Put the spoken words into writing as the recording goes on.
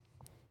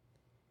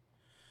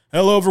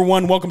Hello,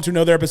 everyone. Welcome to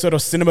another episode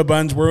of Cinema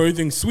Buns, where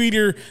everything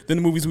sweeter than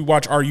the movies we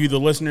watch are you, the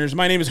listeners.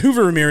 My name is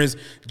Hoover Ramirez.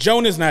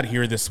 Joan is not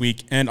here this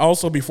week. And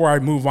also, before I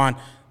move on,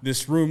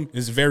 this room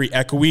is very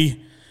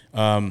echoey.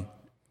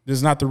 This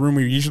is not the room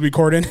we usually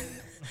record in.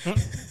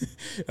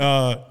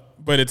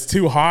 But it's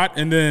too hot.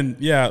 And then,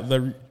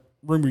 the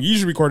room we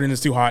usually record in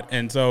is too hot.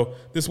 And so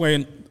this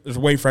way is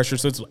way fresher.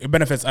 So it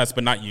benefits us,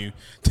 but not you.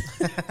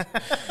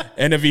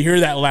 And if you hear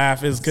that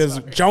laugh, it's because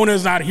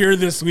Jonah's not here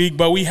this week.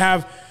 But we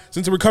have...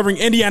 Since we're covering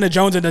Indiana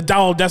Jones and the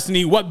Dial of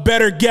Destiny, what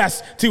better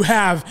guest to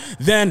have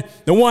than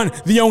the one,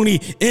 the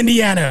only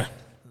Indiana?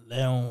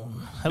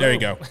 Leon. There you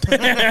go.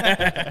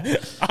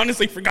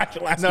 Honestly, forgot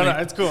your last name. No,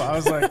 it's cool. I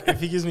was like, if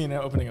he gives me an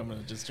opening, I'm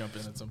going to just jump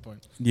in at some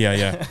point.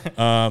 Yeah.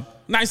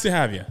 Nice to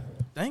have you.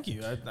 Thank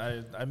you.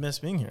 I miss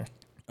being here.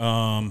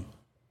 I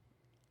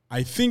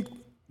think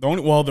the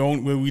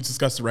only we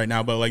discussed it right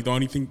now, but like the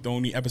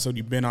only episode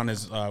you've been on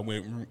is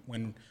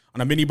when on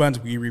a Mini Buns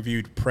we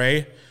reviewed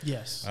Prey.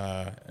 Yes.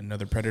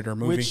 Another Predator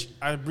movie, which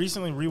I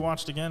recently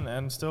rewatched again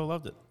and still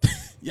loved it.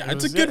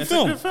 It's a good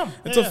film.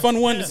 It's a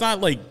fun one. Yeah. It's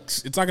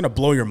not gonna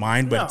blow your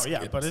mind, but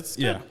it's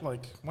good.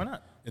 Like, why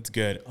not? It's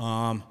good.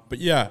 But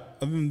yeah,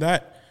 other than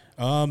that,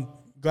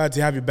 glad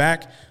to have you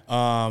back.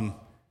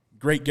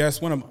 Great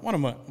guest. One of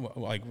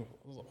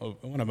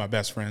my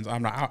best friends.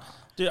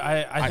 Dude,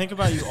 I think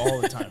about you all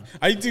the time.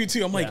 I do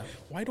too. I'm like,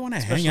 why don't I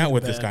hang out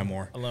with this guy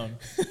more? Alone.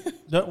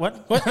 No,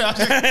 what?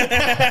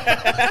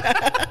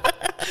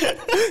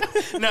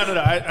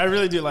 No. I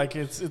really do. Like,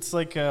 it's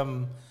like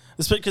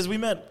because we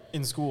met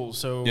in school.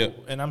 So,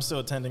 and I'm still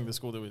attending the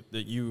school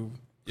that you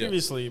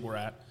previously were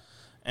at.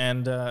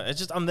 And it's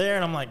just, I'm there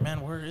and I'm like,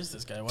 man, where is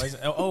this guy? Why is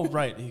it? Oh,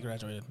 right, he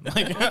graduated.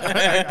 Like,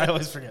 I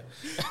always forget.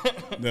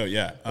 No,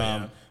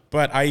 yeah.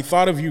 But I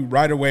thought of you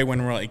right away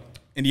when we're like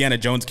Indiana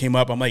Jones came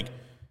up. I'm like,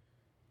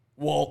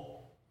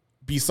 well,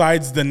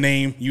 besides the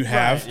name you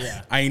have,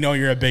 I know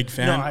you're a big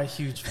fan. No, I'm a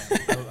huge fan.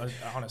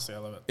 Honestly, I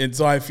love it. And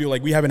so I feel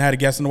like we haven't had a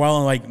guest in a while,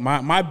 and like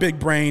my big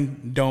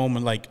brain dome,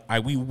 and like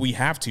we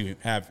have to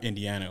have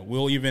Indiana.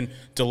 We'll even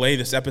delay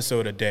this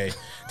episode a day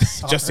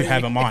just to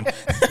have him on.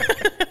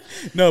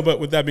 No,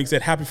 but with that being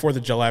said, happy 4th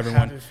of July,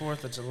 everyone. Happy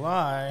 4th of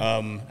July.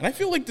 And I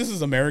feel like this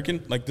is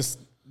American. Like this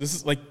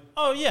is like.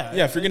 Oh yeah.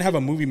 Yeah, if you're gonna have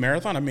a movie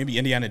marathon, maybe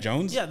Indiana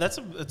Jones. Yeah,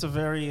 it's a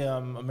very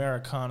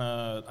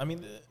Americana. I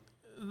mean,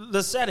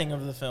 the setting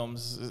of the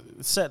films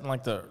is set in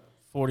like the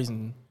 40s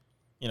and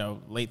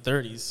late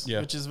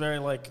 30s, which is very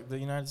like the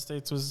United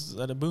States was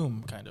at a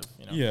boom, kind of.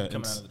 Coming out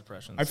of the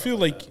Depression. I feel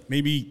like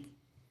maybe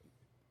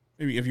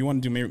if you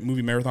want to do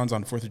movie marathons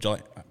on 4th of July,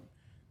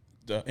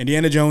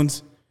 Indiana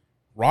Jones,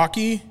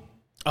 Rocky.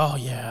 Oh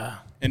yeah.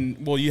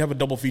 And well, you have a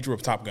double feature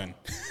with Top Gun.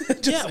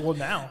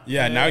 Now.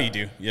 Yeah, now you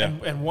do. Yeah,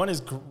 and one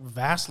is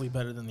vastly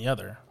better than the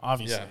other.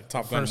 Obviously, yeah.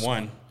 Top Gun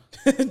 1.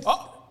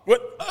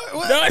 What?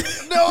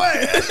 No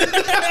way.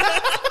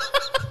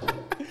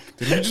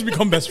 Did we just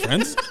become best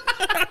friends?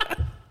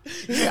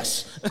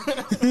 Yes.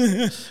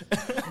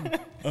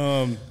 I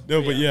don't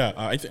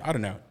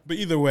know. But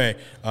either way,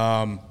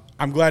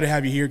 I'm glad to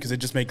have you here because it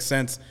just makes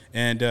sense.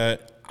 And I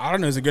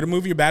don't know, is it a good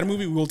movie or bad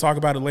movie? We'll talk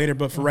about it later.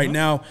 But for right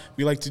now,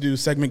 we like to do a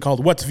segment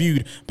called What's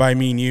Viewed by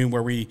Me and You,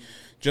 where we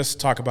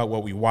just talk about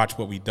what we watch,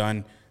 what we've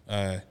done.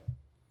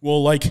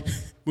 We'll like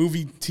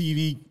movie,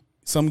 TV,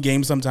 some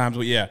games sometimes.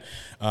 But yeah.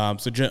 I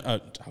was going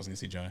to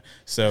say Jonah.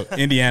 So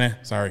Indiana,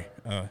 sorry,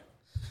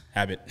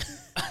 habit.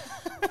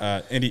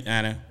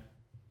 Indiana.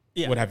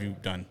 Yeah. What have you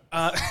done?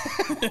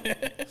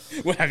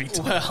 What have you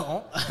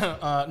done?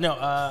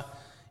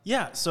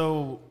 Well,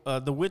 So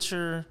The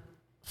Witcher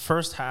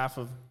first half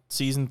of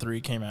Season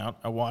 3 came out.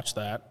 I watched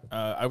that.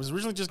 I was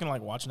originally just going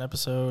to watch an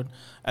episode,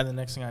 and the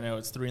next thing I know,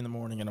 it's 3 a.m.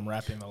 and I'm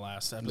wrapping the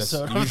last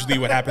episode. That's usually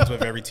what happens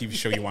with every TV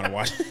show you want to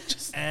watch.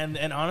 And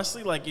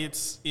honestly, like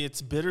it's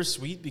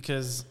bittersweet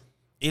because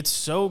it's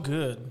so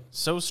good,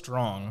 so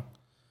strong.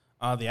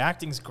 The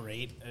acting's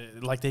great.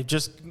 Like they've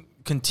just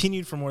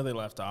continued from where they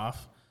left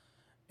off.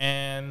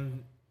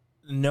 And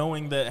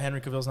knowing that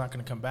Henry Cavill's not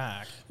going to come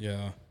back,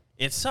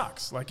 it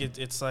sucks. Like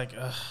it's like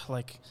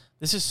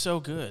this is so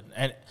good,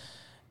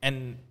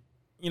 and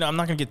I'm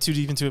not going to get too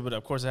deep into it, but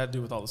of course it had to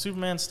do with all the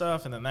Superman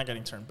stuff, and then that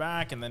getting turned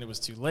back, and then it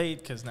was too late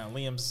because now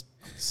Liam's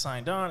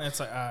signed on. And it's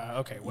like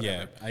okay,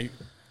 whatever. Yeah,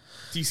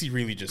 DC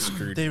really just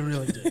screwed. They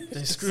really did.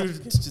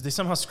 They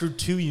somehow screwed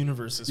 2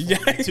 universes. For me.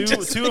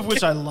 Two of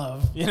which I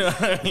love. You know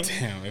what I mean?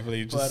 Damn, it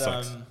really just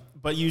sucks.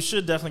 But you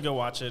should definitely go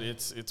watch it.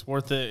 It's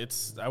worth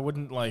it. I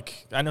wouldn't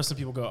I know some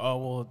people go, oh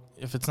well,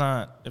 if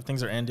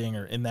things are ending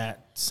or in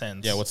that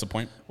sense. Yeah, what's the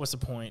point?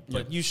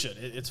 But you should.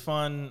 It's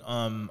fun.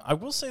 I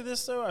will say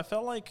this though. I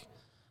felt like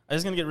I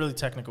was gonna get really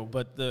technical,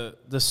 but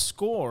the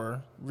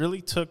score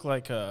really took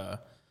like a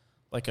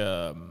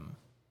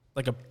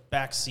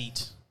back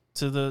seat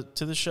to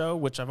the show,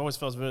 which I've always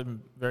felt was very,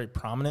 very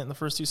prominent in the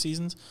first 2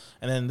 seasons,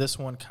 and then this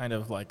one kind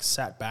of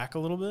sat back a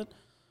little bit.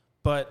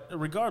 But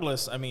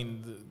regardless, I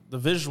mean, the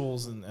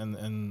visuals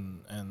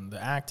and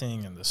the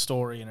acting and the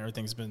story and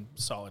everything's been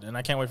solid, and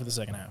I can't wait for the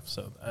second half.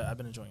 So I've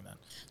been enjoying that.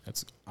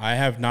 I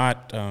have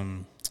not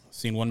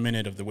seen 1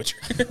 minute of The Witcher.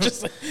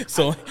 Just like,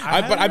 so,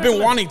 I but I've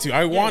been wanting to.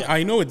 Yeah.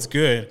 I know it's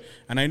good,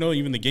 and I know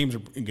even the games are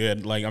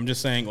good. Like I'm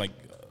just saying, like,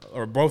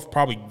 or both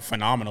probably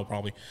phenomenal,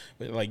 probably.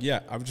 But like,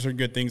 yeah, I've just heard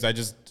good things.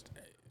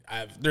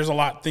 There's a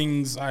lot of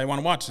things I want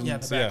to watch. And Yeah,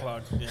 the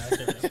backlog. Yeah, I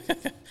get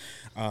it.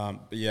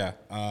 But yeah,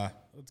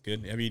 that's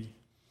good. Have you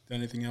done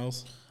anything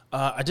else?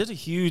 I did a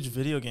huge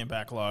video game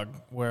backlog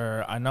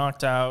where I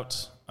knocked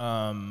out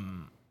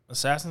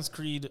Assassin's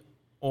Creed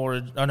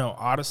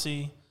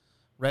Odyssey,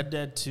 Red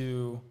Dead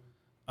 2,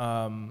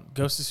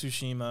 Ghost of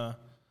Tsushima,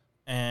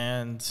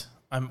 and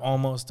I'm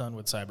almost done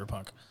with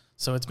Cyberpunk.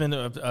 So it's been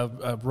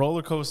a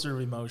roller coaster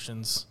of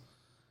emotions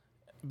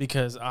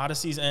because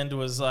Odyssey's end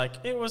was like,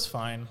 it was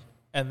fine.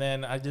 And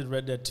then I did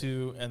Red Dead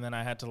 2, and then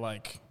I had to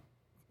like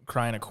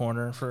cry in a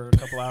corner for a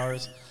couple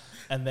hours.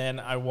 And then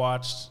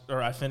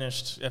I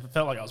finished, it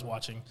felt like I was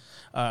watching.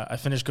 I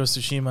finished Ghost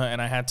of Tsushima,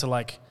 and I had to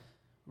like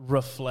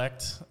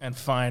reflect and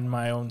find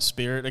my own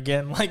spirit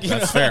again. Like,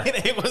 That's fair.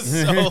 It was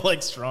so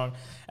like strong.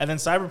 And then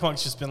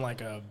Cyberpunk's just been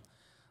like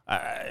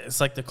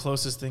it's like the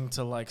closest thing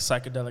to like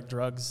psychedelic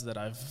drugs that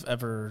I've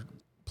ever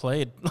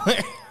played.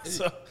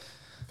 So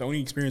The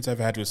only experience I've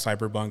had with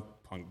Cyberpunk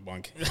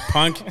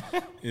Punk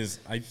is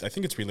I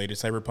think it's related.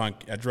 Cyberpunk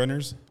Edge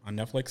Runners on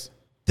Netflix.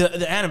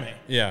 the anime.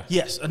 Yeah.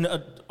 Yes. And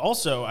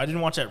also, I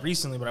didn't watch that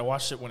recently, but I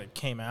watched it when it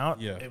came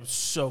out. Yeah. It was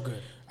so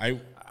good. I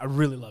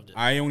really loved it.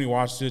 I only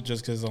watched it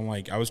just because I'm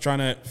like, I was trying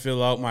to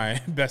fill out my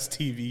best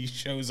TV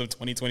shows of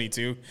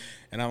 2022,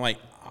 and I'm like,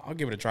 I'll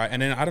give it a try.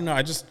 And then I don't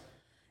know,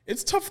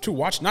 it's tough to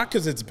watch, not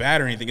because it's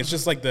bad or anything. It's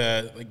just like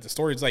the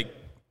story is like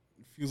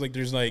feels like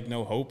there's like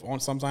no hope on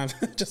sometimes.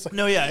 Just like,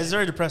 No, yeah, it's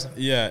very depressing.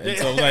 yeah, and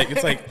so like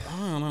it's like I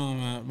don't know,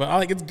 man.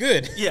 But it's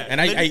good. Yeah, and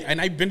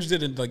I binged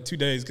it in like 2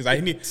 days because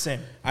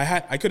Same.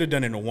 I could have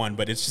done it in one,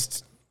 but it's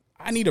just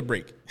I need a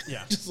break.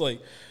 Yeah. Just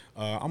like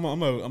I'm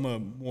a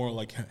more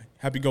like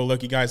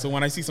happy-go-lucky guy. So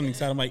when I see something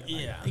sad, I'm like,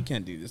 Yeah. I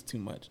can't do this too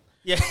much.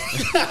 Yeah,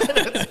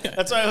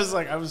 that's why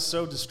I was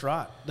so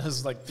distraught. That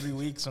was like 3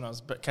 weeks when I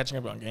was catching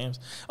up on games.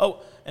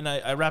 Oh, and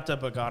I wrapped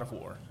up a God of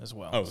War as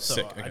well. Oh, so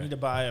sick. I Okay. need to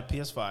buy a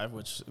PS5,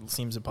 which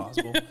seems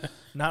impossible.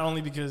 Not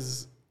only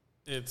because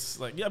it's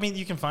like, I mean,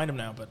 you can find them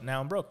now, but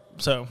now I'm broke.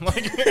 So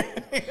like,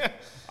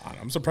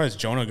 I'm surprised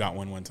Jonah got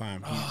one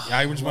time.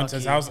 I just went to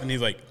his lucky. house and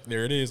he's like,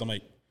 there it is. I'm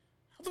like,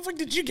 how the fuck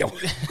did you get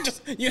one?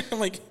 Just I'm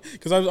like,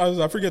 because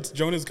I forget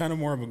Jonah's kind of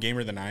more of a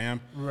gamer than I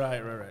am.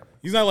 right.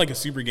 He's not like a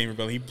super gamer,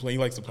 but he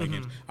likes to play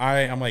games.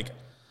 I'm like,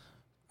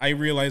 I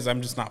realize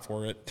I'm just not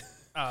for it.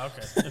 Oh,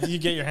 okay. If you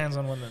get your hands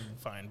on one, then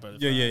fine. But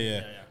if Yeah.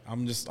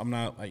 not, I'm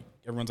not like,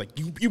 everyone's like,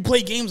 you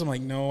play games? I'm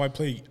like, no, I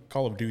play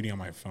Call of Duty on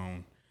my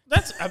phone.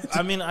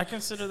 I mean, I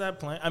consider that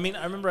playing. I mean,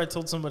 I remember I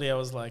told somebody, I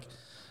was like,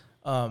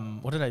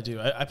 what did I do?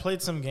 I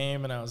played some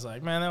game and I was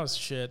like, man, that was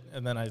shit.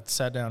 And then I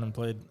sat down and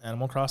played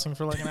Animal Crossing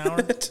for like an hour.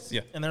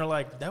 Yeah. And they're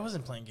like, that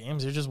wasn't playing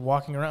games. You're just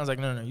walking around. I was like,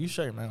 no, you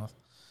shut your mouth.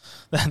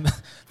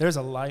 There's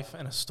a life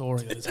and a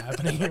story that is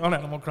happening here on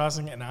Animal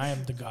Crossing, and I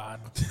am the god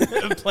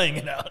playing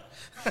it out.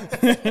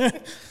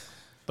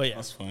 But yeah.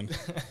 That's fun.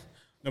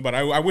 No, but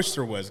I wish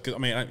there was,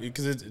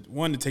 because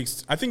it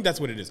takes. I think that's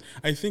what it is.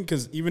 I think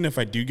because even if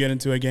I do get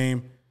into a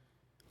game,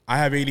 I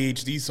have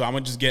ADHD, so I'm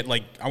gonna just get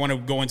like I want to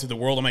go into the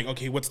world. I'm like,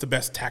 okay, what's the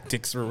best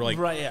tactics or like,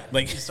 Right, yeah.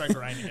 like You start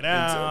grinding it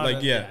out. like,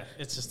 and, yeah.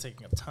 It's just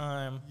taking up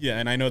time. yeah,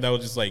 and I know that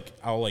was just like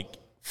I'll like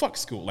fuck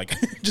school, like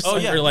just Oh,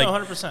 like, yeah, or, like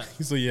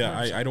 100%. So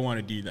yeah, I don't want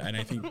to do that, and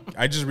I think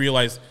I just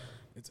realized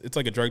it's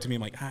like a drug to me.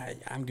 I'm like,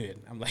 I'm good.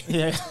 I'm like,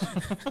 Yeah.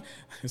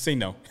 say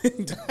no,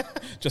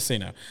 just say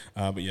no.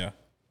 But yeah,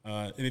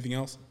 anything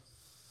else?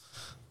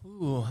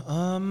 Ooh,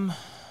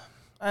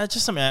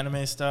 just some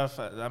anime stuff.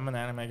 I'm an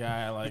anime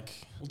guy. I like.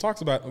 We'll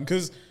talk about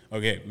because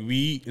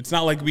it's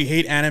not like we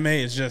hate anime.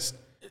 It's just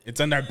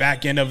it's on our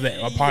back end of the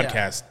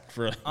podcast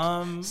for.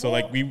 So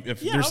like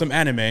if there's some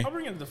anime, I'll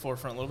bring it to the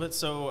forefront a little bit.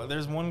 So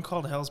there's one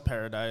called Hell's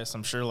Paradise.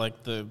 I'm sure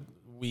like the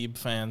weeb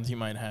fans you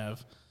might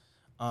have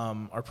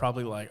are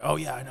probably like, oh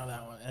yeah, I know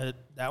that one.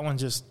 That one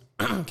just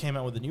came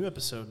out with a new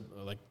episode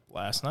like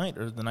last night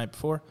or the night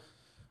before.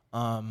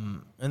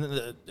 And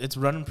it's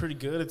running pretty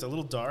good. It's a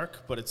little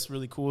dark, but it's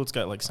really cool. It's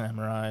got like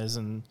samurais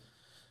and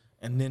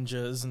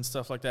ninjas and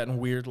stuff like that, and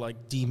weird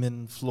like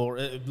demon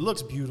flora. It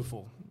looks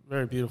beautiful,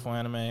 very beautiful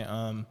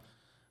anime.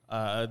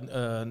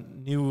 A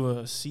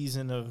new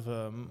season of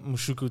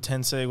Mushoku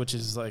Tensei, which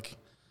is like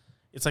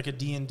it's like a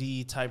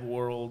D&D type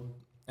world,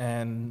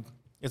 and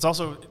it's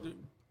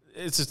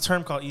a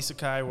term called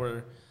isekai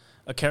where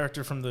a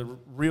character from the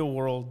real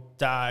world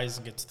dies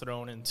and gets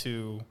thrown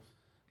into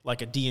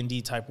like a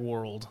D&D type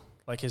world,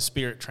 like his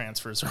spirit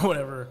transfers or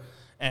whatever,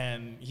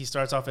 and he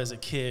starts off as a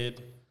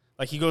kid.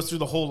 Like he goes through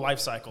the whole life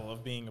cycle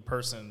of being a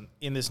person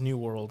in this new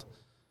world,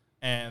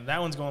 and that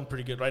one's going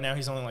pretty good. Right now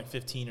he's only like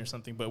 15 or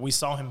something, but we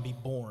saw him be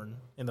born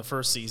in the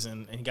first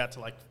season, and he got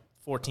to like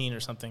 14 or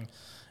something,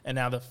 and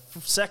now the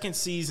second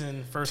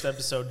season, first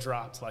episode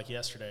dropped like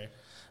yesterday,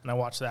 and I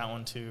watched that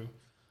one too.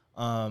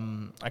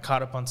 I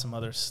caught up on some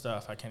other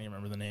stuff. I can't even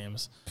remember the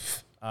names.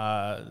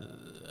 I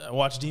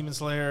watched Demon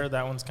Slayer.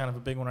 That one's kind of a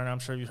big one right now. I'm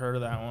sure you've heard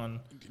of that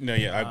one. no,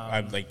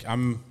 yeah,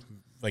 I'm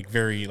like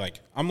very like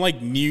I'm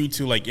like new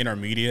to like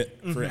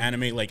intermediate for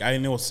anime. Like I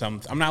know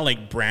some. I'm not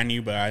like brand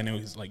new, but I know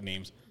his like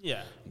names.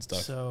 Yeah. And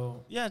stuff.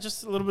 So yeah,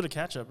 just a little bit of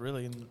catch up,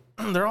 really, and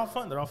they're all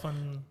fun. They're all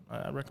fun.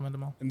 I recommend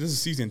them all. And this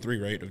is season 3,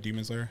 right, of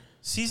Demon Slayer?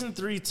 Season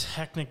 3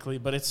 technically,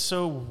 but it's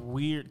so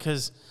weird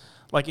because,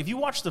 like, if you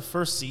watch the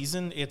first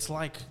season, it's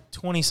like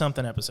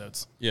 20-something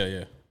episodes.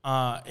 Yeah.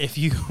 If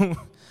you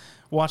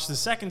watch the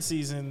second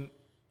season,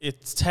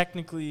 it's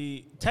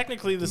technically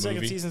the second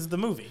movie? season's the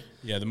movie.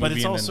 Yeah, the But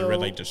movie it's and then the Red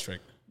also Light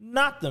District.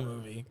 Not the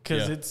movie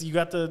because Yeah. it's you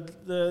got the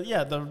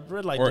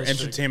red light Or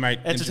district.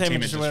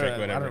 entertainment district,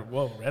 whatever.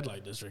 Whoa, red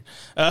light district.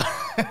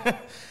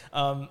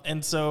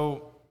 And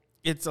so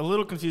it's a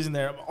little confusing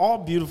there. All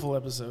beautiful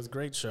episodes,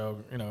 great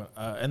show,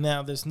 and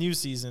now this new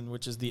season,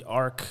 which is the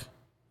Arc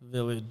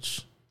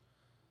Village,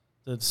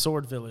 the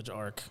Sword Village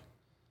arc.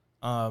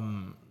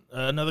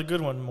 Another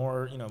good one.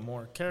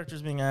 More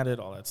characters being added,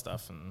 all that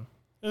stuff, and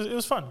it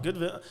was fun.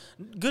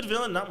 Good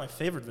villain. Not my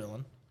favorite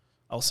villain.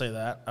 I'll say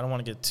that. I don't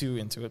want to get too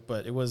into it,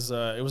 but it was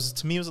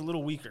to me it was a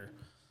little weaker.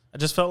 I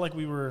just felt like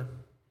we were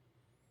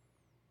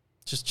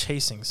just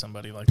chasing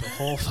somebody like the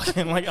whole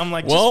fucking like I'm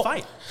like just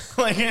fight.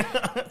 Like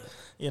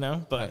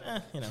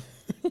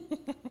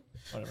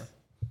whatever.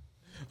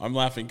 I'm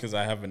laughing because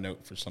I have a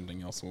note for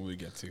something else when we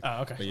get to.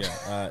 Oh, okay.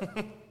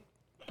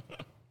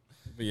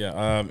 But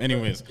yeah.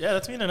 Anyways. Yeah,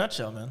 that's me in a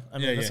nutshell, man. I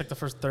mean, that's yeah. like the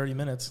first 30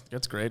 minutes.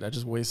 That's great. I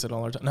just wasted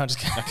all our time. No, just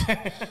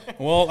kidding.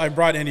 Well, I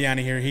brought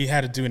Indiana here. He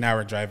had to do an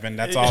hour drive, and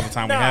that's all the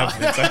time we have.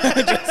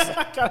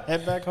 I gotta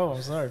head back home.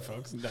 I'm sorry,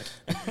 folks. But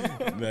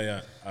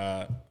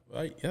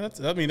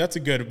that's a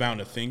good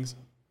amount of things.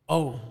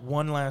 Oh,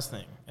 one last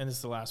thing, and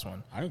it's the last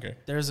one. I don't care.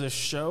 There's a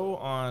show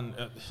on.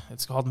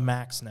 It's called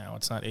Max now.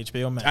 It's not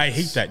HBO Max. I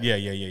hate that. Yeah.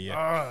 You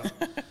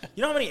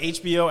know how many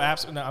HBO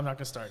apps? No, I'm not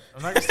gonna start.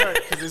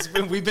 Because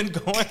we've been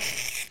going.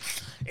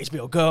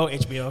 HBO Go,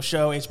 HBO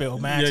Show, HBO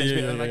Max,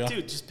 HBO.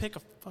 Dude, just pick a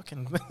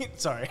fucking.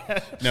 Sorry.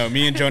 No,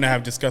 me and Jonah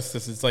have discussed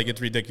this. It's like it's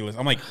ridiculous.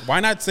 I'm like,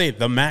 why not say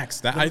the Max?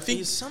 That I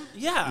think.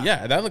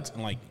 Yeah, that looks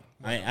like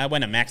I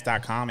went to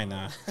Max.com and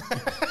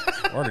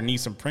ordered me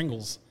some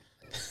Pringles.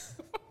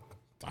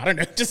 I don't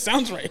know. It just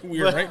sounds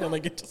weird, right?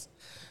 Like it just.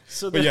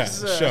 So but yeah,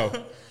 show.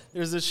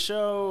 There's a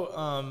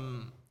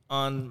show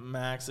on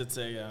Max. It's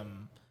a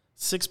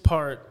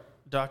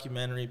 6-part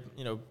documentary,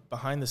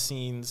 behind the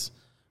scenes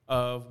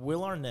of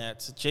Will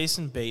Arnett,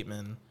 Jason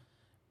Bateman,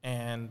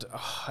 and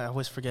I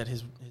always forget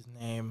his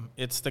name.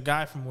 It's the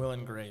guy from Will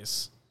and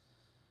Grace.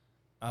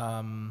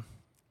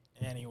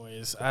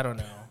 Anyways, I don't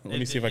know. Let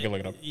me see if I can look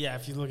it up. Yeah,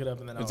 if you look it up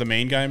and then it's the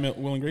main guy,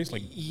 Will and Grace,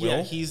 like yeah,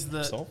 Will he's the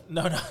himself?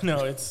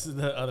 No, it's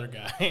the other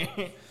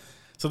guy.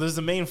 So there's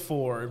the main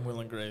 4 in Will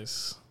and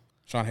Grace.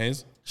 Sean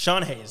Hayes,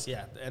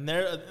 yeah, and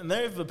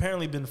they've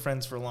apparently been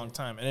friends for a long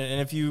time.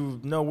 And if you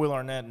know Will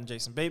Arnett and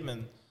Jason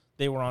Bateman,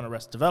 they were on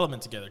Arrested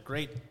Development together.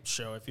 Great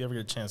show. If you ever get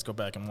a chance, go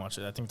back and watch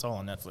it. I think it's all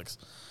on Netflix.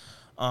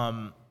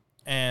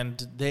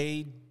 And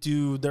they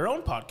do their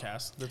own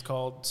podcast that's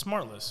called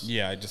Smartless.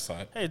 Yeah, I just saw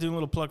it. Hey, doing a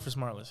little plug for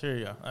Smartless. Here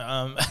you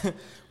go.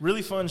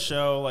 Really fun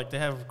show. Like, they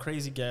have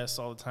crazy guests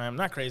all the time.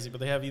 Not crazy, but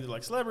they have either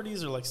like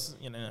celebrities or like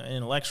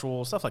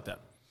intellectual stuff like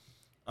that.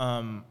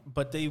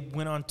 But they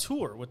went on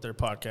tour with their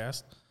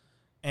podcast,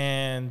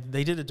 and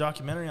they did a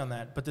documentary on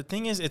that. But the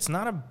thing is, it's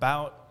not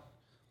about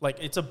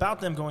it's about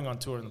them going on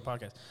tour in the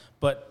podcast.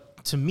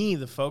 But to me,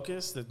 the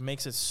focus that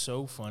makes it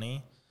so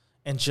funny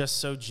and just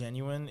so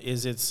genuine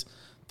is it's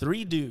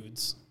 3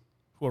 dudes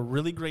who are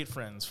really great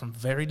friends from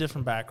very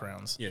different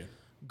backgrounds. Yeah.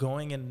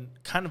 Going and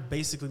kind of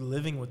basically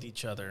living with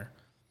each other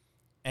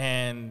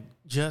and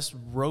just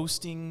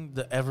roasting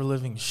the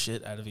ever-living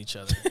shit out of each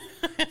other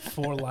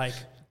for like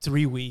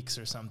 3 weeks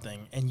or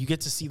something. And you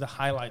get to see the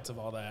highlights of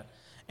all that.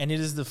 And it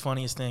is the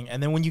funniest thing.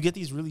 And then when you get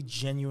these really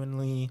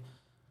genuinely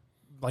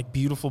like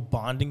beautiful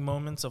bonding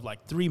moments of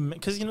like 3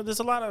 because there's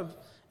a lot of,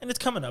 and it's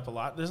coming up a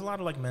lot, there's a lot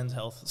of like men's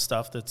health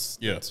stuff that's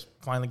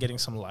finally getting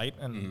some light.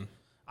 And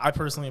I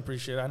personally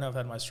appreciate it. I know I've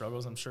had my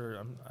struggles. I'm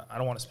sure I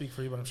don't want to speak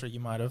for you, but I'm sure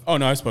you might have. Oh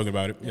no, I spoke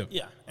about it. Yep.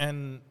 Yeah.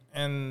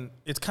 And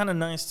it's kind of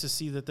nice to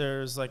see that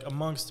there's like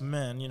amongst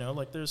men,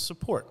 like there's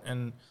support.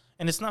 And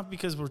it's not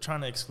because we're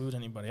trying to exclude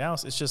anybody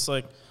else. It's just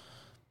like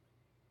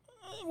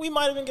we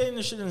might have been getting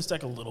the shit in the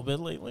stack a little bit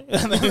lately,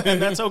 and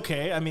that's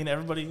okay. I mean,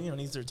 everybody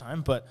needs their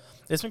time, but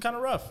it's been kind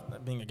of rough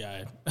being a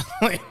guy,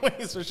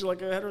 especially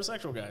like a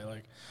heterosexual guy.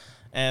 Like,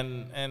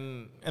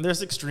 and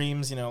there's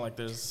extremes, like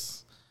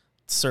there's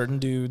certain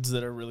dudes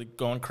that are really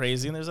going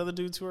crazy, and there's other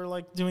dudes who are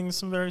like doing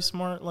some very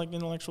smart, like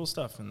intellectual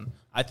stuff. And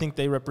I think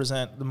they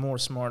represent the more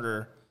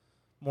smarter,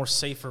 more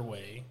safer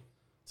way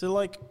to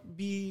like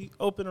be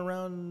open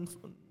around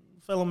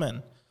fellow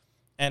men.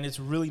 And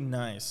it's really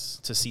nice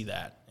to see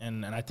that.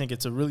 And I think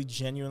it's a really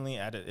genuinely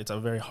it's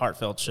a very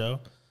heartfelt show.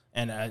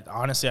 And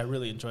honestly, I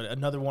really enjoyed it.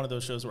 Another one of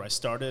those shows where I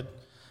started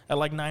at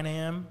like 9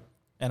 a.m.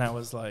 and I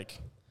was like,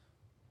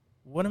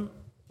 "What am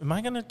I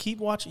going to keep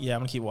watching?" Yeah,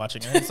 I'm going to keep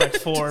watching. And it's like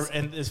 4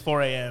 and it's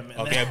 4 a.m.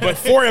 Okay, but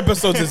 4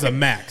 episodes is a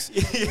max.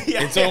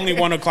 Yeah. It's only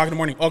 1 o'clock in the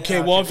morning.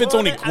 Okay, well, if it's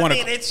only 1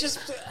 o'clock. It's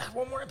just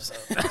one more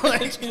episode.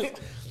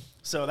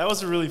 So that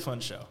was a really fun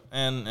show.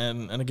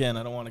 And again,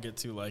 I don't want to get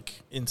too like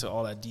into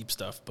all that deep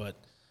stuff, but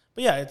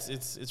yeah,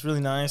 it's really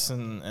nice,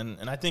 and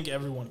I think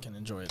everyone can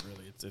enjoy it.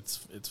 Really,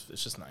 it's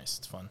just nice.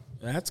 It's fun.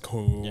 That's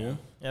cool.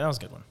 Yeah, that was a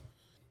good one.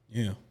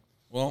 Yeah.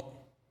 Well,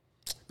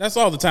 that's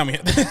all the time we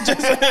have.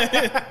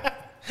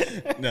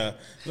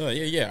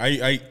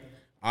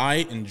 I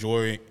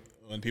enjoy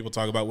when people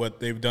talk about what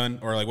they've done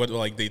or like what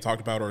like they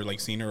talked about or like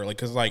seen or like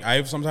because like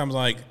I've sometimes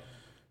like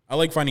I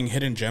like finding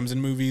hidden gems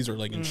in movies or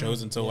like in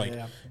shows, and so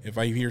if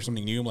I hear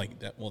something new, I'm like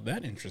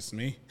that interests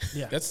me.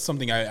 Yeah, that's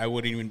something I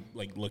wouldn't even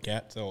like look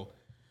at. So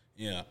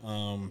yeah,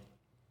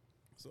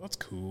 so that's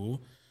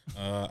cool.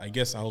 I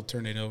guess I'll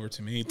turn it over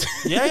to me.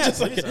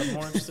 Please. I'm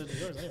more interested in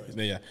yours anyways.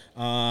 Yeah.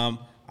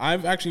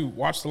 I've actually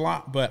watched a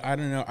lot, but I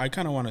don't know. I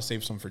kind of want to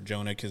save some for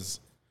Jonah because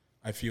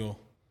I feel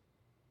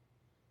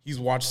he's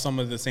watched some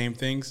of the same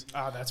things.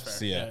 Oh, that's fair.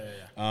 So,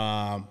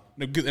 yeah.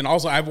 And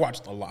also I've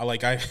watched a lot.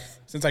 Like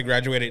since I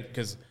graduated,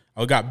 because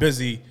I got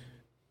busy,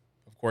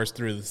 of course,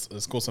 through the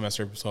school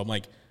semester. So I'm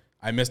like,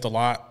 I missed a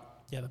lot.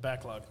 Yeah, the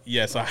backlog.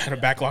 Yeah, so I had to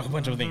backlog a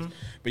bunch of things.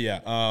 But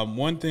yeah,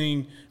 one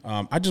thing,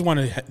 I just want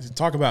to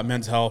talk about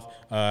men's health.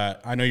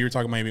 I know you were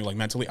talking about maybe like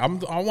mentally. I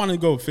want to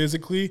go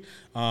physically.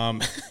 I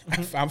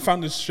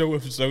found this show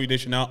with Zooey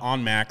Deschanel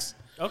on Max.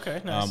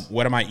 Okay, nice.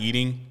 What Am I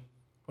Eating?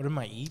 What am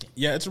I eating?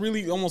 Yeah, it's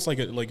really almost like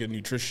a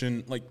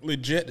nutrition, like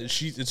legit.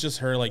 It's just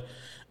her like,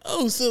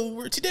 oh,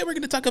 so today we're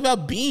going to talk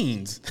about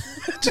beans.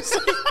 Just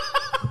like,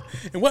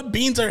 and what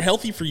beans are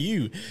healthy for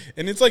you?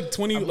 And it's like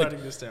 20. I'm like,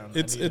 writing this down.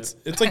 It's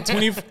like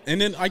 20. And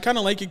then I kind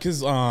of like it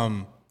because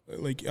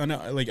like I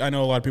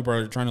know a lot of people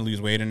are trying to lose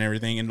weight and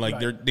everything, and like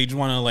they just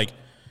want to like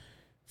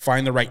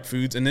find the right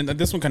foods. And then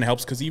this one kind of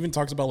helps because he even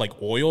talks about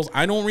like oils.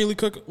 I don't really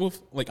cook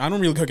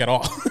at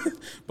all.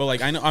 But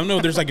like I know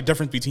there's like a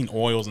difference between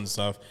oils and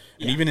stuff,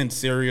 and even in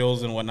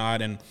cereals and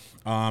whatnot. And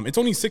it's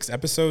only 6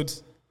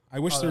 episodes. I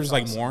wish there was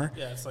like more.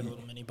 Yeah, it's like a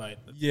little mini bite.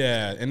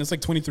 Yeah, and it's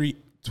like 23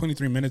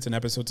 minutes an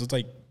episode. So it's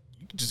like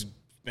you could just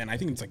spend. I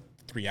think it's like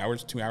 3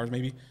 hours, 2 hours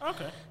maybe.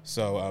 Okay.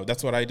 So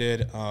that's what I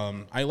did.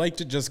 I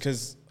liked it just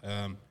because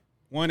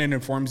one, it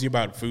informs you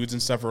about foods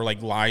and stuff, or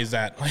like lies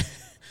that like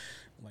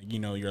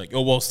you're like,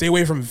 oh well, stay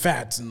away from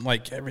fats and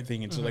like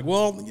everything. And so like,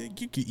 well,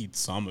 you could eat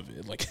some of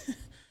it, like.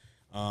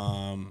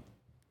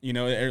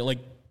 Like,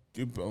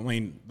 I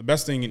mean, the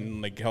best thing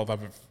in like health,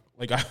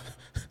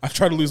 I've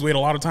tried to lose weight a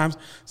lot of times.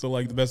 So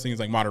like the best thing is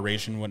like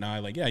moderation, and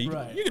whatnot. Like, yeah, you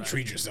can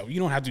treat yourself. You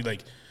don't have to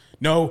like,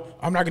 no,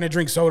 I'm not gonna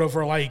drink soda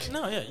for like you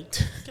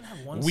can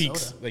have one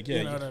weeks. Soda. Like, yeah,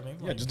 you know what I mean?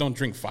 Yeah, just don't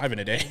drink 5 in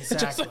a day.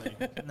 Exactly.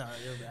 No,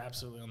 you're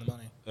absolutely on the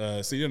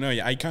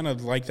money. I kind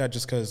of like that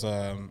just because,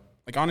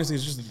 like, honestly,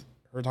 it's just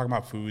her talking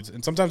about foods,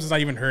 and sometimes it's not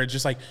even her. It's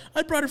just like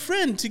I brought a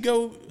friend to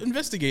go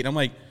investigate. I'm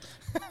like.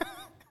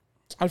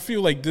 I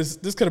feel like this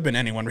could have been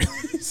anyone, really.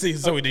 See,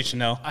 Zooey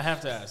Deschanel. I have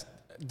to ask,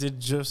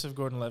 did Joseph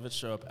Gordon-Levitt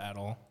show up at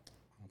all?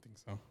 I don't think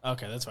so.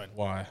 Okay, that's fine.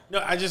 Why?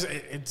 No,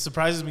 it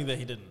surprises me that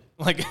he didn't.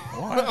 Like,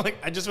 why? Like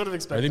I just would have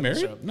expected. Are they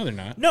married? To show up. No, they're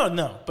not.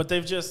 No, but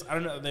they've just I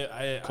don't know.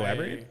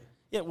 Collaborated?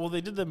 Yeah, well,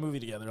 they did the movie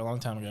together a long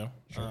time ago.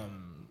 Sure.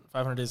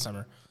 500 Days of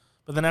Summer.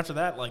 But then after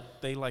that, like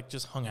they like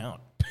just hung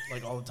out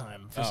like all the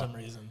time for some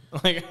reason.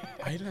 Like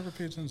I never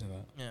paid attention to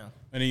that. Yeah.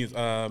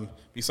 And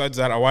besides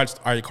that, I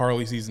watched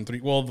iCarly season 3.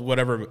 Well,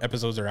 whatever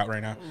episodes are out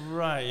right now.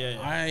 Right.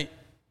 Yeah.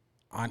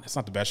 It's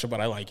not the best show,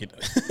 but I like it.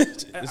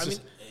 I mean,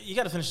 you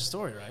got to finish the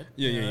story, right?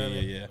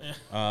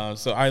 Yeah.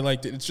 So I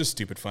liked it. It's just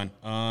stupid fun.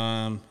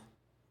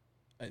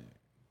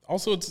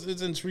 Also,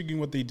 it's intriguing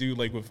what they do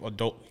like with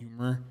adult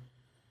humor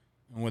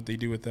and what they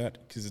do with that,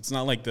 because it's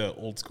not like the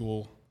old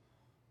school.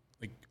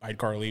 Like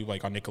iCarly,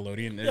 like on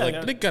Nickelodeon,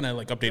 they kind of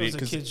like updated it was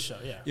a kids show,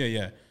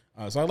 yeah.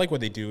 So I like what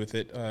they do with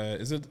it.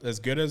 Is it as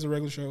good as a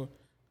regular show?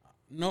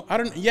 No, I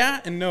don't. Yeah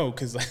and no,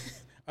 because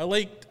I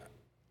like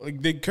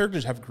the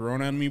characters have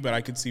grown on me, but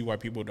I could see why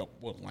people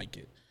won't like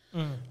it.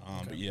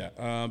 But yeah,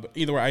 but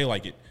either way, I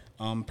like it.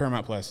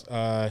 Paramount Plus.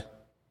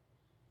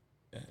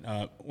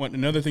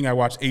 Another thing I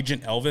watched,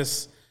 Agent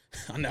Elvis.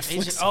 On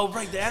Netflix.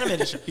 Right, the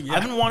animated show.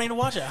 I've been wanting to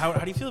watch it. How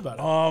do you feel about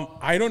it?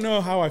 I don't know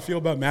how I feel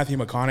about Matthew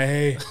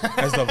McConaughey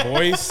as the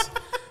voice,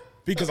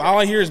 because all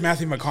I hear is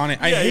Matthew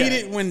McConaughey. I hate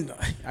it when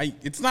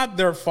it's not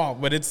their fault,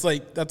 but it's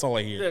like that's all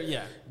I hear.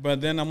 Yeah. But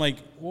then I'm like,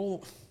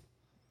 well,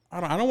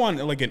 I don't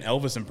want like an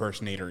Elvis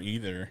impersonator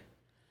either.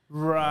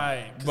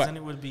 Right, because then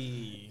it would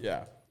be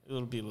it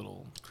would be a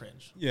little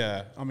cringe.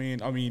 Yeah, I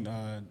mean, I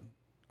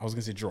was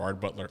gonna say Gerard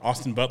Butler,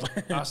 Austin Butler.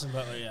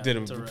 Did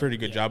a pretty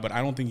good job, but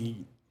I don't think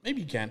he.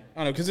 Maybe you can. I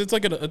don't know, because it's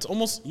like it's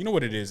almost, you know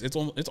what it is? It's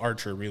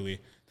Archer, really.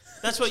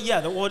 That's what.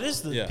 Yeah. It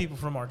is the people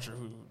from Archer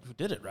who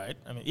did it, right?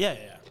 I mean,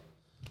 yeah.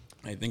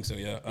 I think so.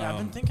 Yeah. Yeah, I've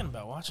been thinking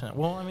about watching it.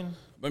 Well, I mean,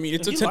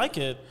 it's if you like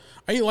it.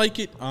 I like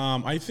it.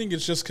 I think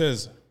it's just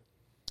because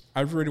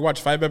I've already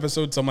watched 5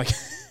 episodes. So I'm like,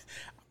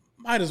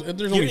 might as.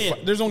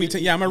 There's only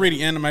 10. Yeah, I'm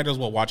already in. I might as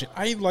well watch it.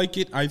 I like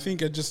it. I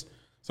think it just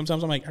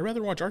sometimes I'm like, I'd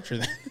rather watch Archer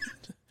than.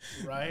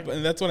 Right.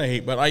 But that's what I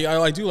hate. But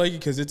I do like it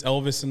because it's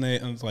Elvis and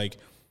it's like,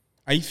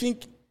 I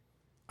think.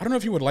 I don't know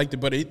if you would like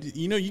it, but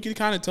you can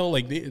kind of tell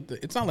like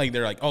it's not like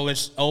they're like, oh,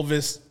 let's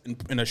Elvis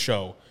in a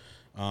show,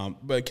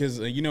 but because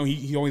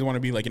he always want to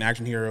be like an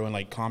action hero in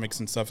like comics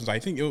and stuff. So I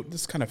think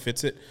this kind of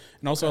fits it,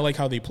 and also I like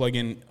how they plug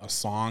in a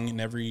song in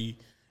every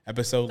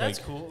episode. That's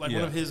cool. Like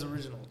one of his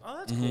originals. Oh,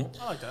 that's cool.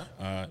 I like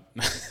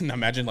that. Now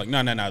imagine like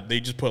no, they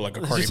just put like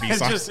a Cardi B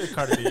song. Just a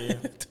Cardi B.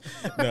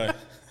 No.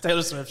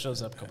 Taylor Swift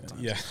shows up a couple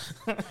times. Yeah.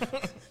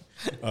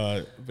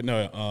 But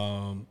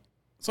no.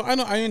 So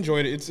I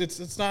enjoyed it.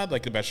 It's not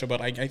like the best show,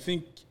 but I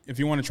think if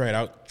you want to try it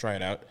out, try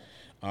it out.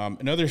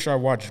 Another show I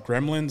watched,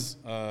 Gremlins.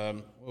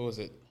 What was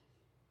it?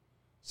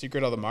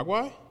 Secret of the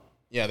Mogwai?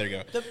 Yeah, there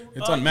you go.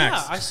 It's on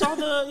Max. Yeah, I saw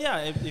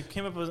it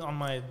came up on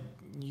my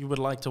you would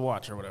like to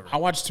watch or whatever. I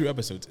watched 2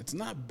 episodes. It's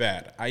not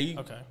bad. It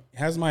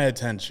has my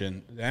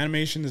attention. The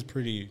animation is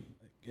pretty.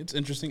 It's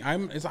interesting.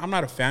 I'm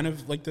not a fan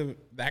of like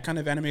that kind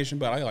of animation,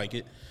 but I like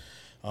it.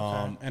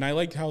 And I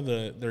like how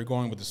they're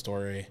going with the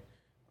story.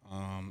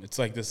 It's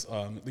like this.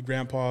 The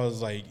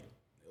grandpa's like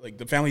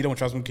the family don't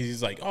trust him because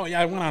he's like, oh yeah,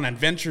 I went on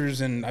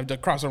adventures and I've done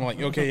crossover. I'm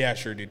like, okay, yeah,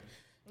 sure, dude.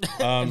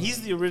 And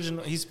he's the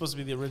original. He's supposed to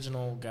be the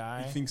original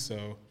guy. I think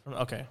so.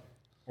 Okay.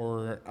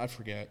 Or I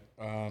forget.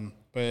 And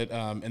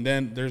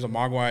then there's a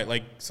Mogwai.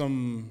 Like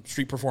some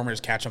street performers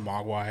catch a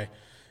Mogwai,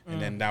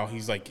 and then now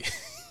he's like,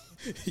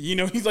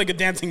 he's like a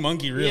dancing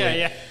monkey, really.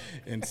 Yeah.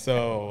 And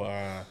so,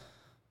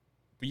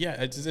 but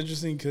yeah, it's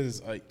interesting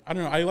because I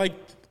don't know. I like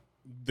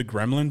the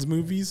Gremlins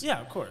movies. Yeah,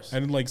 of course.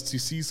 I'd like to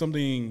see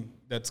something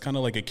that's kind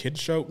of like a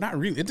kid's show. Not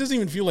really. It doesn't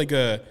even feel like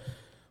I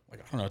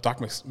don't know, Doc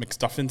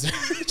McStuffins.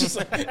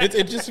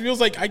 It just feels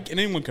like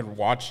anyone could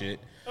watch it.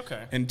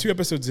 Okay. And 2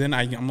 episodes in,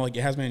 I'm like,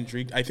 it has me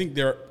intrigued. I think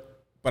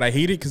but I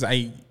hate it because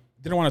I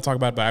didn't want to talk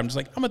about it, but I'm just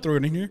like, I'm going to throw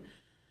it in here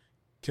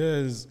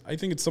because I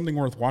think it's something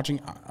worth watching.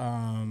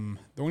 The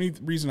only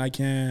reason I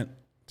can't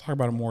talk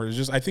about it more is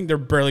just I think they're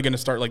barely going to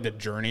start like the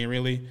journey,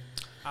 really.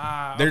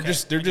 They're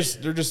just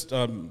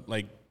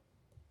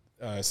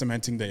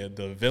cementing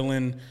the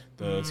villain,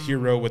 the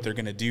hero, what they're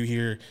going to do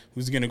here,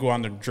 who's going to go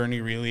on the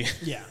journey, really.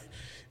 Yeah.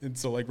 And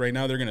so, like, right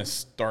now, they're going to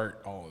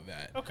start all of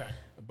that. Okay.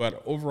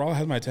 But overall, it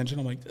has my attention.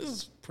 I'm like, this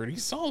is pretty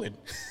solid.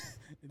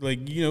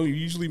 Like,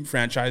 usually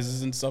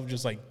franchises and stuff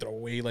just, like, throw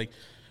away. Like,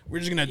 we're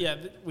just going to... Yeah,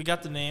 we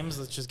got the names.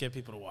 Let's just get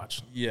people to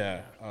watch.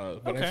 Yeah.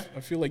 But okay.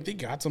 I feel like they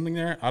got something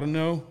there. I don't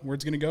know where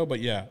it's going to go,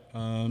 but yeah.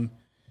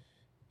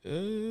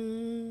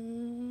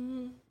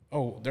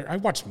 I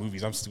watched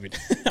movies. I'm stupid.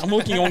 I'm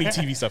looking only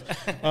TV stuff.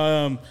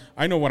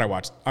 I know what I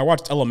watched. I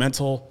watched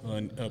Elemental,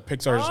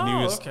 Pixar's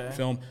newest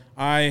film.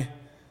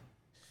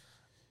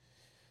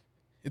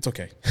 It's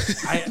okay.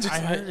 I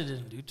heard it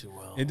didn't do too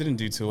well. It didn't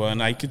do too well,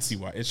 and I could see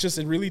why. It's just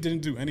it really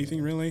didn't do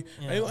anything really.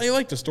 Yeah. I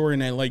like the story,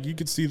 and you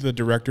could see the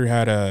director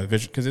had a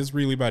vision because it's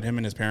really about him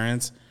and his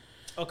parents.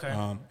 Okay.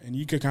 And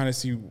you could kind of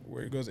see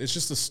where it goes. It's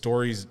just the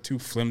story's too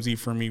flimsy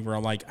for me. Where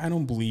I'm like, I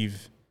don't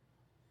believe.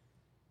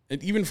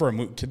 Even for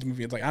a kids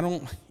movie, it's like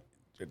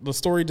the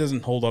story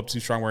doesn't hold up too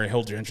strong. Where it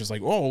held your interest,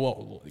 like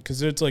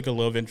because it's like a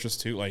love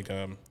interest too, like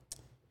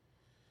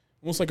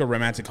almost like a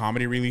romantic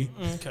comedy, really,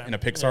 in a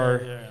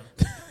Pixar.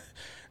 Yeah.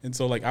 And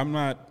so, I'm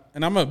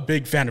a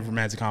big fan of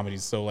romantic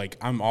comedies, so,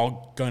 I'm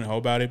all gung-ho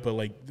about it,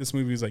 but, this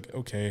movie is,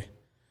 okay.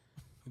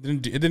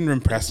 It didn't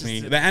impress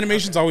me. The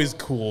animation's always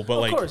cool,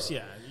 but, of course,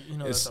 yeah.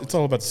 It's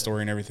all about the story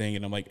and everything,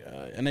 and I'm like,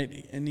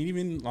 and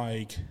even,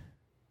 it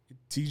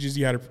teaches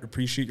you how to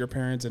appreciate your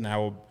parents and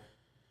how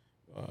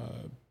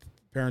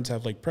parents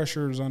have,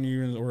 pressures on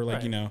you, or,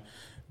 right.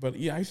 But,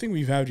 yeah, I think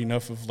we've had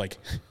enough of,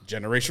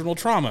 generational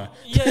trauma.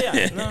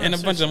 Yeah. No, and a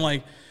bunch of,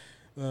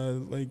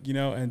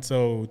 and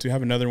so to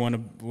have another one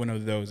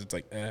of those, it's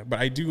but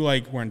I do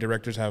like when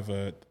directors have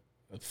a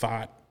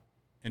thought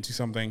into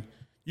something.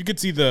 You could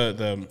see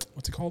the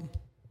what's it called?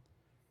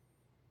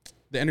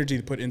 The energy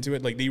they put into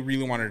it. Like they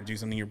really wanted to do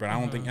something here, but I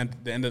don't think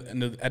at the end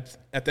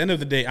of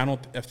the day,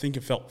 I think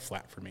it felt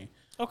flat for me.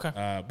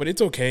 Okay. But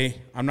it's okay.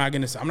 I'm not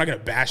gonna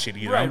bash it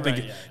either. Right, I don't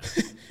think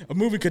a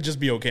movie could just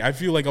be okay. I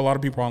feel like a lot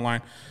of people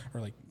online are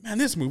like, man,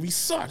 this movie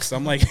sucks.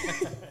 I'm like.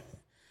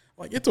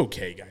 It's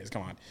okay, guys.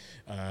 Come on.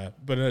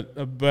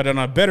 But on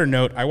a better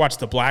note, I watched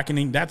The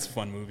Blackening. That's a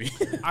fun movie.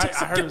 I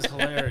heard it was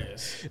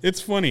hilarious.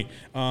 It's funny.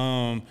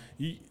 I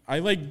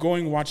like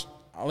going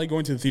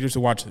to the theaters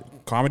to watch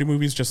comedy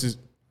movies just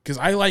because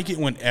I like it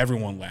when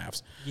everyone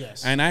laughs.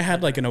 Yes. And I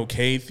had an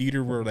okay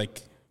theater where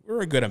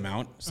we're a good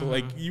amount. So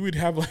you would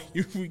have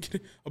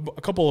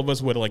a couple of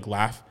us would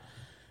laugh.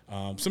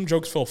 Some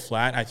jokes fell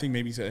flat. I think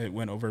maybe it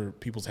went over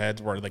people's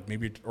heads, or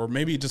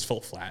maybe it just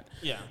felt flat.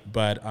 Yeah.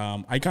 But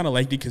I kind of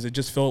liked it because it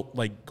just felt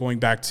like going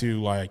back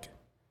to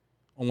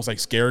almost like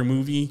scary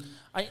movie.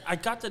 I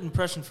got that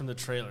impression from the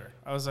trailer.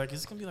 I was like,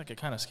 is it gonna be a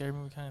kind of scary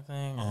movie kind of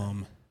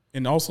thing?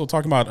 And also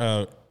talking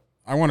about,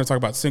 I want to talk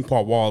about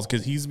Cinquat Walls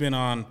because he's been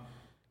on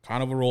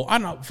kind of a role. I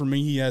don't know. For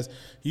me,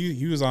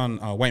 he was on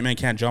White Man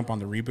Can't Jump on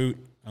the reboot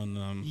on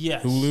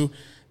Hulu.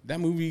 That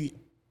movie,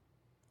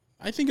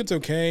 I think it's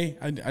okay.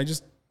 I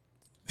just.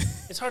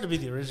 It's hard to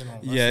beat the original.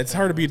 Yeah, it's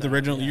hard to beat the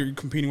original. Yeah. You're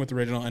competing with the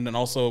original, and then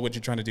also what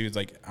you're trying to do is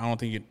like I don't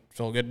think it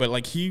felt good, but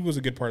like he was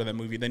a good part of that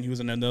movie. Then he was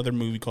in another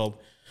movie called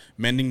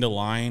Mending the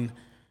Line,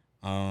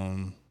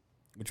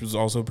 which was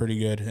also pretty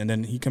good. And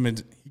then he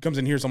comes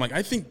in here, so I'm like,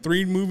 I think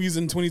 3 movies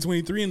in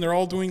 2023, and they're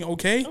all doing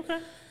okay. Okay.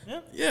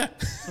 Yeah.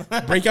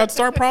 Yeah, breakout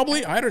star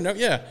probably. I don't know.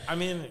 Yeah, I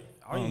mean,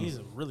 all you need is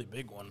a really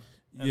big one.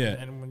 And, Yeah.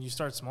 And when you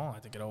start small, I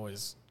think it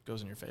always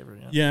goes in your favor.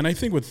 Yeah. yeah, and I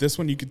think with this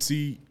one you could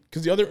see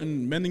because the other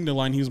in Mending the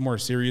Line he was more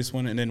serious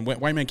one, and then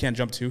White Man Can't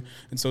Jump too,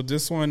 and so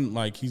this one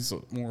like he's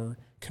more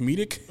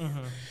comedic,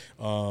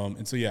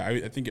 and so yeah,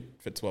 I think it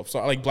fits well.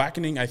 So like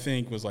Blackening, I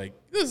think was like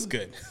this is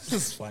good, this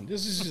is fun,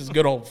 this is just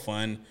good old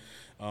fun,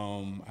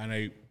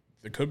 and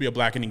there could be a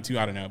Blackening too,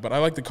 I don't know, but I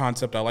like the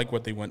concept, I like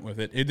what they went with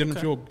it. It didn't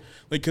feel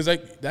like because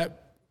like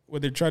that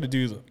what they tried to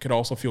do could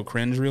also feel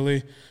cringe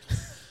really.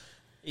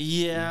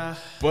 Yeah.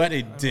 But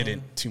it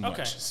didn't too much.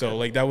 okay, So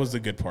like that was the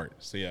good part.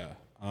 So yeah.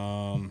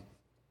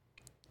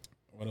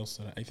 What else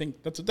did I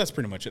think that's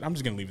pretty much it. I'm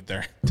just gonna leave it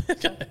there.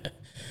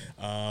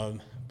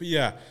 But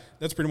yeah,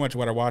 that's pretty much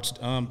what I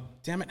watched.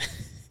 Damn it.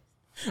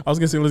 I was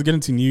gonna say let's get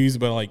into news,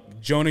 but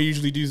like Jonah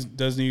usually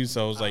does news,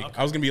 so I was like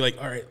I was gonna be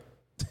like, all right.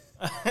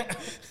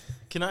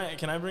 Can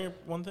I bring up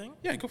one thing?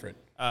 Yeah, go for it.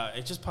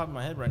 It just popped in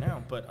my head right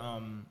now, but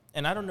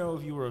and I don't know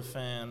if you were a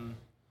fan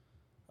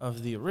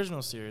of the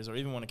original series or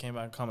even when it came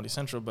out on Comedy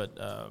Central, but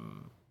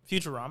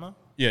Futurama.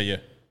 Yeah.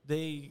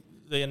 They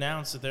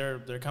announced that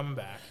they're coming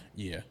back.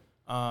 Yeah.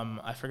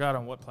 I forgot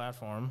on what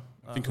platform.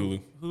 I think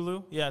Hulu.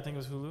 Hulu? Yeah, I think it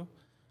was Hulu.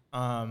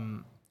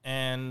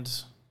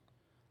 And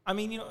I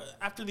mean, you know,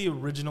 after the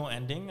original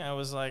ending, I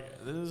was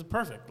like, this is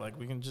perfect. Like,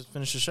 we can just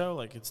finish the show.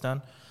 Like, it's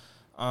done.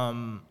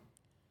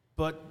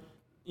 But,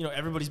 you know,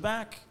 everybody's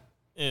back.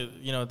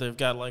 You know, they've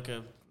got like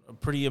a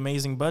pretty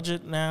amazing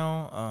budget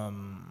now.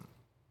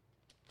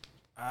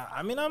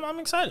 I mean, I'm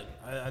excited.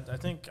 I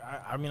think,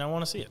 I mean, I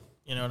want to see it.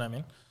 You know what I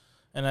mean?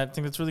 And I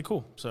think that's really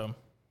cool. So,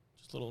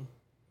 just a little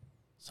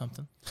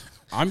something.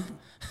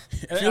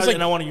 It feels like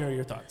and I want to hear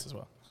your thoughts as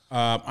well.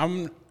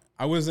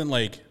 I wasn't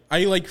like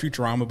I like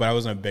Futurama, but I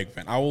wasn't a big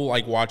fan. I will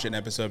like watch an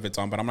episode if it's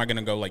on, but I'm not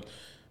gonna go like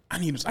I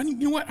need you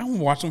know what I want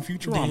to watch some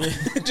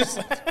Futurama just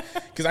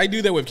because I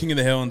do that with King of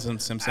the Hill and some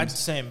Simpsons.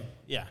 Same,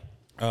 yeah.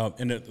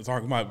 And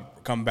talking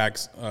about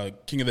comebacks,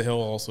 King of the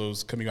Hill also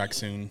is coming back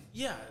soon.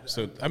 Yeah.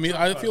 So I mean,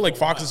 I feel like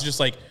Fox is just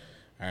like,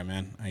 all right,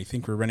 man. I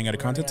think we're running out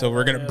of content, so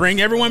we're gonna bring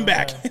everyone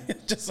back.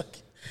 Just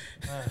like.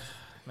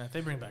 Man, if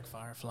they bring back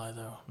Firefly,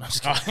 though, no, I'm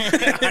just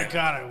kidding.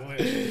 God, I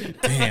wish.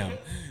 Damn.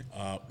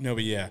 No,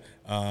 but yeah.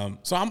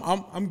 So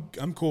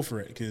I'm cool for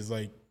it because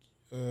like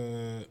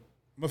I'm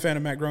a fan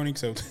of Matt Groening,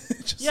 so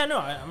just, Yeah, no,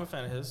 I'm a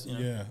fan of his. You know.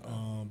 yeah.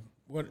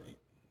 What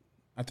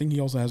I think he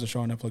also has a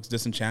show on Netflix,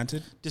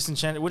 Disenchanted,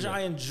 which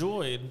I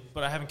enjoyed,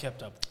 but I haven't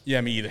kept up.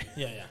 Yeah, me either.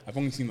 Yeah. I've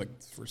only seen like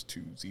the first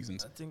 2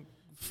 seasons. I think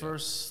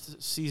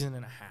first season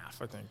and a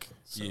half, I think.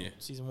 So Yeah.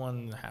 Season 1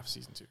 and a half,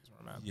 season 2 is where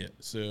I'm at. Yeah.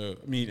 So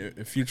I mean,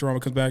 if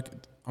Futurama comes back,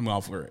 I'm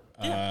all for it.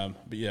 Yeah.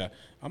 But yeah,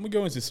 I'm gonna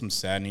go into some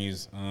sad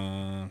news.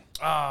 I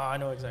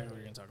know exactly what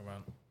you're going to talk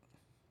about.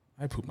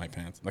 I pooped my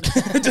pants. Like,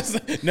 just,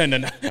 no.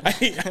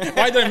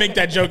 Why did I make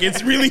that joke?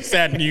 It's really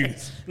sad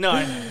news. No,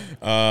 I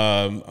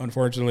know.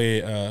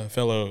 Unfortunately,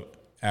 fellow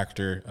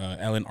actor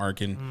Alan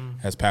Arkin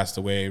has passed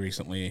away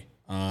recently.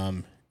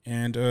 And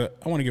I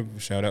want to give him a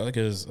shout out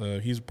because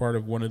he's part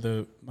of one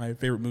of my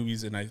favorite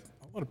movies, and a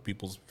lot of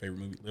people's favorite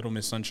movie, Little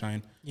Miss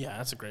Sunshine. Yeah,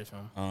 that's a great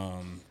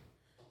film.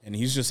 And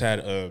he's just had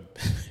a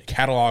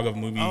catalog of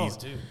movies. Oh,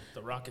 dude,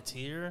 The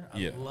Rocketeer.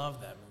 I love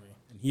that movie.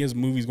 And he has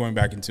movies going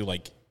back into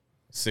like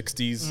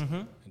 60s.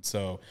 And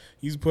so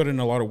he's put in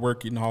a lot of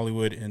work in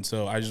Hollywood. And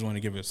so I just want to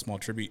give a small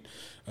tribute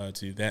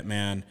to that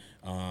man.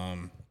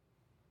 And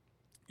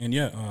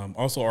yeah,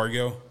 also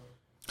Argo.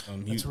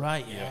 That's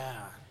right,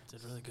 yeah.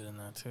 Did really good in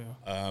that too.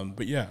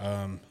 But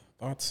yeah,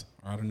 thoughts?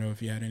 I don't know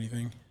if you had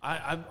anything.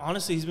 I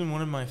honestly, he's been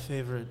one of my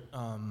favorite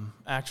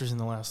actors in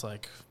the last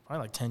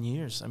probably 10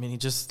 years. I mean, he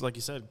just, like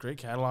you said, great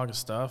catalog of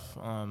stuff,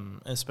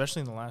 especially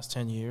in the last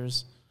 10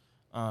 years.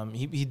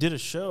 He did a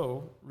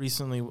show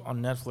recently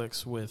on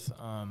Netflix with,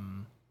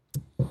 God,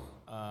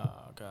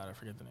 I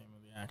forget the name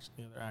of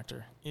the other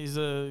actor. He's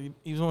the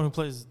one who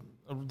plays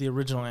the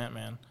original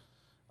Ant-Man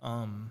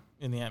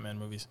in the Ant-Man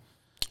movies.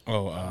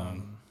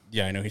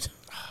 Yeah, I know he's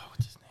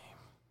What's his name?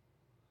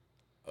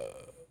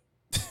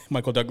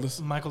 Michael Douglas.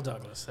 Michael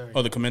Douglas. There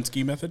The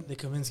Kominsky Method. The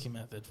Kominsky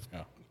Method.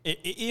 Yeah.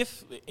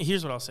 If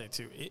here's what I'll say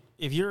too,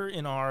 if you're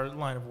in our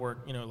line of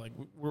work, you know, like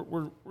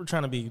we're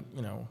trying to be,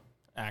 you know,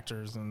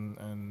 actors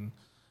and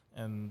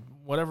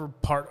whatever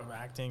part of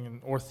acting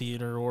or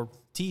theater or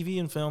TV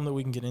and film that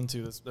we can get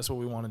into, that's what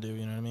we want to do.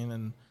 You know what I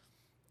mean?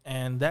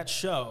 And that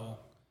show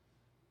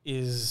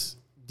is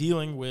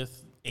dealing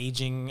with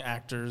aging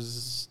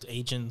actors,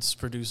 agents,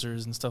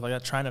 producers, and stuff like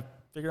that, trying to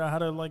figure out how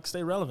to like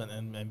stay relevant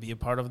and be a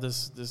part of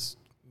this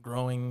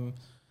growing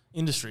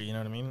industry. You know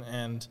what I mean?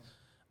 And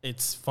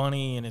it's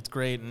funny and it's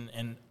great.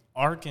 And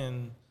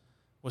Arkin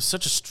was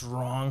such a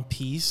strong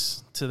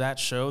piece to that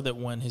show that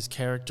when his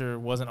character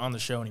wasn't on the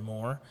show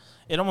anymore,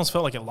 it almost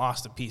felt like it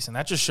lost a piece. And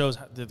that just shows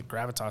the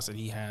gravitas that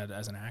he had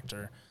as an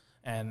actor.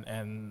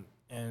 And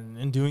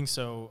in doing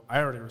so, I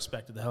already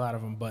respected the hell out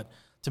of him. But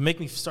to make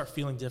me start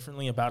feeling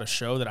differently about a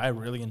show that I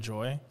really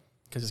enjoy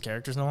because his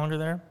character's no longer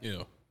there,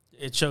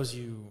 it shows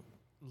you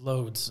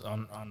loads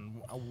on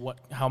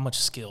how much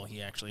skill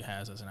he actually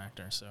has as an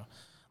actor. So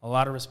a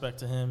lot of respect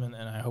to him, and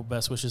I hope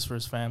best wishes for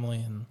his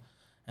family.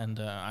 And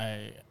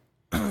I,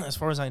 as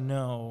far as I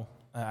know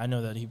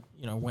that he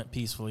went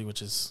peacefully,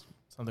 which is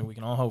something we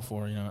can all hope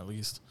for, at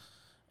least.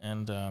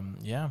 And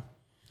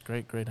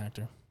great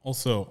actor.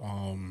 Also,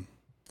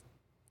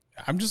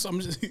 I'm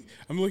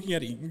looking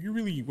at it. He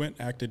really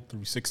acted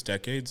through 6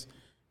 decades,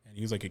 and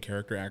he was like a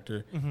character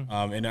actor.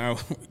 Mm-hmm. And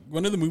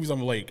one of the movies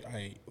I'm like,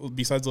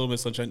 besides Little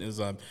Miss Sunshine, is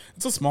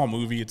it's a small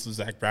movie. It's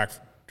Zach Braff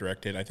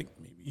directed. I think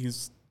maybe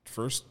his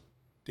first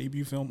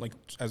debut film, like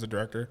as a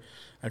director,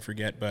 I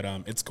forget. But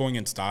it's Going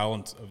in Style,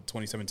 of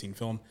 2017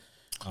 film.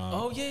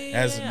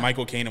 As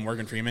Michael Caine and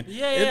Morgan Freeman.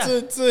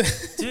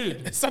 It's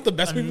dude. It's not the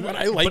best movie, but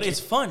I like it. But it's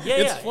fun.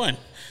 It's fun.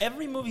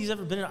 Every movie he's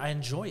ever been in, I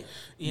enjoy it.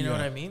 You know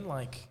what I mean?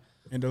 Like,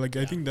 and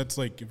I think that's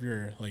like if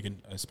you're like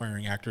an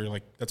aspiring actor,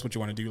 like that's what you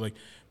want to do. Like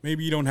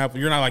maybe you're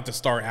not like the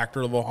star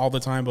actor all the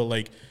time, but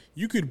like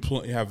you could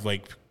have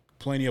like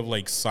plenty of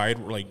like side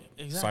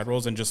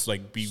roles and just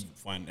like be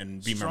fun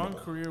and be memorable.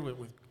 Strong career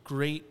with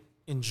great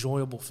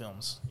enjoyable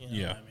films.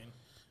 You know what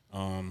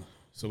I mean?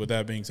 So with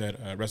that being said,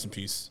 rest in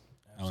peace,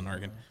 Alan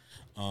Arkin.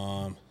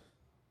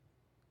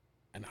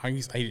 And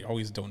I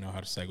always don't know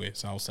how to segue,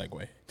 so I'll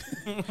segue.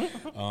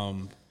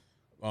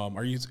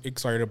 Are you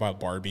excited about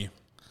Barbie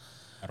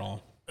at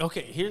all?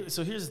 Okay, here's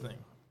the thing.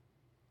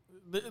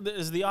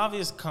 There's the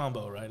obvious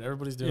combo, right?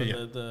 Everybody's doing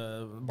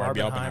the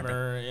Barbie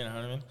Oppenheimer, you know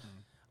what I mean?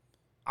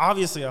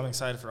 Obviously, I'm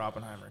excited for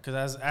Oppenheimer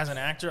because as an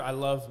actor, I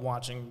love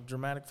watching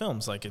dramatic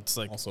films. Like it's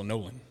like also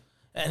Nolan.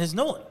 And it's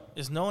Nolan.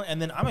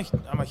 And then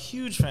I'm a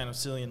huge fan of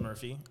Cillian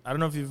Murphy. I don't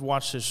know if you've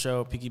watched his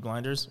show Peaky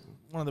Blinders,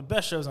 one of the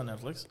best shows on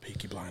Netflix.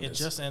 Peaky Blinders.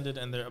 It just ended,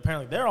 and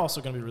they're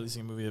also going to be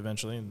releasing a movie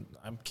eventually, and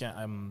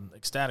I'm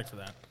ecstatic for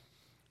that.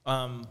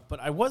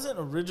 But I wasn't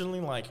originally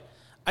like,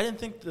 I didn't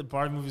think the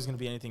Barbie movie was going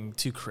to be anything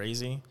too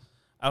crazy.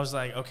 I was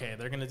like, okay,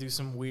 they're going to do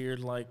some weird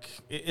like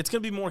it's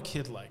going to be more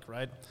kid-like,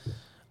 right?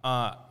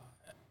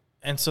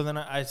 And so then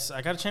I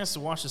got a chance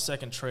to watch the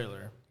second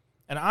trailer,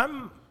 and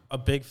I'm a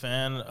big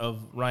fan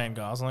of Ryan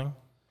Gosling.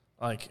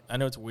 Like, I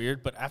know it's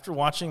weird, but after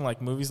watching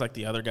like movies like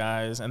The Other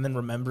Guys and then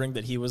remembering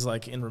that he was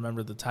like in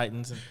Remember the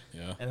Titans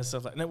and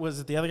stuff like, and it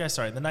was The Other Guys,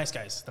 sorry, The Nice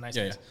Guys.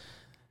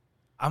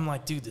 I'm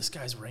like, dude, this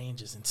guy's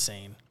range is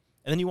insane.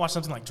 And then you watch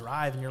something like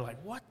Drive and you're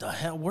like, what the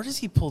hell? Where does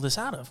he pull this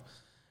out of?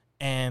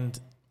 And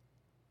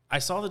I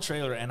saw the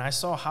trailer and I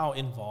saw how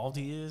involved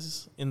he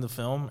is in the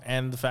film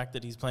and the fact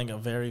that he's playing a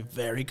very,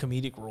 very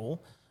comedic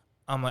role.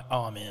 I'm like,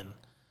 oh, I'm in.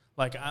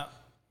 Like,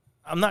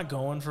 I'm not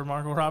going for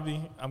Margot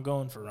Robbie. I'm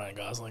going for Ryan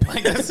Gosling.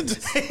 Like that's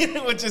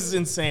which is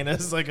insane.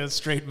 That's like a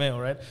straight male,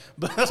 right?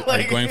 But so are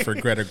you going for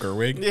Greta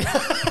Gerwig? Yeah.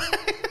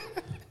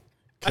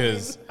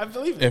 Because I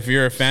believe it. If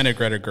you're a fan of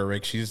Greta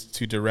Gerwig, she's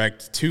to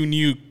direct 2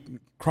 new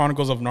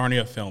Chronicles of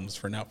Narnia films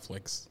for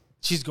Netflix.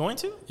 She's going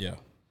to? Yeah.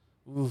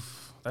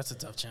 Oof, that's a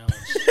tough challenge.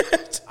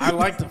 I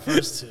like the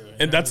first 2.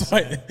 And that's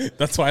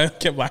why I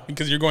kept laughing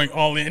because you're going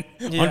all in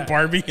on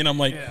Barbie, and I'm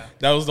like,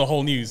 that was the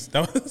whole news.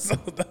 That was.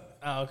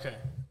 Oh, okay.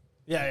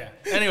 Yeah.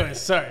 Anyways,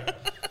 sorry.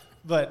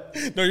 But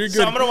no, you're good.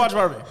 So I'm going to watch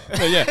Barbie.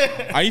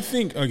 I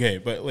think, okay,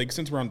 but like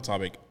since we're on the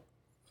topic,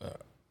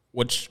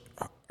 which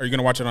are you going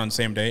to watch it on the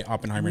same day,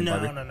 Oppenheimer and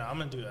Barbie? No, I'm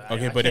going to do that.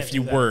 Okay, but if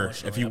you were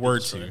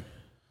to,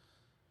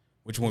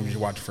 which one would you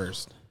watch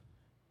first?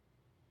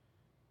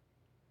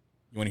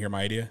 You want to hear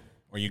my idea,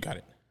 or you got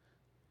it?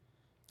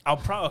 I'll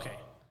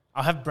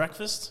have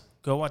breakfast,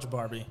 go watch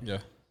Barbie. Yeah.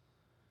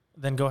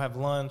 Then go have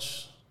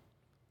lunch,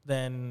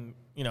 then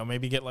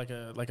maybe get like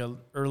a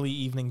early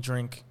evening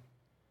drink,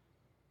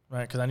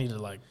 right? Because I need to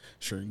like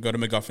sure go to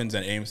McGuffin's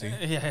at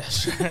AMC. Yeah,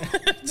 sure.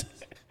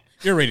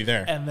 You're already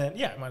there. And then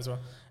might as well.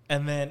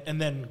 And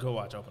then go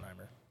watch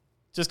Oppenheimer,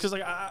 just because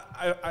like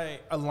I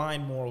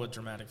align more with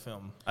dramatic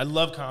film. I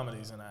love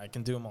comedies and I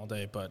can do them all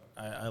day, but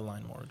I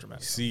align more with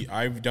dramatic. See,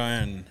 I've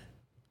done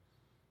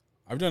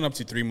up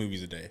to 3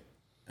 movies a day,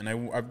 and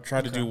I've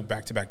tried to do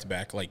back to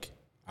back. Like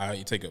I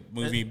take a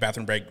movie,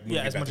 bathroom break, movie,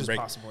 as bathroom much break.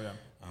 as possible. Yeah.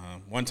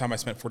 One time I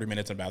spent 40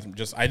 minutes in the bathroom.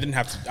 I didn't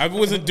have to. I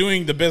wasn't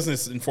doing the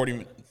business in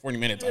 40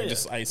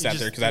 minutes. I sat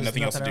there because I had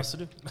nothing else to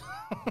do.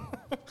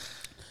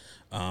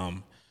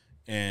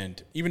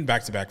 And even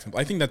back to back,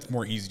 I think that's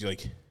more easy.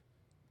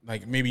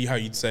 Like maybe how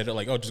you'd said it,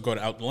 like, oh, just go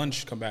to out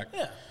lunch, come back.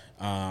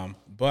 Yeah.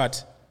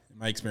 But in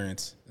my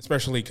experience,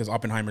 especially because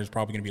Oppenheimer is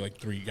probably going to be like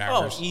 3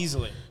 hours. Oh,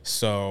 easily.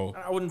 So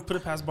I wouldn't put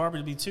it past Barbie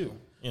to be 2.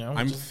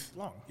 I'm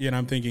long. Yeah, and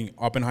I'm thinking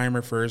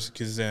Oppenheimer first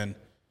because then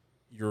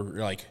you're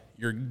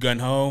gun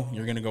ho.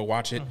 You're gonna go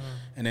watch it,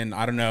 and then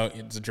I don't know.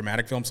 It's a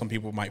dramatic film. Some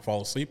people might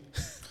fall asleep.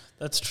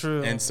 That's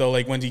true. And so,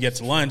 like when you get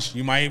to lunch,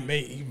 you might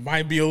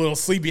be a little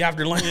sleepy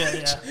after lunch.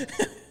 Yeah.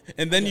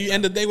 And then you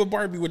end the day with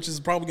Barbie, which is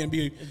probably going to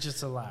be It's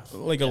just a laugh.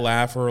 like a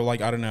laugh or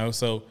like, I don't know.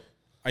 So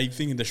I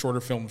think the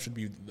shorter film should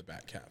be the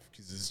Batcave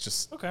because it's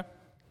just, Okay.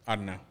 I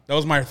don't know. That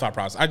was my thought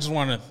process. I just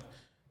want to,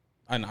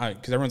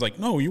 because everyone's like,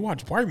 no, you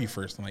watch Barbie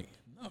first. I'm like,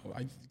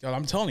 no,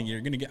 I'm telling you,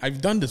 you're going to get,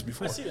 I've done this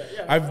before. I see that,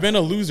 yeah. I've been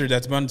a loser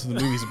that's been to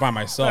the movies by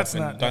myself That's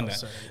and not done no, that.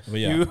 sorry. But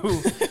yeah.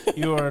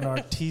 You are an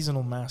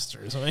artisanal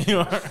master. So you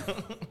are.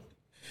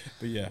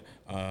 But yeah.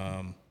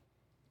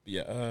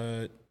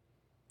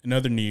 In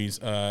other news,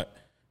 there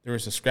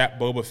was a scrap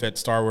Boba Fett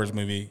Star Wars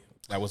movie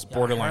that was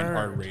borderline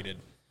R-rated.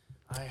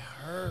 I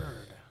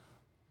heard.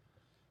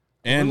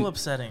 A And little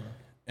upsetting.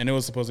 And it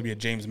was supposed to be a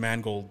James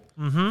Mangold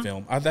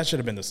film. That should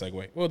have been the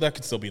segue. Well, that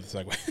could still be the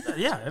segue.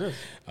 Yeah, it is.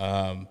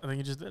 I think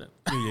you just did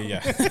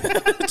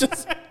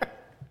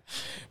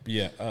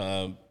it.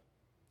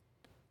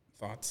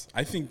 Thoughts?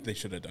 I think they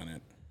should have done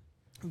it.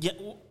 Yeah,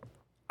 well,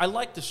 I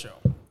liked the show.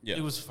 Yeah.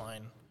 It was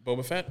fine.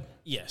 Boba Fett?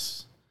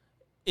 Yes.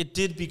 It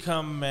did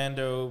become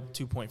Mando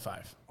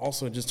 2.5.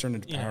 Also, it just turned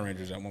into Power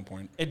Rangers at one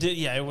point. It did,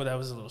 yeah, that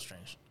was a little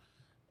strange.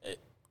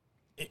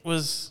 It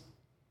was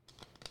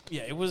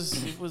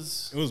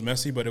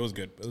messy, but it was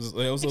good. It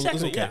was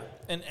exactly, okay.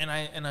 yeah.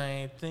 And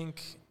I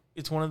think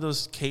it's one of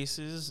those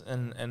cases,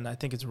 and I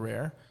think it's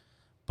rare,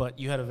 but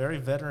you had a very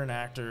veteran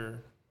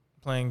actor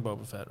playing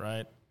Boba Fett,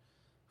 right?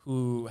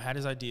 Who had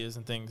his ideas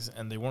and things,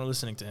 and they weren't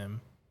listening to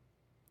him.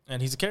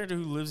 And he's a character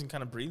who lives and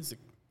kind of breathes,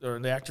 or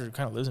the actor who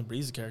kind of lives and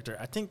breathes the character.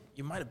 I think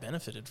you might have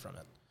benefited from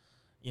it.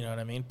 You know what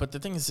I mean? But the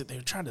thing is that they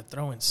were trying to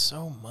throw in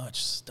so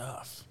much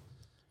stuff.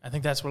 I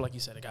think that's where, like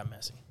you said, it got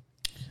messy.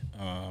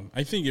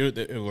 I think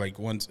it like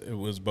once it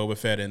was Boba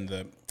Fett and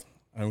I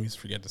always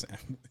forget this.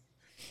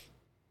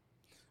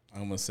 I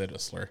almost said a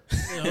slur.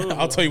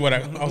 I'll tell you what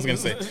I was gonna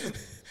say,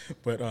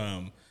 but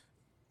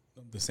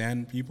the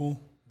Sand People.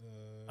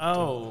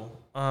 Why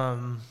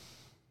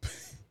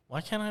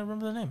can't I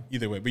remember the name?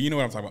 Either way, but you know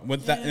what I'm talking about.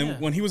 With that, and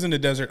when he was in the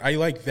desert, I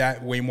like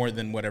that way more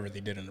than whatever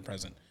they did in the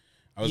present.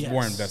 I was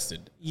more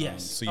invested.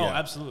 Yes. So yeah. Oh,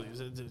 absolutely.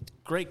 It was a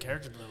great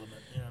character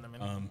development. You know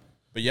what I mean?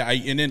 But yeah,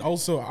 and then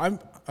also I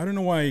don't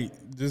know why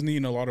Disney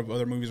and a lot of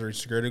other movies are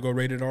scared to go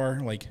rated R.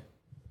 Like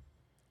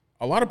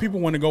a lot of people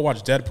want to go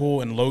watch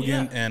Deadpool and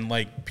Logan, and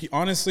like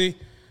honestly,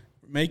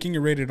 making it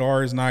rated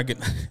R is not good.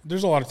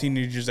 There's a lot of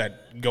teenagers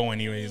that go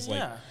anyways.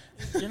 Yeah,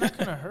 you're not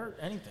gonna hurt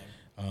anything.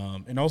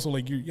 And also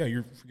like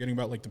you're forgetting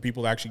about like the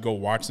people that actually go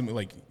watch them.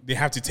 Like they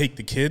have to take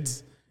the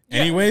kids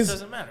anyways. It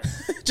doesn't matter.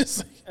 Just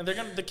like, and they're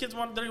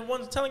the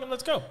ones telling them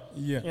let's go.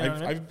 Yeah, you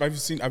know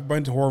I've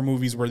been to horror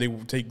movies where they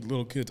take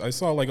little kids. I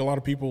saw like a lot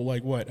of people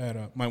like what at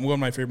one of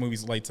my favorite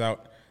movies, Lights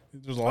Out.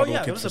 There's a lot of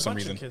little kids for some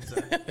reason. There was a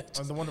bunch of kids there. I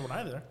was the one when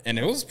I there. And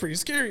it was pretty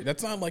scary.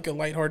 That's not like a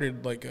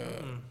lighthearted like.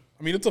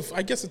 I mean,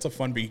 I guess it's a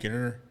fun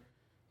beginner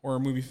horror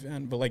movie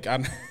fan, but like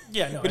but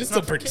it's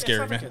still pretty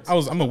scary, man.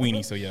 I'm a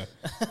weenie, so yeah.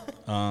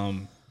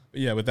 But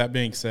yeah. With that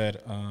being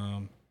said,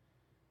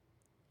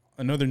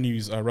 another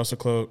news: Russell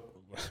Crowe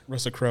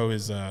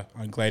is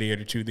on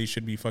Gladiator 2. They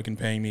should be fucking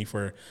paying me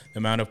for the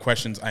amount of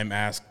questions I'm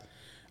asked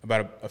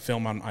about a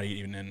film I'm not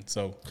even in.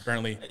 So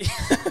apparently,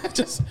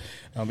 just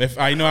if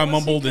I know I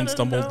mumbled and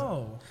stumbled.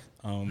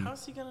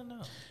 How's he gonna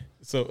know?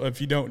 So if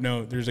you don't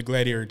know, there's a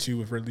Gladiator 2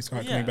 with Ridley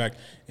Scott coming back,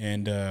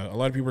 and a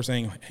lot of people are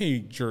saying,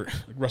 "Hey,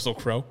 Russell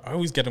Crowe." I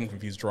always get him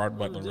confused. Gerard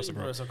Butler,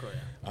 Russell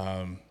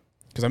Crowe.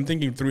 Because I'm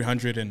thinking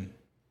 300 and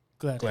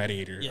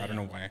Gladiator. I don't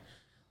know why.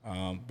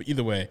 But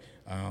either way.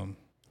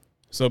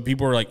 So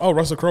people are like, "Oh,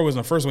 Russell Crowe was in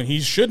the first one.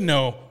 He should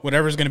know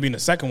whatever's going to be in the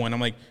second one."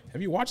 I'm like,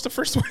 "Have you watched the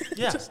first one?"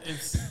 Yeah,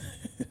 it's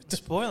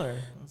spoiler.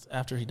 It's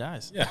after he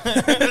dies. Yeah. I'm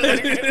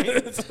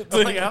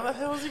like, how the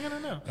hell is he gonna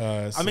know?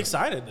 I'm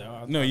excited though.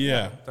 I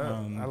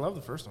love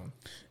the first one.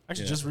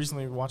 Actually, just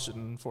recently watched it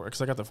in 4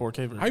 because I got the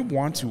 4K version. I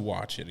want to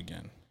watch it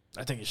again.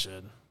 I think you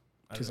should.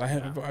 Because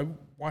I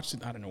watched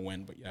it. I don't know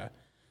when, but yeah.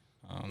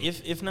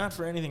 If not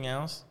for anything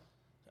else,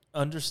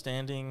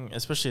 understanding,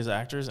 especially as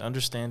actors,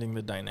 understanding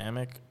the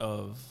dynamic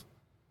of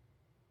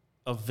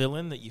a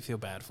villain that you feel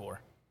bad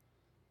for,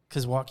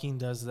 because Joaquin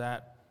does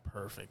that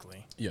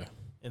perfectly. Yeah.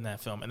 In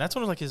that film, and that's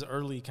one of like his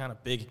early kind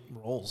of big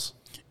roles.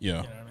 Yeah. You know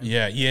what I mean?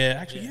 Yeah.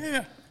 Actually, yeah.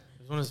 It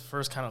was one of his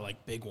first kind of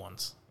like big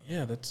ones.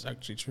 Yeah, that's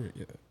actually true.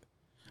 Yeah.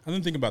 I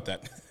didn't think about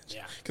that.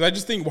 Yeah. Because I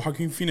just think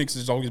Joaquin Phoenix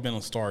has always been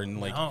a star,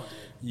 and like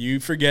you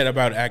forget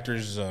about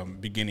actors'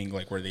 beginning,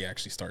 like where they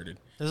actually started.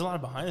 There's a lot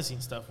of behind the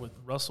scenes stuff with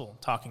Russell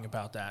talking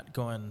about that.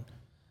 Going,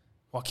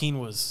 Joaquin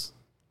was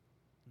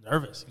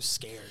nervous. He was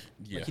scared.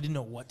 Yeah. Like he didn't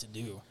know what to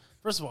do.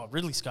 First of all,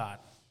 Ridley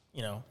Scott.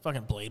 You know,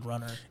 fucking Blade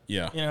Runner.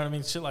 Yeah. You know what I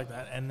mean? Shit like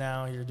that. And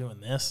now you're doing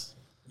this.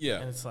 Yeah.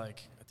 And it's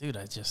like, dude,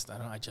 I just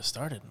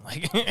started.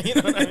 Like, you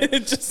know what I mean?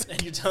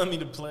 And you're telling me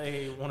to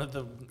play one of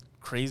the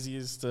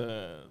craziest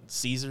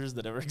Caesars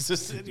that ever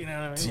existed. You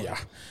know what I mean?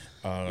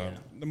 Yeah.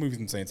 The movie's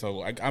insane. So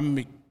like, I don't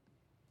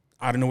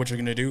know what you're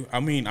gonna do. I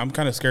mean, I'm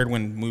kind of scared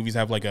when movies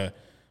have like a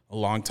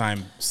long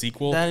time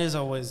sequel. That is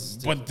always.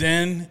 But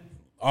then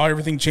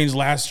everything changed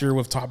last year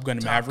with Top Gun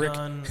and Maverick.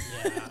 Kind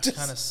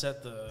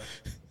of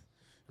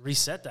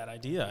reset that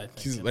idea. I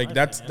think. Like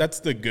that's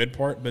the good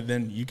part. But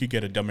then you could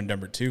get a Dumb and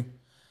Dumber 2.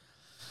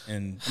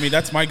 And I mean,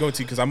 that's my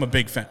go-to because I'm a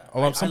big fan.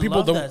 Some I people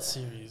love don't. that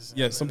series.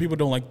 Yeah, some people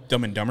don't like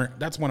Dumb and Dumber.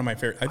 That's one of my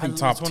favorite. I think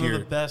top It's tier.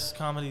 one of the best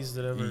comedies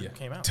that ever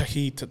came out.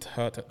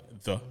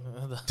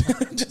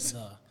 Just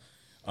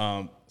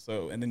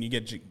so and then you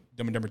get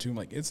Dumb and Dumber 2. I'm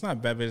like, it's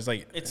not bad, but it's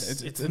like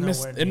it's it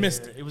missed. nowhere It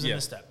missed. near- It was a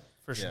misstep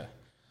for sure.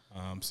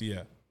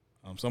 Yeah.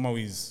 So I'm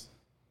always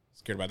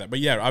scared about that. But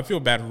yeah, I feel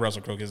bad for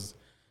Russell Crowe because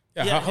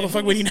how the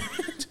fuck would he know?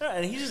 Yeah,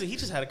 and he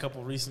just had a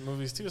couple recent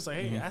movies too. It's like,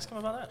 hey, ask him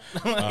about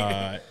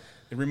that.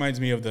 It reminds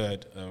me of the.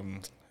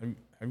 Do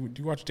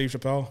you watch Dave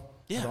Chappelle?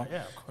 Yeah,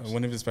 of course.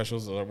 One of his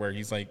specials where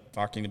he's like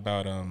talking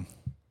about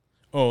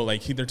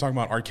they're talking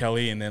about R.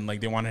 Kelly and then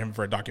like they wanted him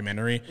for a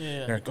documentary.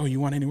 Yeah. They're like, oh, you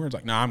want any words?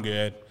 Like, nah, I'm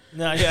good.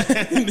 No, yeah.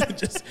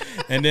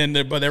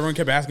 But everyone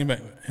kept asking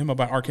him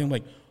about R. Kelly. I'm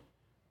like,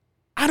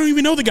 I don't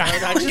even know the guy.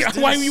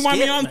 Why do you want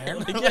me on there?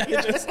 Like,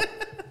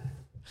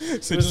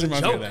 so it just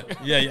reminds me of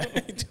that. Yeah.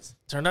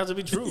 Turned out to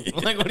be true.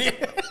 Like, what do you?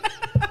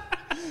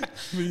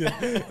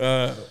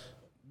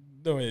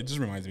 No, it just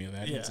reminds me of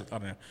that. Yeah. I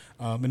don't know.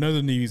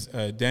 Another news: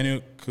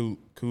 Daniel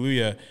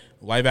Kaluuya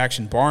live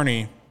action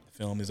Barney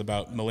film is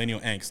about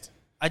millennial angst.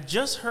 I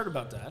just heard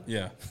about that.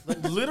 Yeah.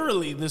 Like,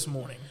 literally this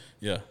morning.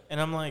 Yeah. And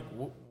I'm like,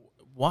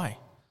 why?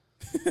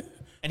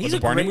 And he's a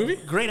Barney movie?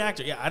 Great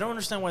actor. Yeah, I don't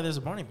understand why there's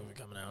a Barney movie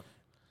coming out.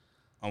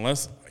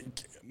 Unless,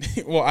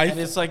 and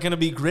it's like going to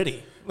be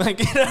gritty. Like,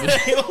 you know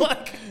what I mean?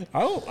 Like,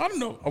 I don't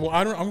know. Well,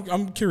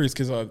 I'm curious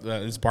because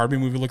this Barbie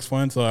movie looks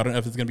fun, so I don't know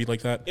if it's gonna be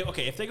like that.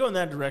 okay, if they go in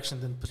that direction,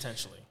 then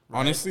potentially. Right?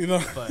 Honestly,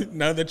 though,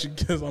 now that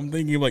because I'm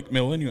thinking of like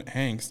millennial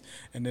angst,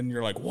 and then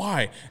you're like,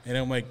 why? And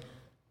I'm like,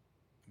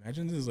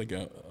 imagine this is like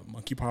a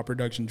Monkey Paw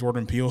production.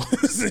 Jordan Peele.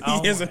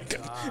 Oh my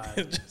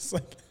God. Just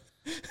like,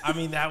 I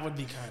mean, that would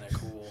be kind of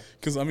cool.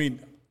 Because I mean,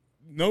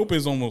 Nope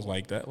is almost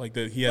like that. Like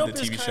he had Nope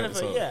the TV is show. kind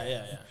of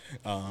yeah.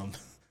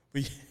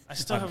 But I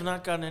still have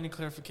not gotten any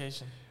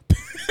clarification.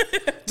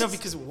 No,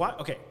 because why?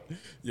 Okay.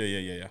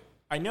 Yeah.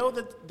 I know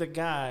that the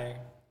guy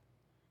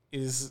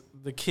is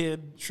the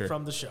kid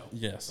from the show.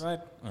 Yes. Right?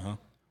 Uh-huh.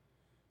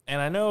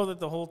 And I know that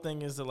the whole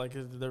thing is that like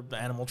they're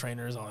animal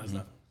trainers, all that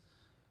stuff.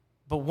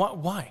 But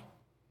why?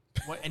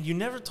 And you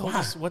never told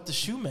us what the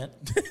shoe meant.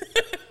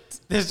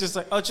 There's just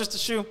like, oh, it's just a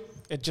shoe.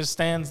 It just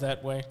stands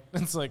that way.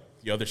 It's like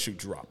the other shoe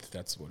dropped.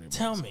 That's what it was.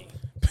 Tell me.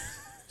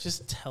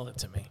 Just tell it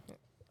to me.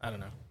 I don't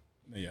know.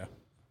 Yeah.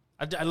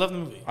 I love the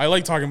movie. I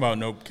like talking about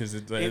Nope because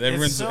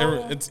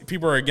it's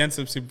people are against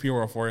it, people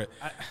are for it.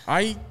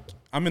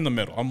 I'm in the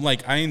middle. I'm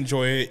like, I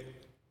enjoy it.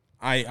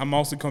 I'm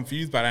also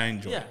confused, but I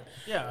enjoy it.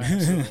 Yeah,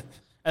 absolutely.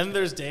 And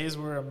there's days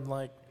where I'm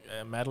like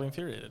madly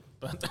infuriated.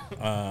 But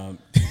there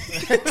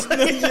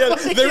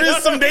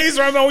is some days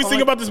where I'm always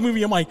thinking about this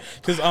movie. I'm like,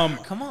 because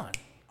come on.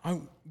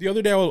 The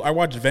other day I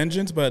watched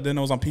Vengeance, but then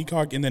I was on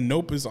Peacock, and then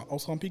Nope is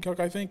also on Peacock,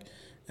 I think.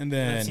 And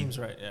then that seems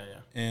right. Yeah.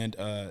 And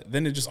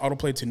then it just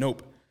autoplayed to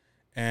Nope.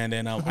 And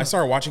then I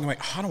started watching. I'm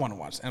like, I don't want to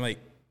watch. And I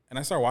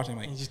started watching. I'm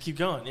like, and you just keep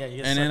going. Yeah.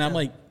 And then I'm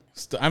like,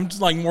 I'm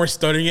just like more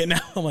studying it now.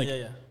 I'm like,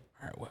 yeah.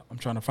 All right, well, I'm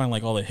trying to find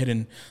like all the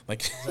hidden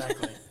like.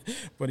 Exactly.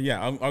 But yeah,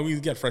 I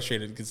always get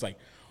frustrated because like,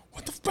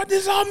 what the fuck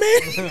does this all mean?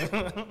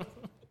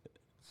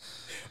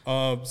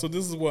 So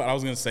this is what I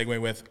was gonna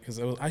segue with because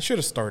I should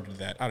have started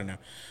that. I don't know,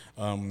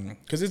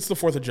 because it's the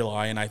 4th of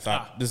July, and I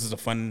thought this is a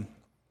fun.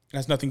 It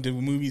has nothing to do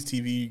with movies,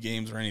 TV,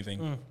 games, or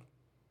anything.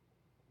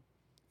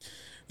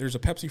 There's a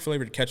Pepsi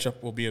flavored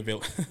ketchup will be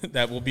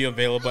that will be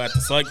available at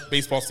the select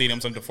baseball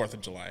stadiums on the 4th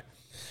of July.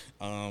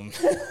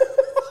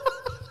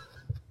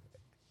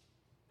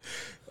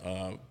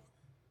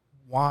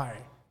 Why?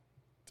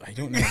 I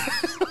don't know.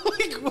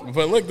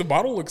 But look, the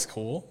bottle looks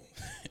cool.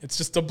 It's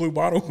just a blue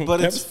bottle.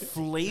 But it's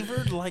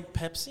flavored like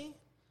Pepsi?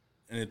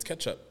 And it's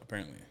ketchup,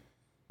 apparently.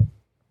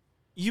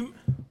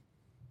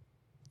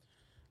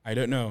 I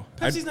don't know.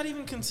 Pepsi's not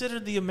even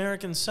considered the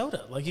American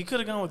soda. Like, you could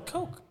have gone with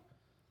Coke.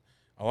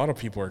 A lot of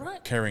people are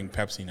carrying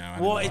Pepsi now.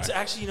 Well, it's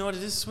actually, you know what?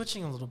 It is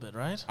switching a little bit,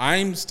 right?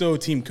 I'm still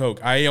Team Coke.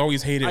 I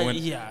always hate it when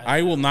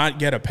I will not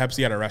get a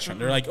Pepsi at a restaurant.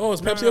 They're like, oh,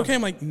 is Pepsi okay?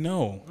 I'm like,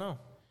 no.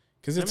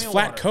 Because it's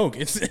flat Coke.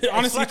 It's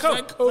honestly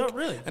flat Coke. No,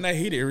 really. And I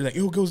hate it. It's like,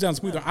 it goes down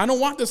smooth. I don't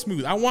want the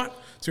smooth. I want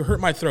to hurt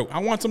my throat. I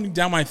want something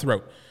down my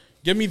throat.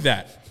 Give me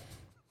that.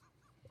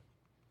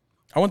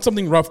 I want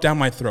something rough down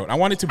my throat. I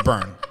want it to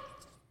burn.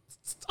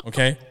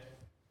 Okay?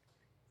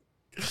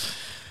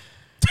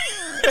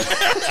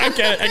 I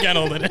can't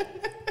hold it.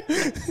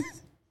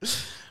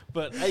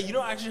 But you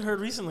know, I actually heard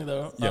recently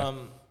though,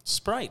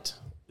 Sprite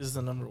is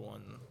the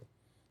 #1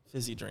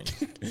 fizzy drink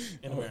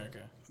in America.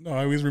 No,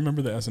 I always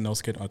remember the SNL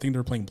skit. I think they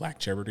were playing Black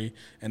Jeopardy,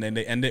 and then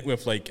they end it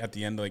with like at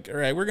the end, like, all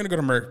right, we're gonna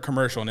go to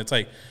commercial, and it's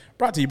like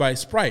brought to you by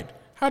Sprite.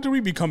 How do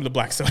we become the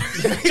black soda?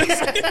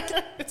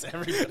 It's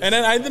everybody. And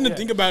then I didn't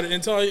think about it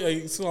until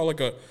I saw like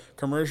a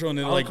commercial, and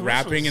they're like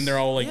rapping, and they're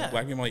all like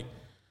black. And I'm like,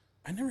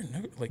 I never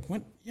know. Like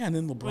when? Yeah, and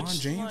then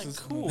LeBron James is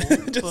cool,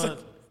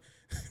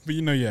 but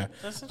you know,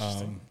 that's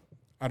interesting.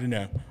 I don't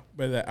know,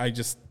 but I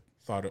just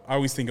thought I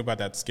always think about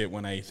that skit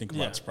when I think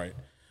about Sprite.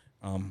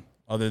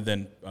 Other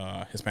than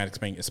Hispanics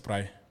playing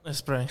Sprite.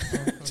 Spray.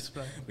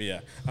 Spray. But yeah,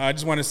 I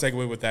just want to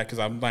segue with that because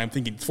I'm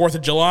thinking 4th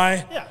of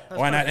July. Yeah,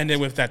 Why not end it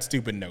with that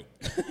stupid note?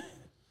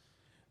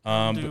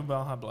 Do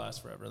Baja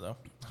Blast forever though.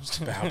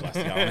 Baja Blast,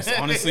 yeah,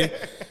 honestly,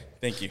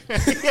 thank you.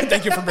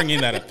 Thank you for bringing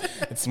that up.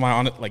 It's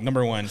my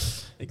number one.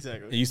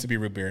 Exactly. It used to be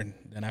root beer, and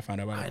then I found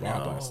out about Baja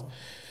know. Blast.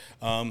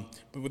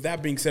 But with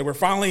that being said, we're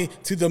finally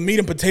to the meat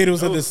and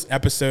potatoes of this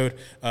episode.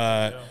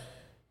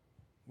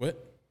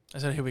 What? I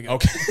said, here we go.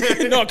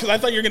 Okay. No, because I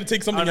thought you were going to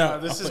take something No,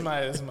 out. this is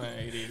my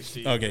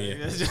ADHD. Okay, yeah.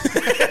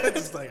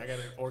 It's like I got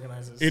to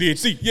organize this.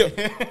 ADHD, yeah.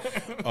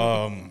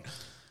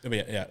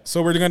 Yeah.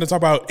 So we're going to talk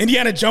about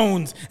Indiana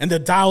Jones and the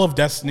Dial of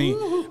Destiny.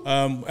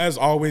 As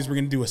always, we're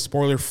going to do a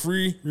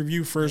spoiler-free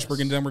review first.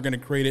 Yes. Then we're going to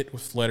create it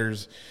with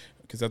letters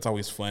because that's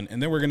always fun.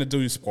 And then we're going to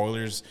do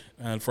spoilers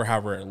for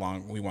however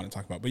long we want to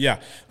talk about. But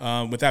yeah,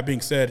 with that being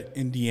said,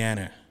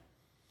 Indiana,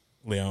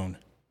 Leon,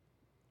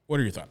 what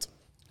are your thoughts?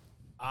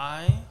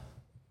 I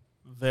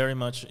very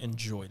much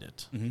enjoyed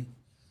it. Mm-hmm.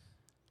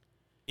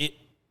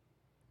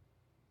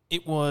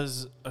 It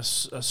was a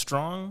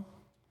strong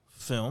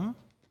film.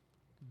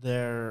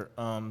 The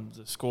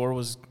score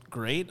was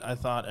great. I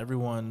thought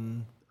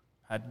everyone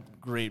had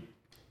great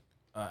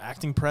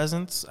acting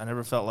presence. I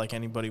never felt like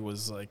anybody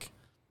was like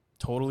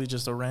totally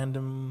just a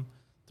random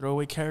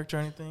throwaway character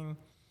or anything.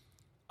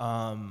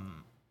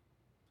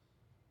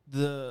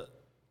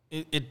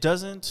 It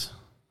doesn't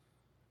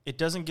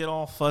get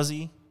all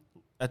fuzzy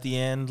at the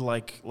end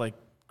like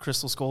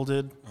Crystal Skull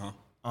did.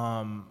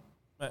 Uh-huh.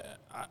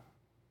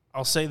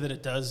 I'll say that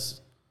it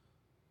does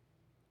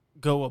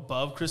go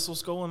above Crystal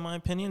Skull in my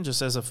opinion,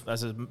 just as a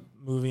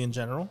movie in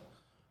general.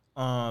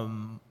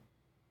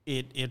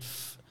 It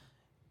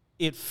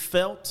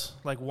felt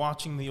like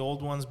watching the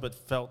old ones, but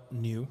felt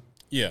new.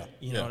 Yeah,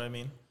 you know what I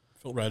mean.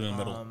 Felt right in the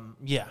middle.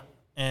 Yeah,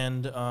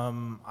 and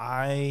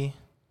I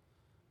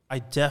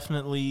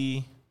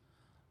definitely.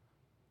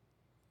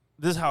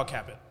 This is how I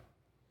cap it.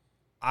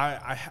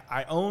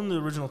 I own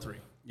the original 3.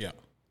 Yeah.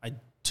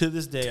 To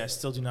this day, I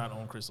still do not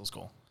own Crystal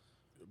Skull.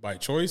 By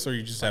choice, or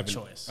you just have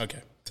choice?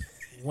 Okay.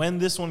 When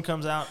this one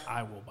comes out,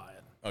 I will buy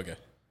it. Okay.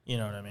 You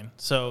know what I mean?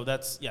 So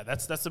that's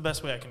the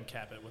best way I can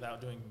cap it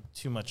without doing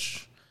too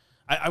much.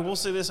 I will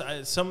say this: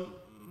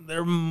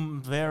 there are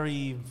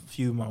very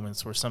few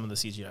moments where some of the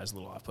CGI is a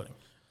little off-putting.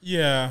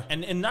 Yeah.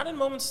 And not in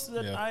moments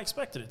that I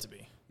expected it to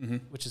be,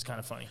 which is kind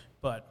of funny.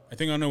 But I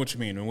think I know what you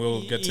mean, and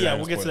we'll get to that. Yeah,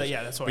 we'll get to that.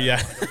 Yeah, that's why.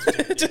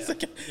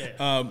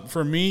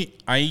 For me,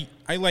 I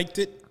liked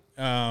it.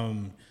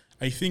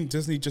 I think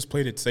Disney just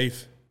played it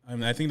safe. I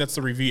mean, I think that's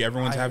the review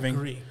everyone's having.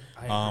 Agree.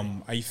 I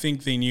agree. I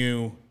think they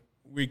knew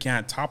we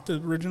can't top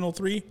the original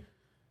 3,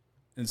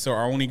 and so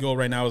our only goal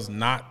right now is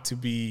not to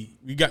be.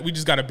 We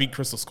just got to beat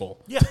Crystal Skull.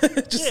 Yeah,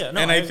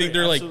 and I think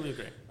they're like, agree.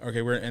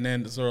 Okay, and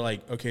then so they're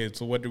like, okay,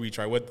 so what do we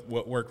try? What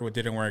worked? What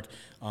didn't work?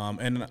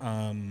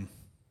 And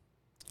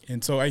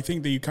so I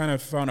think that you kind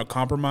of found a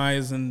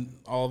compromise and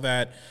all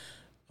that.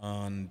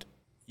 And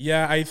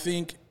yeah, I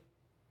think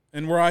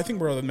where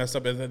we're messed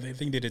up is that they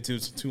think they did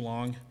too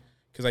long,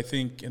 because I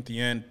think at the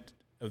end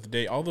of the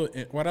day, although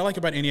what I like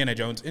about Indiana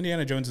Jones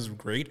is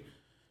great,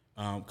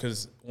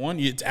 because one,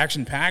 it's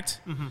action packed,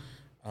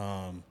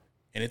 and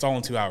it's all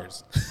in 2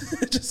 hours.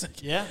 Just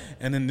like, yeah.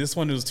 And then this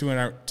one was 2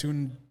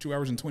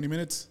 hours and 20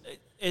 minutes.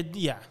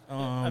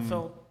 I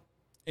felt,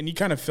 and you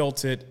kind of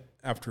felt it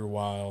after a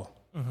while.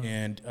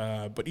 And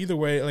but either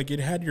way, like, it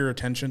had your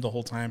attention the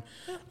whole time.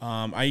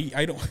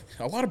 I don't.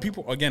 A lot of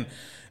people, again,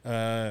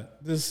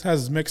 this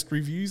has mixed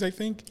reviews, I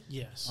think.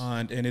 Yes.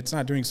 And it's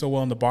not doing so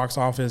well in the box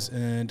office.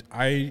 And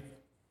I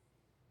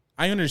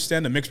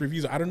understand the mixed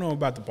reviews. I don't know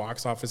about the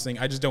box office thing.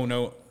 I just don't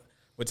know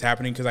what's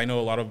happening, because I know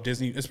a lot of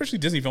Disney, especially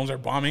Disney films, are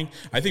bombing.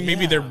 I think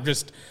maybe they're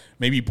just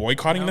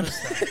boycotting them.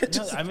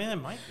 I mean, it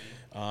might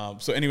be.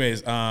 So,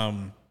 anyways,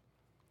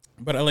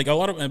 but but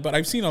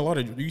I've seen a lot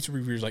of YouTube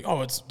reviewers like,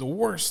 oh, it's the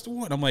worst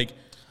one. I'm like,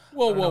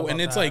 whoa, and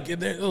it's like it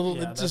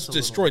just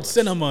destroyed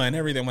cinema and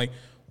everything. I'm like,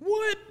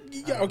 what?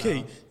 Yeah,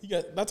 okay,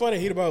 that's what I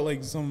hate about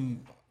like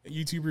some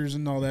YouTubers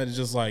and all that. It's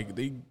just like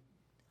they're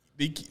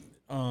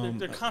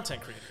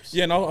content creators.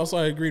 Yeah, and also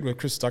I agreed with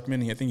Chris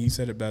Stuckman. I think he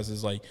said it best.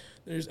 Is like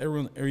there's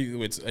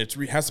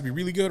it has to be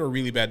really good or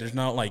really bad. There's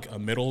not like a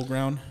middle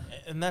ground,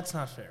 and that's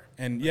not fair.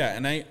 And yeah,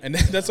 and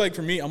that's like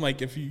for me. I'm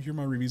like, if you hear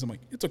my reviews, I'm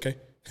like, it's okay.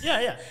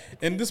 Yeah.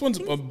 And this one's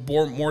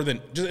more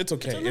than just. It's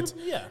okay.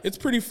 It's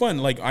pretty fun.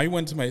 Like, I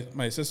went to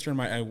my sister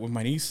and with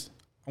my niece.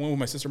 I went with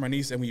my sister and my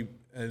niece, and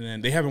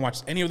then they haven't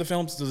watched any of the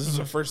films, so this is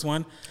the first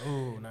one.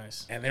 Oh,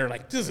 nice. And they were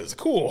like, "This is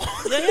cool."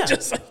 Yeah.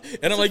 Just like,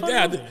 and I'm like,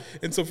 "Yeah."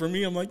 And so for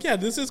me, I'm like, "Yeah,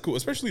 this is cool."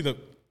 Especially I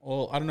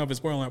don't know if it's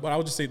spoiling, but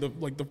I'll just say the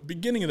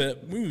beginning of the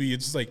movie.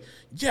 It's just like,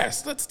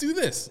 yes, let's do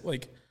this.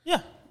 Like,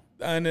 yeah.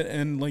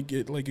 And like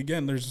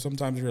again, there's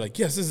sometimes you're like,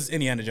 yes, this is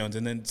Indiana Jones,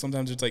 and then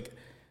sometimes it's like,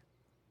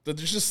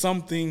 there's just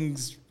some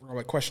things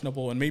like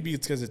questionable, and maybe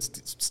it's because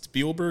it's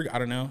Spielberg. I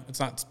don't know. It's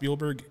not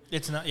Spielberg.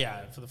 It's not.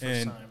 Yeah, for the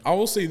first time. I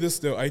will say this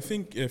though. I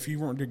think if you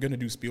weren't going to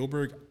do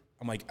Spielberg,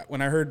 I'm like,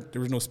 when I heard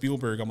there was no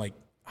Spielberg, I'm like,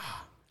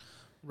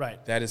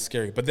 right, that is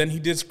scary. But then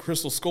he did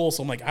Crystal Skull,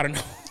 so I'm like, I don't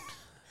know.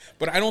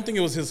 But I don't think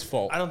it was his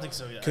fault. I don't think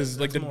so. Yeah, Because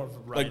like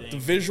the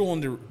visual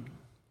and the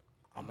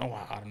I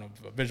don't know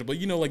visual, but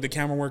like the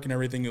camera work and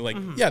everything. Like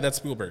yeah, that's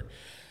Spielberg.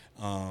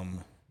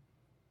 And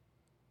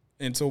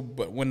so,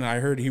 but when I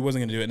heard he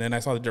wasn't going to do it, and then I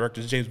saw the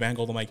director's James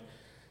Mangold, I'm like,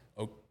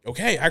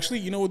 okay,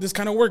 actually, this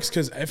kind of works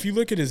because if you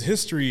look at his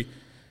history,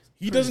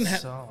 he doesn't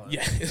have,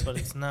 but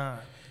it's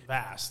not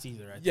vast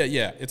either.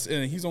 Yeah. It's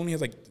and he's only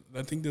has like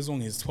I think this is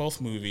only his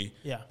 12th movie.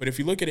 Yeah, but if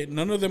you look at it,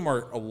 none of them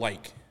are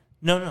alike.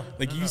 No.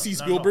 Like you see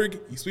Spielberg.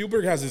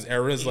 Spielberg has his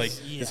eras, like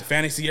his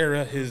fantasy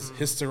era, his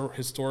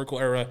historical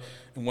era,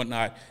 and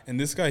whatnot. And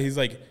this guy,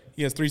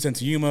 he has 3 Sense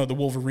of Humor, The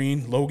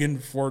Wolverine, Logan,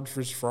 Ford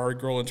vs. Ferrari,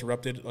 Girl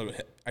Interrupted,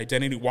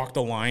 Identity, Walk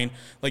the Line.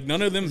 Like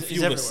none of them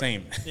feel the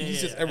same.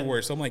 He's just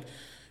everywhere. So I'm like,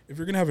 if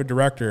you're gonna have a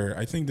director,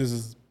 I think this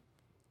is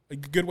a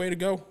good way to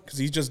go because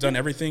he's just done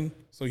everything,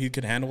 so he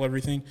could handle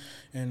everything,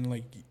 and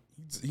like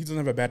he doesn't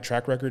have a bad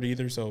track record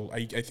either. So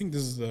I think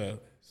this is a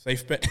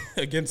safe bet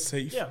against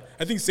safe. Yeah.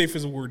 I think safe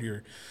is a word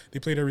here. They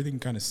played everything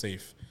kind of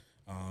safe.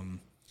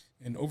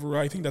 And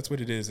overall, I think that's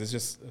what it is. It's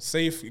just a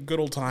safe, good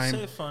old time.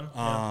 Safe, fun.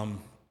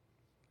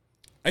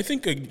 I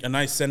think a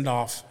nice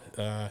send-off,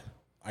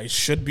 I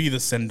should be the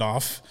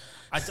send-off.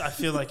 I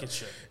feel like it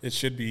should. It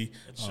should be.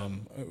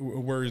 It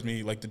worries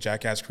me, like the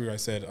Jackass crew, I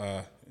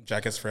said,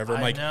 Jackass Forever.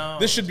 I'm like,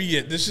 this should be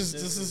it. This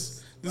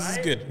is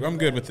good. I'm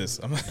good with this.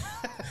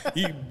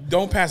 You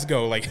don't pass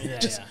go. Like,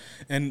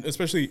 and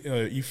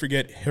especially you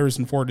forget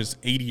Harrison Ford is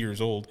 80 years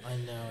old. I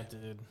know,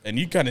 dude. And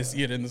you kind of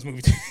see it in this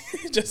movie.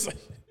 Just like,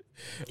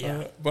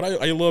 but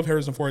I love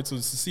Harrison Ford. So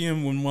to see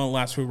him win one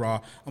last hurrah,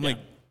 I'm like,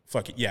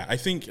 fuck it. Yeah, I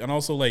think, and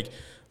also like,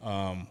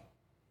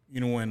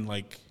 when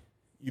like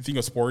you think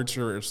of sports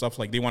or stuff,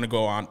 like they want to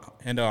go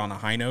end on a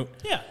high note.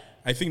 Yeah,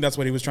 I think that's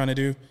what he was trying to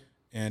do,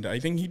 and I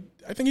think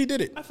he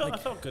did it. I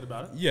felt good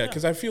about it. Yeah,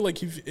 because I feel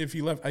like if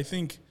he left, I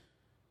think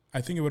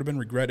it would have been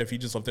regret if he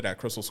just left it at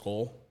Crystal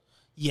Skull.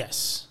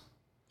 Yes,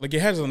 like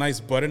it has a nice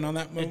button on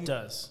that movie. It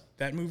does.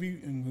 That movie,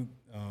 and,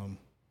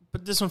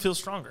 but this one feels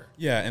stronger.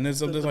 Yeah, and there's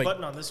the like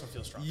button on this one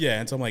feels stronger. Yeah,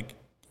 and so I'm like,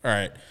 all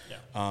right.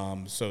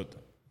 Yeah. So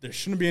there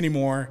shouldn't be any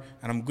more,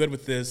 and I'm good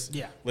with this.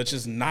 Yeah. Let's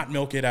just not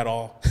milk it at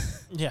all.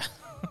 Yeah.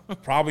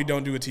 Probably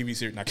don't do a TV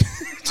series.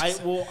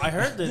 I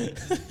heard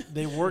that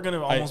they were going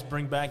to almost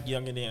bring back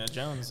Young Indiana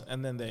Jones,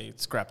 and then they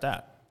scrapped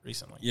that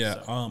recently.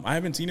 Yeah. So. I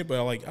haven't seen it, but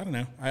I don't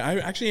know. I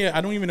actually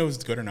don't even know if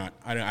it's good or not.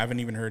 I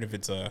haven't even heard if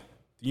it's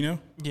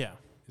Yeah.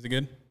 Is it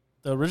good?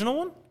 The original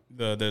one?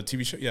 The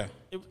TV show? Yeah.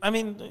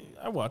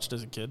 I watched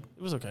as a kid.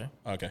 It was okay.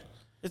 Okay.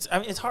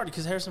 It's hard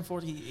because Harrison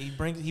Ford he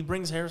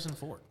brings Harrison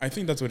Ford. I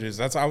think that's what it is.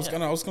 I was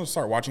gonna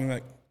start watching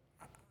that.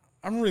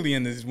 I'm really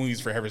in these movies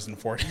for Harrison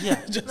Ford.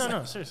 Yeah.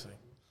 No, seriously.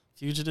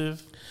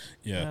 Fugitive.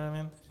 Yeah. You know what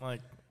I mean?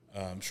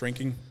 Like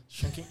Shrinking.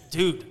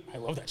 Dude, I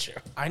love that show.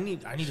 I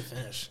need to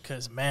finish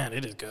because man,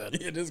 it is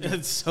good. It is good.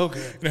 It's so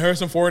good. And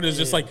Harrison Ford is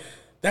just like,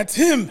 that's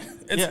him.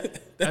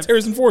 That's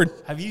Harrison Ford.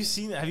 Have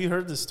you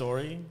heard the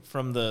story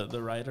from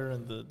the writer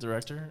and the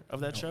director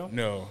of that show?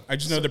 No. I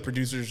just know the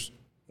producers.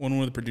 One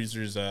of the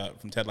producers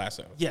from Ted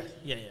Lasso. Yeah.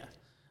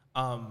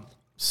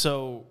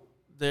 So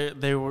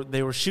they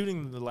were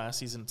shooting the last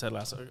season of Ted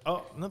Lasso.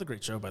 Oh, another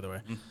great show, by the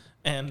way.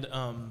 And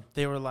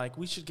they were like,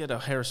 we should get a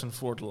Harrison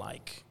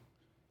Ford-like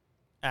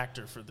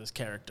actor for this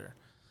character.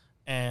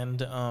 And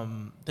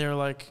they were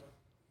like,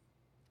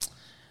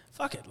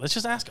 fuck it, let's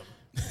just ask him.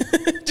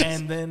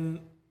 And then,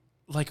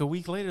 like a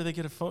week later, they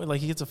get a phone.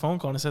 Like he gets a phone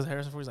call and it says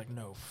Harrison Ford. He's like,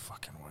 no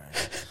fucking way.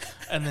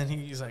 And then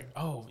he's like,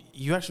 oh,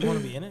 you actually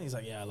want to be in it? He's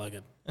like, yeah, I like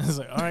it. And he's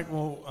like, all right,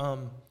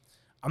 well,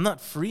 I'm not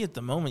free at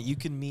the moment. You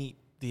can meet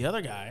the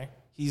other guy.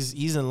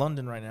 He's in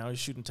London right now. He's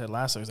shooting Ted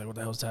Lasso. He's like, what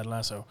the hell is Ted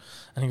Lasso?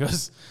 And he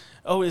goes,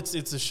 oh, it's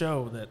a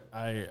show that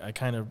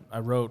I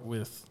wrote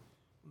with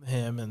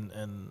him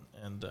and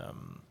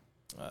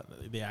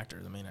the actor,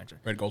 the main actor.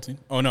 Red Goldstein?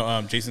 Oh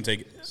no, Jason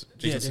Sudeikis.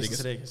 Jason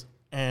Sudeikis.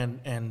 And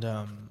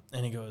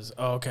he goes,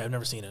 oh, okay, I've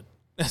never seen it.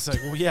 It's like,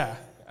 well, yeah,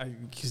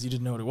 because you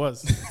didn't know what it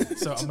was.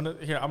 So I'm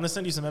gonna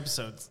send you some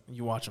episodes. And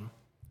you watch them.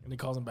 And he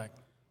calls him back.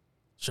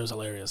 Show's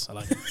hilarious. I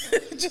like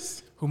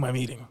it. Who am I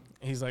meeting?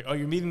 He's like, oh,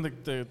 you're meeting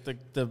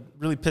the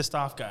really pissed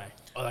off guy.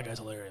 Oh, that guy's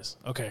hilarious.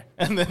 Okay.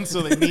 And then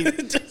so they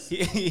meet.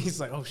 He's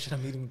like, oh shit,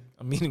 I'm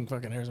meeting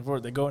fucking Harrison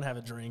Ford. They go and have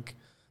a drink.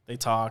 They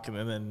talk,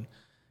 and then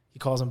he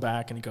calls him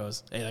back and he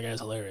goes, hey, that guy's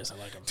hilarious. I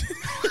like him.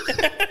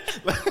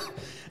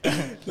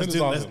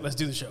 Let's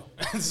do the show.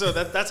 And so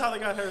that's how they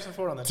got Harrison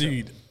Ford on that show.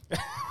 Dude.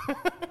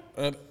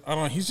 I don't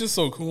know. He's just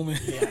so cool, man.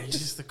 Yeah, he's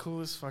just the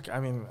coolest fucking. I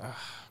mean,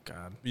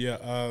 God.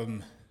 Yeah.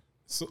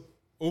 So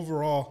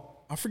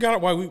overall, I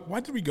forgot why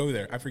did we go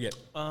there? I forget.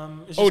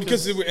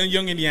 Because in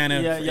Young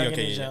Indiana. Yeah, Young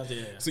Indiana.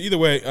 Yeah. So either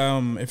way,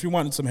 if you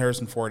want some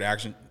Harrison Ford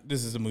action,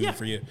 this is a movie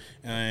for you.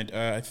 And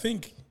I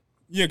think,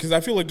 because I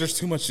feel like there's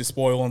too much to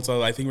spoil, and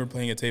so I think we're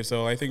playing it safe.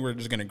 So I think we're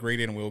just gonna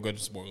grade it, and we'll go to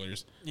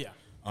spoilers. Yeah.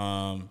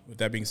 With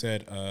that being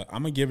said,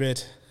 I'm gonna give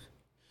it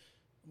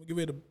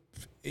a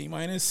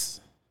A-.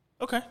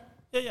 Okay.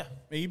 Yeah.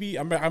 Maybe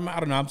I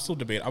don't know. I'm still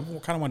debating. I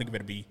kind of want to give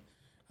it a B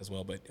as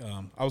well, but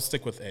I'll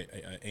stick with A-.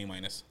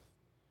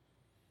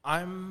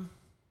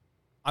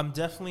 I'm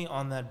definitely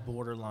on that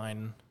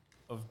borderline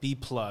of B+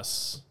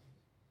 to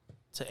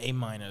A-,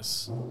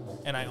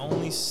 and I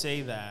only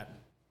say that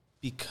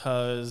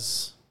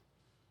because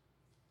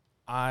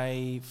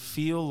I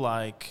feel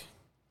like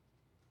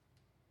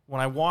when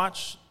I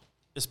watch,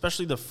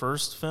 especially the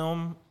first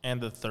film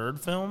and the third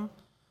film,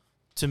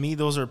 to me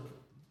those are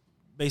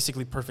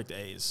basically perfect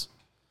A's.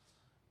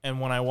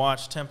 And when I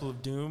watch Temple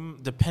of Doom,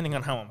 depending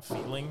on how I'm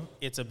feeling,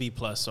 it's a B+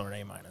 or an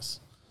A-.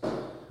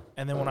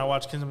 And then when I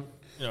watch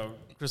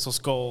Crystal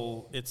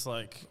Skull, it's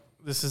like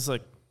this is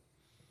like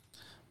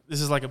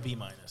a B-,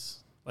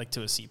 like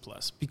to a C+.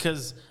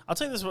 Because I'll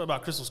tell you this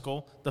about Crystal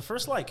Skull: the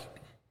first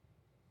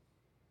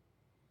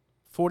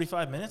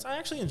 45 minutes, I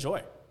actually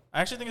enjoy.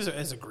 I actually think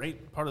it's a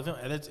great part of the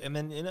film, and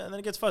then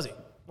it gets fuzzy.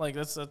 Like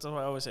that's what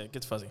I always say, it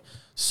gets fuzzy.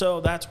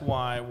 So that's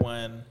why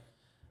when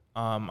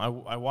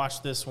I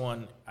watched this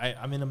one,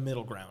 I'm in a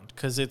middle ground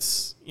because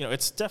it's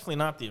definitely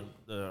not the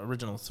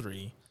original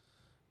 3,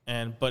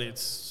 but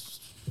it's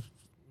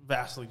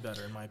vastly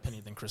better in my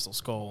opinion than Crystal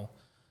Skull,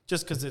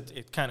 just because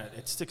it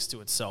sticks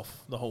to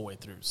itself the whole way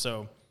through.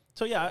 So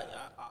yeah,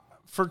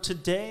 for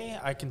today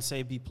I can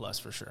say B+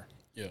 for sure.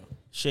 Yeah,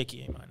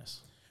 shaky A-.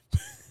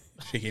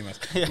 Shaky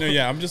A-. No,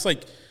 yeah, I'm just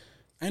like,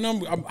 I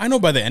know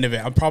by the end of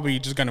it, I'm probably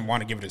just gonna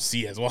want to give it a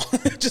C as well.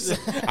 Just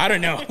I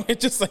don't know.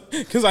 It's just like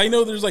because I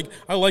know there's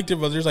I liked it,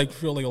 but there's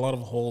feel like a lot of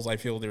holes I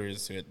feel there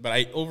is to it.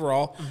 But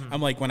overall,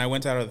 I'm like when I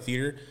went out of the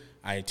theater,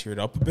 I teared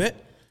up a bit.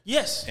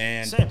 Yes,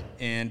 same.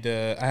 And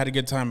I had a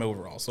good time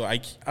overall. So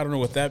I don't know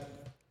what that.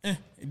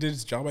 It did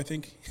its job, I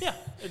think. Yeah,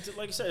 it's,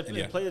 like I said,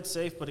 it played it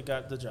safe, but it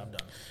got the job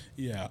done.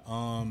 Yeah.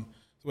 So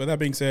with that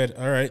being said,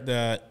 all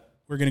right,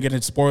 we're gonna get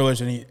into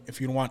spoilers, and if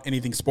you don't want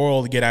anything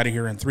spoiled, get out of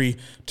here in 3,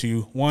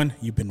 2, 1.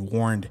 You've been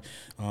warned.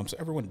 So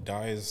everyone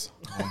dies.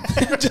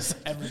 Just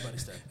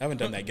everybody's dead. I haven't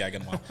done that gag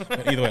in a while.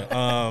 But either way,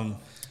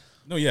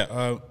 no, yeah.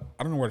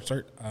 I don't know where to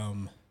start.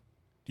 Do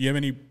you have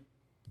any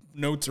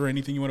notes or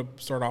anything you want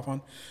to start off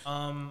on?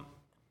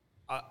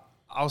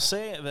 I'll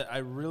say that I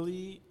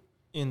really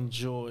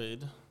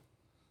enjoyed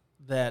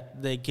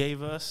that they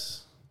gave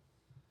us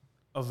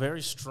a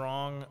very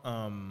strong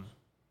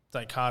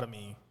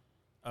dichotomy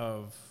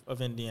of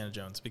Indiana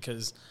Jones,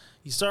 because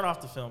you start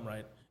off the film,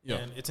 right? Yeah.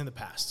 And it's in the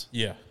past.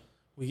 Yeah.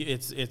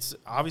 It's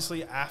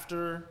obviously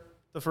after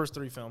the first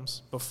 3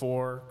 films,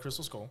 before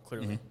Crystal Skull,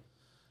 clearly.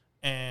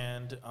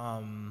 And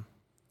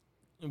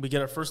we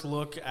get our first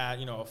look at,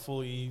 a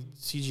fully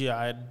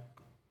CGI'd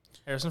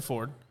Harrison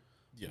Ford,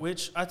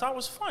 which I thought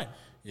was fine.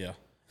 Yeah.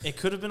 It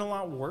could have been a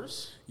lot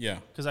worse. Yeah.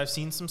 Because I've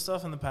seen some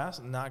stuff in the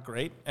past, not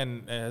great,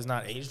 and it has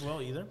not aged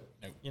well either.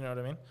 Nope. You know what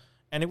I mean?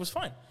 And it was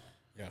fine.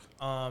 Yeah.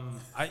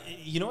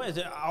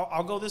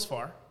 I'll go this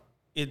far.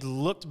 It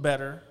looked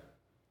better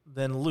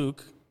than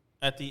Luke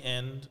at the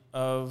end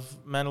of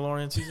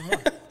Mandalorian season 1.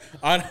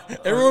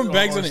 Everyone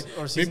bags on it.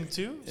 Or season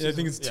 2? I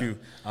think it's 2.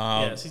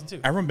 Yeah, season 2.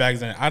 Everyone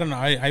bags on it. I don't know.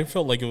 I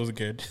felt like it was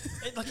good.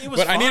 It was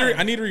but fine.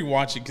 I need to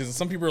rewatch it because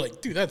some people are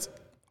like, dude, that's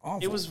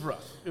awful. It was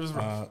rough.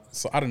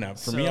 So I don't know.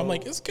 For me, I'm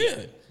like, it's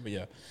good. Yeah. But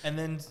yeah. And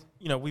then,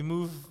 we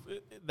move.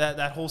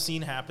 That whole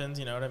scene happens,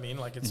 you know what I mean?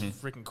 Like, it's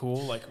freaking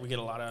cool. Like, we get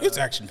a lot of... It's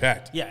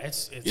action-packed. Yeah,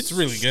 it's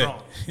really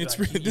strong. good. It's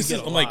like,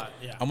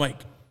 really... I'm like,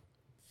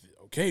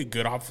 okay,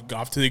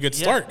 off to the good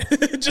start.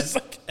 Just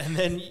and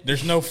then...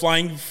 There's no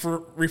flying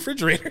for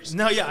refrigerators.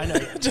 No, yeah, I know.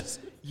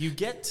 You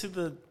get to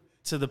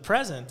the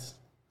present,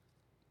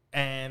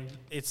 and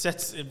it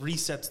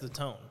resets the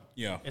tone.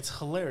 Yeah. It's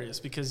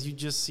hilarious because you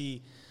just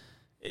see...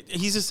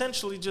 He's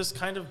essentially just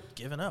kind of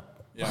given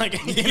up. Yeah. Like,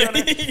 you know what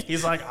I mean?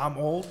 He's like, I'm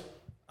old,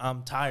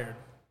 I'm tired,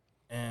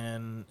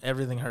 and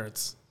everything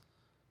hurts.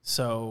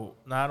 So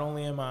not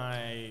only am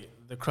I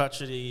the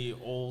crotchety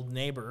old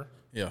neighbor.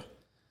 Yeah.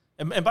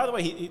 And by the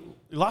way, he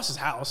lost his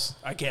house,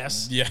 I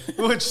guess. Yeah.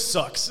 Which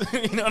sucks.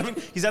 You know what I mean?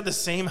 He's at the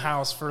same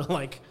house for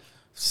like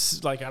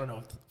I don't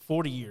know,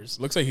 40 years.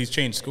 Looks like he's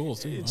changed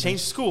schools too.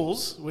 Changed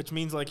schools, which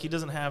means like he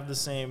doesn't have the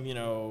same,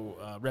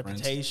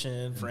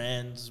 reputation,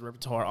 friends,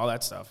 repertoire, all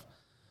that stuff.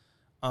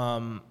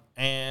 And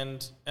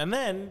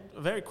then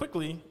very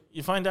quickly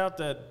you find out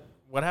that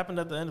what happened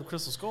at the end of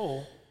Crystal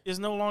Skull is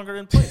no longer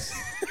in place.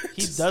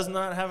 He does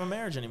not have a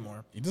marriage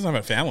anymore. He doesn't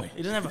have a family.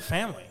 He doesn't have a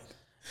family.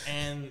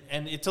 And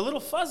it's a little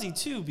fuzzy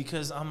too,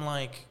 because I'm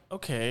like,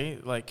 okay,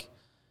 like,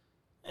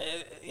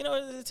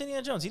 it's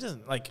Indiana Jones. He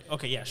doesn't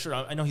okay, yeah, sure.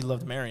 I know he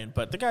loved Marion,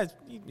 but the guy,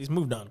 he's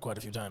moved on quite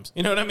a few times.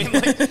 You know what I mean?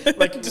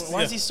 Like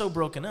why is he so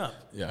broken up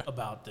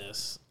about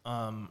this?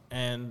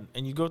 And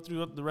you go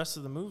through the rest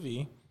of the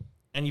movie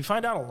and you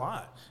find out a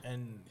lot.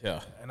 And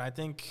I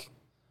think,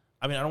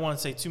 I don't want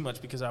to say too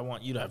much because I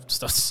want you to have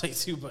stuff to say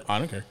too, but I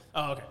don't care.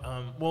 Oh, okay.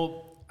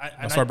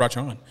 That's why I brought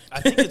you on.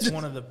 I think it's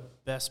one of the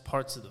best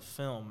parts of the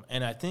film,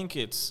 and I think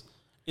it's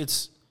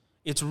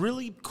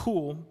really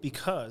cool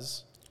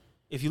because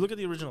if you look at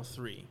the original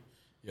 3,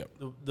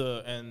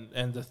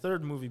 and the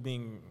third movie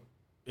being,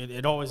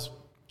 it always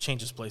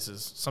changes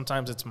places.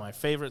 Sometimes it's my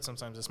favorite,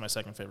 sometimes it's my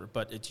second favorite,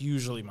 but it's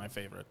usually my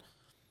favorite.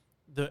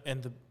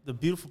 The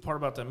beautiful part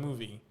about that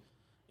movie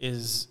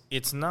is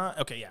it's not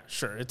okay. Yeah,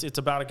 sure. It's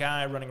about a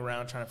guy running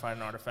around trying to find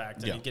an artifact,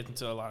 and Yeah. he gets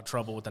into a lot of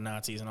trouble with the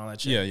Nazis and all that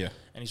shit. Yeah, yeah.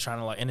 And he's trying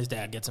to and his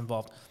dad gets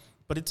involved.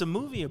 But it's a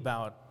movie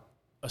about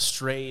a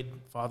strayed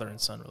father and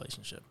son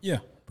relationship, Yeah,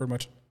 pretty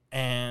much.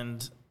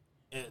 and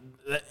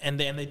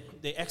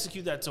they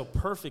execute that so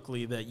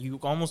perfectly that you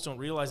almost don't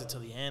realize it till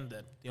the end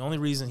that the only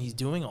reason he's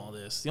doing all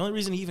this, the only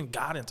reason he even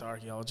got into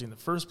archaeology in the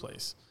first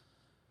place,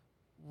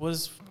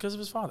 was because of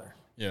his father.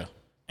 Yeah.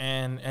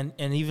 And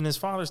even his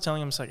father's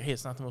telling him, it's like, hey,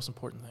 it's not the most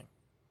important thing.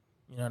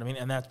 You know what I mean?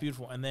 And that's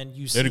beautiful. And then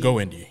you see... There to go,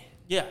 Indy.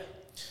 Yeah.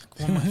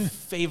 One of my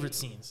favorite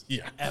scenes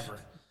Yeah. ever.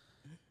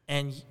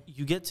 And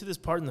you get to this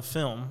part in the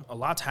film, a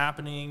lot's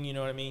happening, you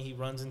know what I mean? He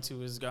runs into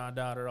his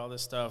goddaughter, all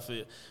this stuff.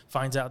 It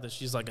finds out that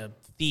she's like a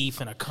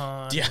thief and a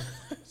con. Yeah.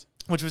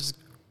 Which was a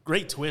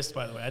great twist,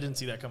 by the way. I didn't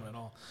see that coming at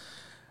all.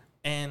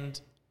 And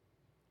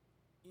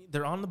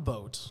they're on the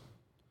boat,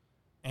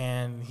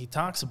 and he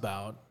talks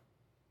about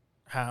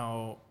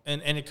how,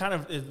 and it kind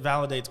of it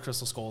validates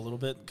Crystal Skull a little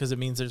bit because it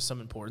means there's some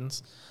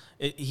importance.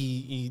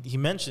 He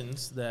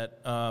mentions that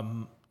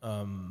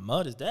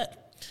Mudd is dead.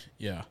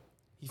 Yeah.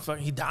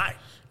 He died.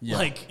 Yeah.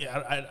 Like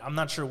I'm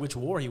not sure which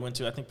war he went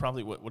to. I think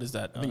probably what is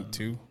that? I think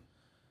 2.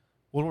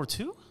 World War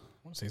II. I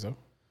want to say so.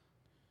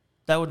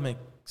 That would make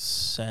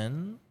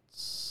sense.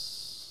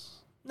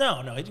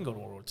 No, he didn't go to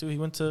World War II. He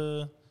went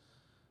to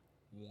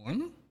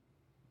 1?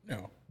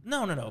 No.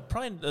 No.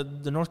 Probably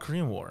the North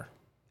Korean War.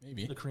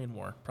 Maybe. The Korean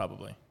War,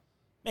 probably.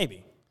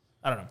 Maybe.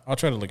 I don't know. I'll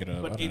try to look it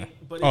up. But I don't know.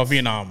 but Oh, it's-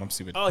 Vietnam. I'm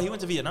stupid. Oh, he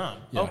went to Vietnam.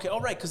 Yeah. Okay,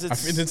 all right, because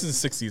This is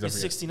the 60s. I it's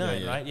forget.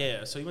 69, Yeah. right?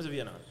 Yeah. So he went to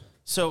Vietnam.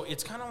 So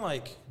it's kind of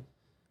like,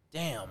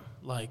 damn,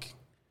 like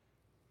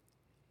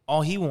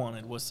all he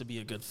wanted was to be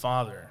a good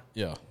father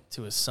Yeah.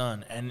 to his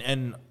son,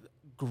 and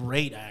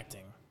great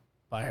acting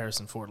by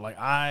Harrison Ford. Like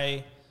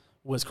I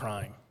was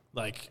crying.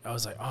 Like I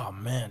was like, oh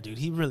man, dude,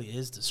 he really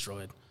is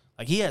destroyed.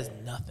 Like he has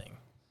nothing.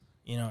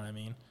 You know what I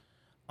mean?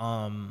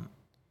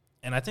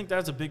 And I think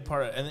that's a big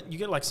part. And then you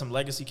get like some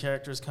legacy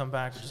characters come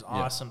back, which is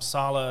awesome.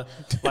 Sala,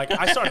 like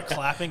I started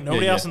clapping.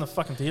 Nobody else in the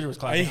fucking theater was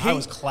clapping. I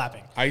was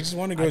clapping. I just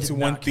want to go did to not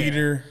one care.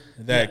 theater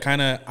that Yeah.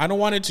 kind of. I don't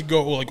want it to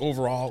go like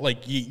overall.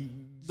 Like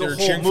they're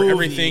whole cheering movie, for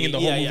everything in the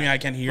whole yeah, movie. yeah. I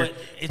can hear, But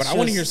it's but I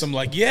want to hear just- some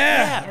like all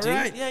dude.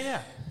 right.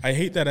 Yeah. I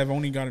hate that I've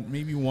only got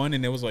maybe one,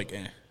 and it was like,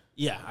 eh.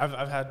 Yeah,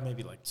 I've had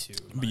maybe like 2.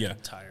 But yeah,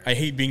 Entire. I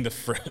hate being the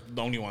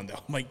only one though.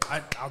 I'm like,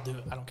 I'll do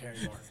it. I don't care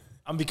anymore.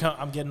 I'm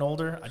getting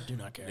older. I do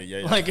not care.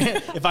 Yeah. Like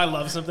if I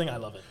love something, I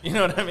love it. You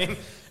know what I mean?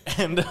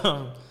 And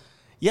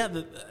yeah,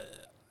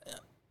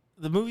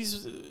 the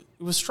movies it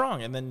was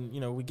strong, and then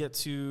we get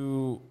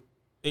to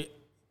it.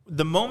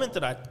 The moment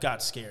that I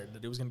got scared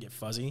that it was going to get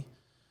fuzzy,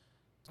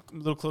 a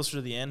little closer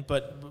to the end,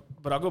 but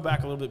I'll go back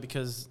a little bit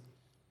because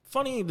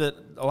funny that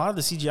a lot of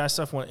the CGI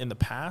stuff went in the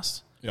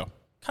past yeah,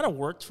 kind of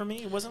worked for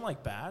me. It wasn't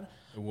like bad.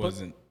 it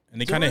wasn't,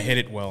 and they kind of hit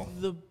it well.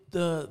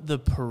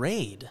 The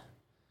parade,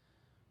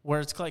 where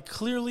it's like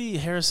clearly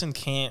Harrison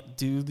can't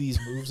do these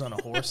moves on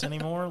a horse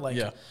anymore. Like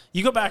Yeah.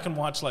 you go back and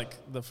watch like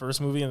the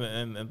first movie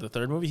and the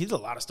third movie, he did a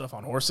lot of stuff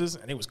on horses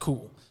and it was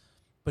cool,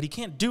 but he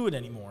can't do it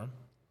anymore.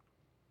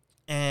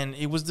 And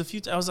it was the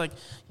future. I was like,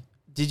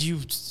 did you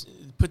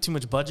put too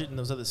much budget in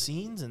those other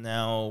scenes and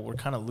now we're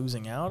kind of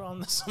losing out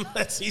on some of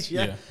that CGI?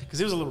 Yeah. Because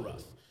it was a little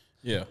rough.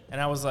 Yeah. And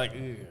I was like,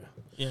 ugh.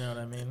 You know what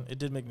I mean?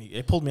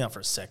 It pulled me out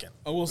for a second.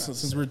 Oh well,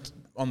 since we're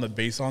on the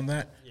base on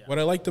that, Yeah. what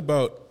I liked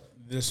about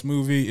this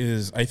movie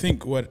is I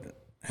think what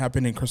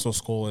happened in Crystal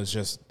Skull is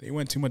just they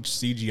went too much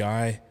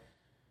CGI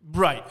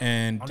Right.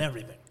 and On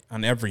everything.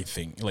 on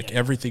everything. Like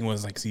everything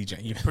was like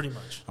CGI. Pretty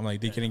much. I'm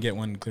like they couldn't get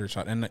one clear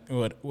shot. And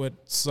what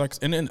sucks,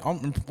 and then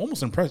I'm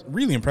almost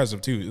really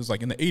impressive too. It was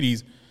like in the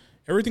 '80s,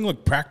 everything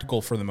looked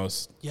practical for the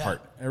most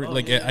part.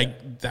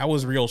 That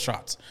was real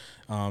shots.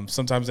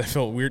 Sometimes I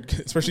felt weird,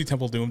 especially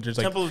Temple of Doom. There's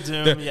like Temple of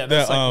Doom,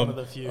 that's like one of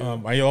the few.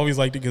 I always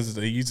liked it because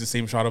they used the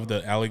same shot of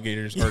the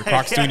alligators or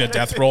crocs doing a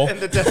death roll. And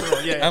the death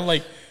roll, yeah. I'm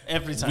like,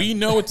 Every time. we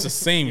know it's the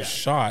same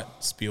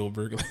shot,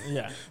 Spielberg.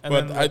 Yeah. And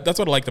but then that's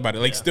what I liked about it.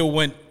 Like, still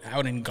went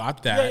out and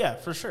got that. Yeah,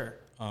 for sure.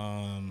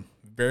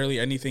 Barely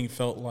anything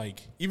felt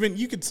like, even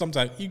you could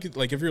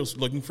like if you're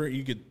looking for it,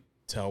 you could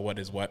tell what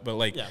is what. But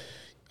like,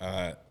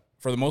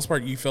 for the most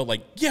part, you felt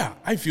like, yeah,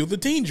 I feel the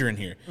danger in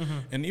here. Mm-hmm.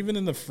 And even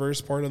in the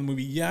first part of the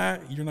movie,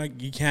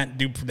 you can't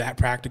do that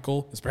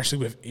practical, especially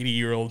with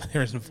 80-year-old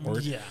Harrison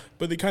Ford. Yeah.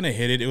 But they kind of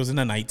hit it. It was in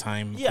the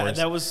nighttime. Of course.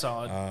 That was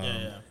solid.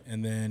 Yeah.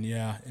 And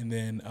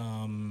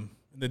then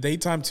the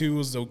daytime too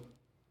was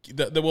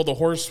the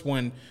horse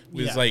one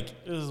was like,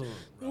 It was a little,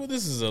 well,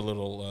 this is a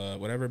little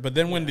whatever. But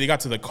then when they got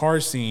to the car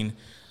scene,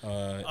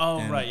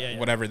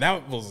 whatever,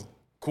 that was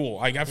cool.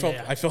 Like I felt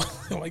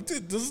like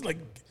dude, this is like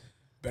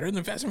better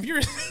than Fast and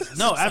Furious.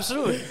 no,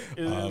 absolutely.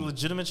 It was a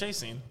legitimate chase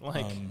scene.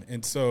 Like,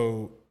 and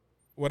so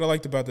what I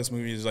liked about this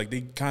movie is like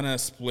they kind of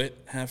split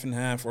half and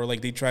half, or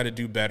like they try to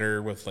do better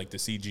with like the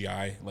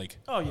CGI. Like,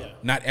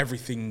 not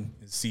everything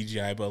is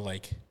CGI, but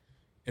like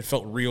it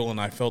felt real, and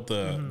I felt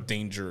the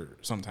danger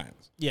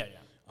sometimes. Yeah.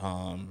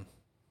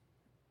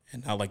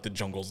 And not like the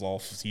jungle's all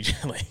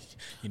CGI, like,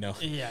 you know.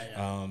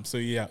 Yeah.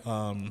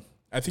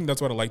 I think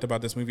that's what I liked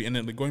about this movie. And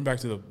then like, going back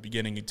to the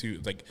beginning too,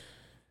 like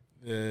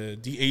the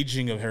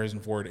de-aging of Harrison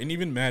Ford and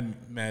even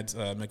Mads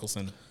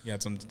Mikkelsen, he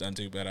had something done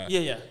too. But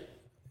Yeah.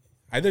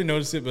 I didn't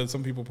notice it, but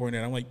some people pointed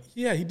out, I'm like,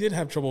 yeah, he did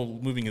have trouble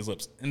moving his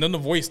lips. And then the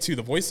voice too.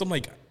 The voice, I'm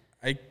like,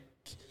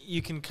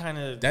 You can kind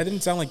of. that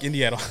didn't sound like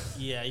Indy at all.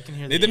 Yeah, you can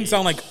hear. It didn't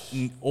sound like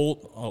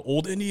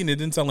old Indy, and it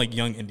didn't sound like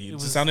young Indy. It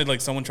just sounded like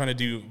someone trying to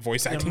do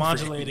voice acting.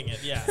 Modulating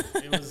it. Yeah,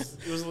 it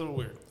was a little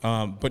weird.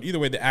 But either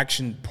way, the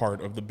action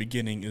part of the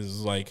beginning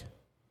is like,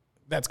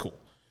 that's cool.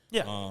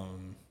 Yeah.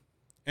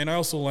 And I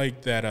also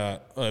like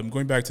that,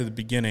 going back to the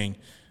beginning,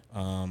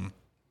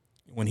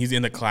 when he's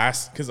in the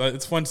class, because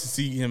it's fun to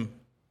see him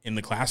in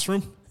the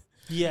classroom.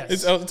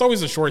 Yes. It's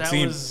always a short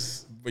scene.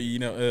 But,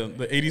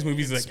 the 80s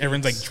movies, like,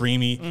 everyone's, like,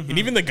 dreamy. Mm-hmm. And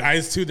even the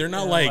guys, too, they're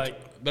not,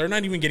 they're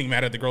not even getting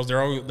mad at the girls.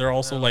 They're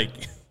also,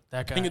 that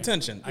guy, paying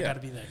attention. I got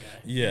to be that guy.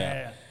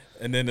 Yeah.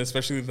 And then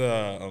especially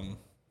the...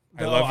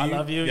 I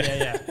love you.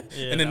 Yeah.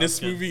 And in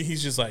this movie,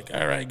 he's just like,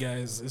 all right,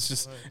 guys. It's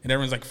just, and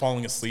everyone's like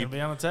falling asleep. Be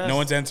on the test. No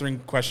one's answering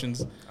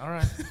questions. All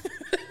right.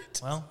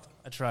 Well,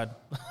 I tried.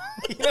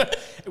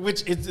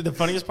 Which is the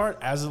funniest part,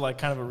 as like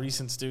kind of a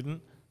recent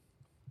student,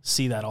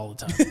 see that all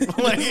the time.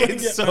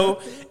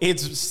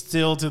 It's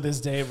still to this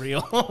day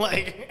real.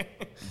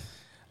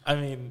 I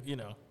mean,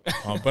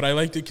 But I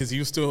liked it because he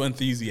was still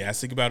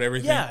enthusiastic about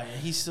everything. Yeah,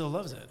 he still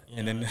loves it.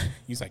 And then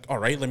he's like, all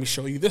right, let me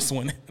show you this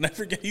one. And I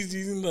forget he's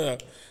using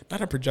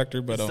not a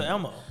projector, but the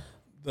Elmo.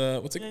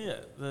 What's it?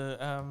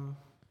 Yeah.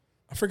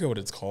 I forget what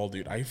it's called,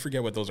 dude. I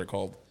forget what those are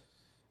called.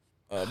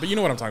 But you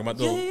know what I'm talking about.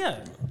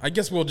 Yeah. I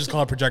guess we'll just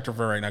call it projector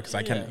for right now because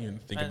I can't even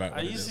think about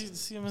what it is. I used to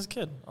see him as a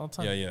kid all the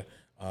time.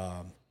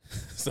 Yeah.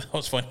 So that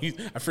was funny.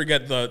 I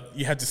forget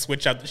you had to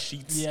switch out the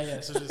sheets.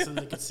 Yeah. So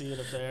they could see it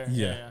up there.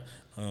 Yeah.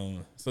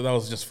 So that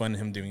was just fun,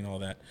 him doing all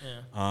that.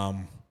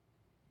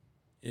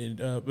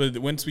 Yeah. But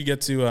once we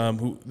get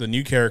to the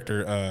new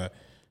character,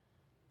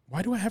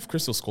 why do I have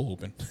Crystal Skull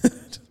open?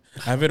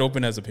 I have it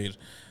open as a page.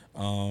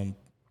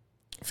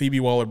 Phoebe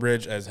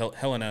Waller-Bridge as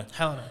Helena.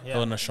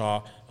 Helena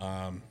Shaw.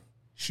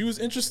 She was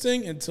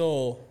interesting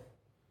until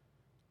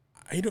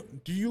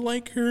do you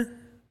like her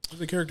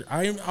as a character?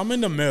 I'm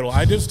in the middle.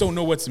 I just don't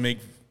know what to make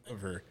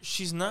of her.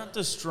 She's not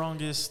the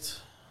strongest.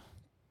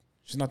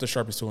 She's not the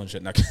sharpest tool in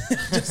shit.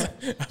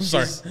 I'm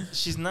sorry.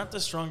 She's not the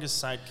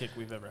strongest sidekick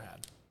we've ever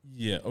had.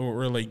 Yeah,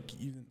 or like,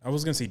 I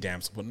was gonna say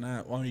damsel, but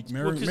not like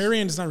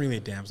Marion is not really a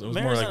damsel. It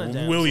was more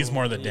like Willie's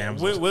more the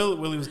damsel.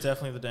 Willie was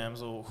definitely the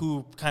damsel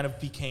who kind of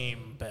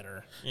became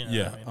better.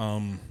 Yeah.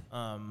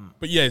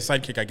 But yeah,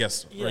 sidekick, I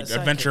guess. Like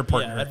adventure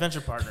partner. Yeah,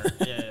 adventure partner.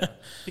 Yeah.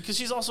 Because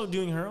she's also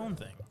doing her own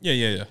thing.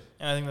 Yeah.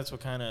 And I think that's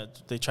what kind of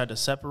they tried to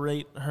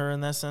separate her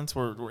in that sense,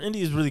 where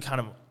Indy is really kind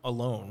of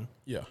alone.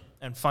 Yeah.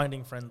 And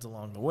finding friends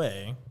along the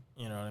way.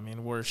 You know what I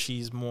mean? Where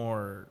she's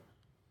more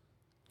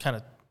kind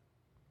of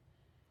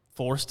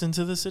forced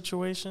into the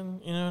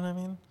situation, you know what I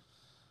mean?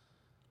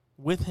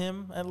 With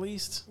him, at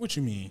least. What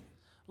you mean?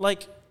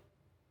 Like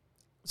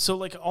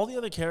all the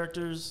other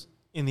characters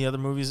in the other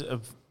movies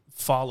have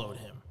followed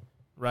him,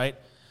 right?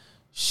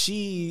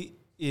 She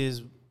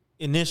is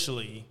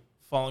initially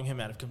following him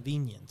out of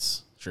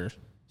convenience. Sure.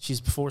 She's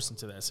forced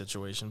into that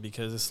situation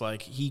because it's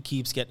like he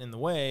keeps getting in the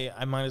way.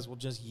 I might as well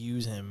just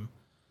use him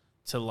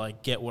to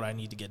like get what I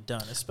need to get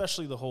done,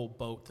 especially the whole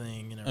boat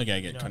thing. Okay, I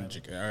get kind of.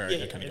 All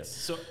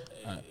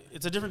right,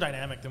 it's a different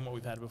dynamic than what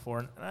we've had before.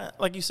 And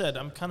like you said,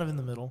 I'm kind of in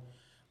the middle.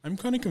 I'm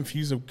kind of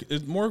confused.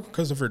 It's more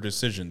because of her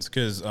decisions.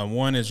 Because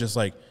one is just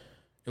like,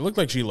 it looked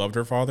like she loved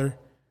her father.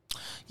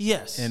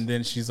 Yes. And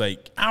then she's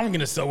like, I'm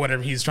gonna sell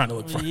whatever he's trying to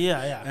look for.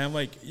 Yeah. And I'm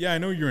like, yeah, I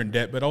know you're in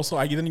debt, but also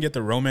I didn't get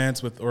the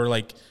romance or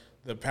like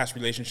the past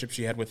relationship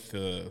she had with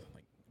the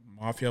like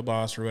mafia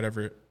boss or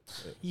whatever.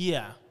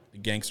 Yeah. The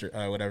gangster,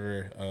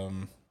 whatever.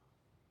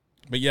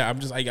 But yeah,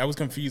 I was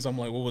confused. I'm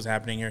like, what was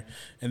happening here?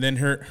 And then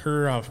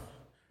her I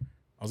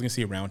was gonna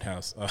say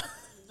roundhouse.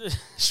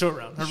 Short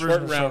round. Her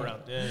version of short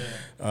round. Yeah.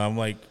 I'm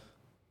like,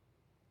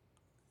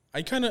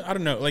 I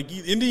don't know. Like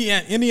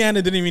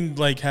Indiana didn't even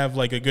like have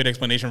like a good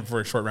explanation for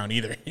a short round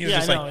either. He was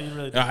just he like,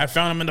 really I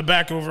found him in the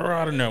back over.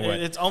 I don't know what.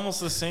 It's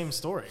almost the same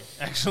story,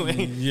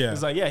 actually. Yeah.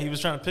 It's like, he was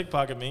trying to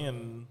pickpocket me,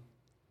 and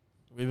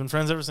we've been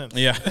friends ever since.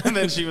 Yeah. And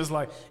then she was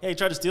like, hey, he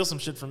tried to steal some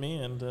shit from me,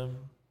 and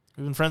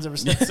we've been friends ever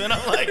since. And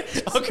I'm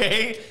like,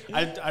 okay.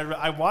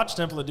 I watched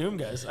Temple of Doom,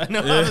 guys. I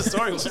know how the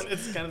story went.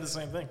 It's kind of the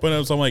same thing.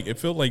 But so I'm like, it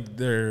felt like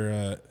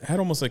they're had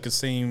almost like the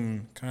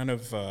same kind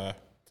of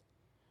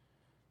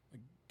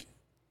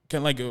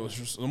it was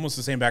just almost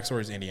the same backstory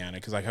as Indiana,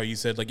 because like how you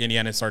said, like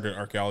Indiana started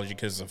archaeology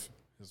because of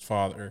his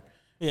father,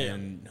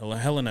 and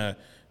Helena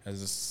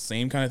has the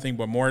same kind of thing,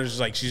 but more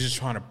just like she's just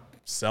trying to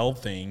sell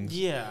things.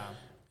 Yeah.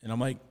 And I'm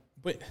like,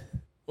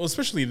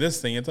 especially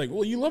this thing. It's like,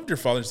 well, you loved your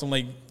father, so I'm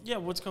like, yeah,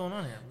 what's going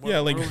on here?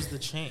 Where was the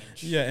change?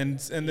 Yeah, and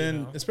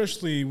then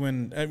especially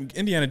when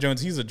Indiana Jones,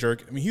 he's a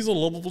jerk. I mean, he's a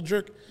lovable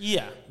jerk.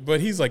 Yeah,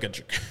 but he's like a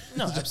jerk.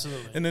 No,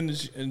 absolutely. And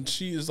then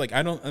she is like,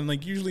 I don't, and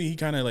like usually he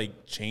kind of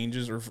like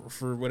changes or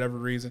for whatever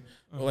reason.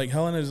 But like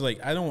Helen is like,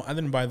 I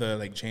didn't buy the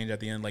like change at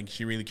the end. Like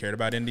she really cared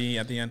about Indy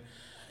at the end.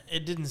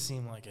 It didn't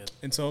seem like it.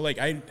 And so like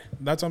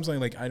that's what I'm saying.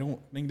 Like I don't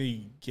think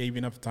they gave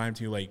enough time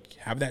to like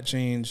have that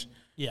change.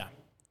 Yeah.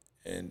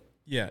 And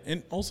yeah,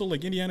 and also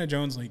like Indiana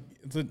Jones, like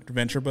it's an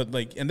adventure, but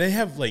like, and they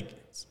have like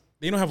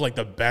they don't have like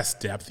the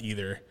best depth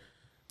either.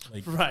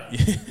 Like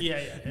Right.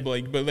 Yeah.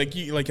 but like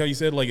you, like how you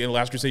said, like in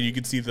Last Crusade, you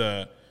could see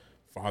the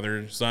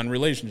father-son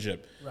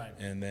relationship, Right.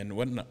 And then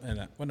whatnot,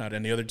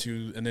 and the other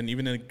two, and then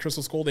even in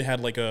Crystal Skull, they had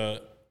like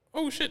a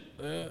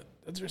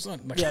that's your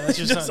son. Like, Yeah, that's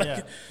your just son.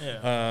 like,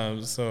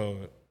 Yeah. So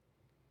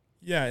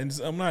yeah, and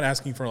I'm not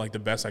asking for like the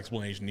best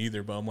explanation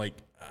either, but I'm like,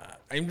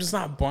 I'm just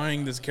not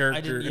buying this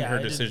character and her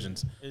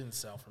decisions. It didn't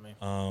sell for me.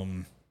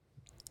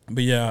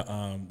 But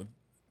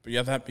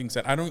yeah, that being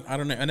said, I don't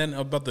know. And then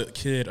about the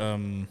kid,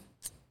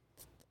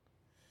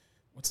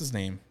 what's his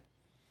name?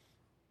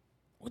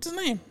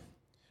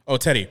 Oh,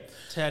 Teddy.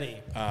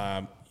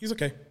 He's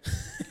okay.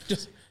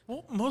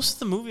 Well, most of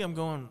the movie, I'm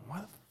going,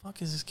 why the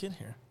fuck is this kid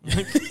here?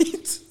 Like,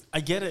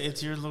 I get it,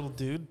 it's your little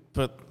dude,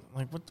 but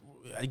like, what?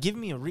 Give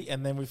me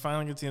and then we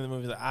finally get to the end of the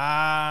movie. Like,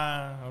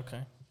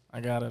 okay,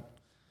 I got it.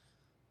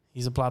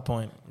 He's a plot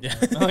point. Yeah,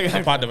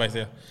 a plot device.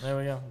 Yeah. There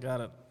we go.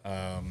 Got it.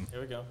 Here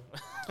we go.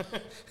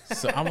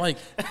 So I'm like,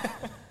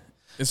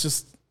 it's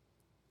just,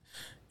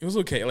 it was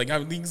okay. Like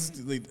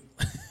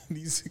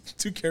these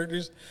two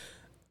characters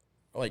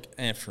are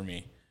like for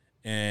me.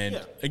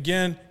 And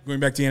again, going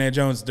back to Indiana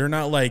Jones, they're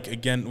not like,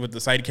 again, with the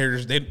side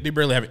characters, they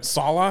barely have it.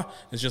 Sala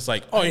is just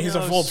like, he's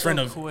a full friend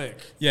of. Quick.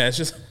 Yeah, it's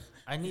just.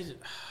 I need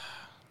it.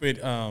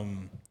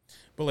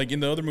 But like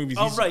in the other movies.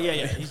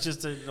 He's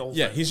just an old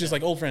friend. He's just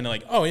like old friend.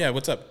 Like,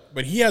 what's up?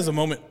 But he has a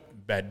moment,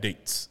 bad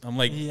dates. I'm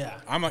like,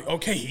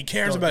 okay, he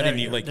cares about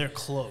Indy. Like they're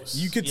close.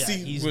 You could see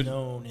he's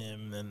known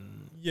him,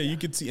 and you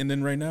could see. And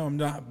then right now, I'm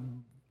not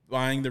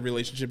buying the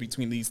relationship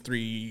between these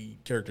three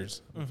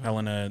characters: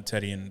 Helena,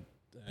 Teddy, and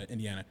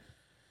Indiana.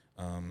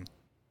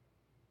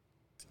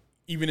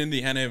 Even in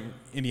the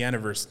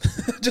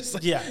Indianaverse, just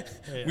like,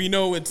 we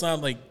know it's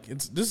not like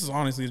this is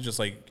honestly just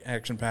like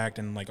action packed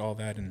and like all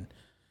that, and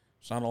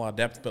it's not a lot of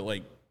depth, but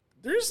like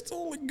there's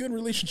still like good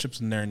relationships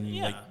in there, and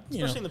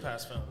especially in the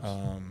past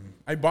films.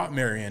 I bought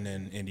Marion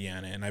in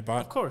Indiana, and I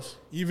bought, of course,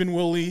 even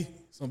Willie.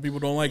 Some people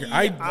don't like her.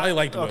 I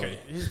liked Willie. Okay,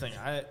 here's the thing.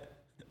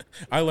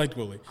 I liked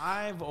Willie.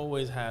 I've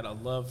always had a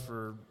love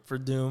for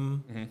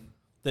Doom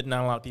that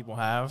not a lot of people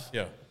have.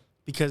 Yeah.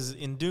 Because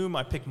in Doom,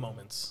 I pick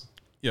moments.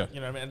 Yeah. You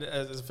know what I mean?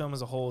 As a film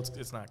as a whole,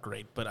 it's not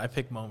great, but I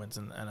pick moments,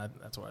 and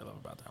that's what I love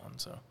about that one.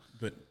 So.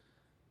 But,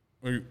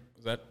 was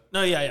that?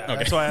 No, yeah. Okay.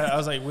 That's why I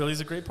was like,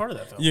 Willie's a great part of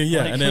that film.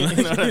 Yeah. Like, And then,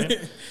 you know what I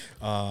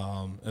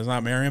mean? it's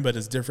not Marion, but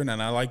it's different,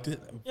 and I liked it.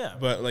 Yeah.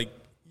 But like,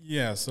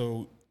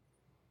 so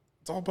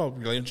it's all about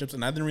relationships,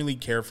 and I didn't really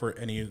care for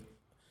any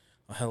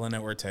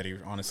Helena or Teddy,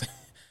 honestly.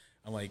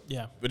 I'm like,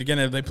 But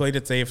again, they played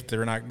it safe.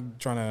 They're not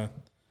trying to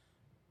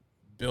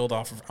build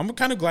off of. I'm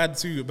kind of glad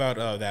too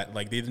about that.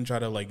 Like they didn't try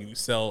to like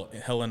sell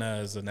Helena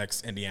as the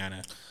next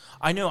Indiana.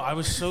 I know. I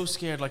was so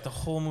scared. Like the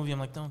whole movie, I'm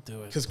like, don't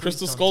do it. Because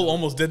Crystal Skull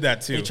almost did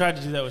that too. He tried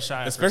to do that with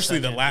Shia, especially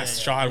the last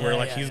shot where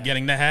like he's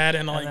getting the hat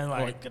and then,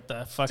 like get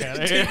the fuck out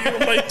of here.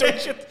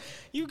 Like,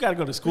 you got to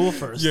go to school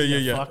first.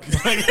 Yeah. Fuck.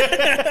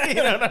 You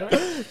know what I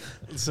mean?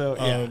 So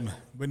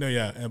but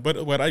no,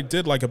 but what I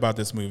did like about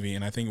this movie,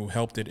 and I think what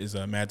helped it, is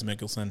Mads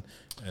Mikkelsen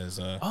as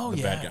the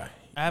bad guy.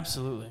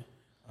 Absolutely.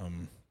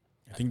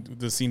 I think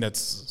the scene that's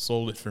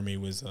sold it for me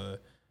was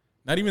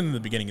not even in the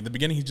beginning. In the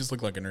beginning, he just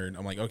looked like a nerd.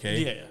 I'm like,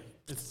 okay, yeah.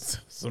 It's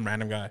some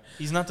random guy.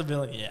 He's not the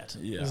villain yet.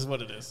 Yeah, this is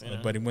what it is. You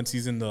know? But once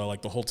he's in the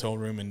hotel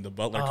room and the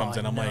butler comes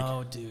in, I'm like,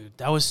 oh, dude,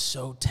 that was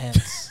so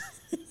tense.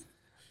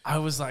 I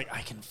was like,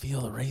 I can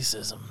feel the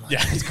racism. Like,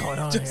 what's going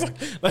on here?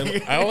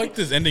 Like, I like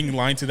this ending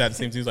line to that.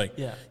 Same thing. He's like,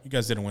 you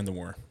guys didn't win the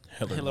war.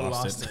 Hitler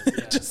lost it.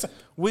 Yeah.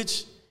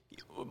 Which,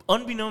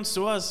 unbeknownst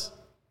to us,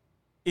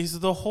 is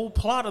the whole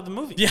plot of the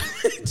movie. Yeah.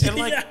 And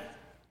like,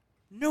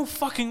 no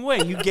fucking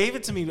way. You gave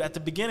it to me at the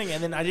beginning,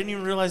 and then I didn't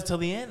even realize till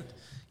the end.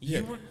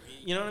 You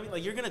know what I mean?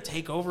 Like, you're gonna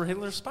take over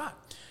Hitler's spot.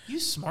 You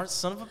smart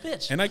son of a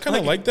bitch. And I kind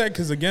of like that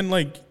because again,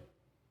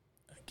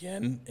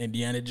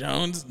 Indiana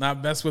Jones,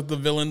 not best what the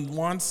villain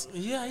wants.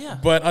 Yeah.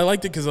 But I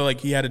liked it because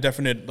he had a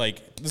definite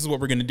this is what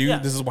we're gonna do. Yeah.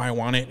 This is why I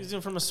want it. He's doing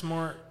it from a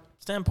smart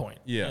standpoint.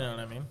 Yeah. You know what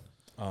I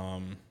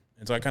mean?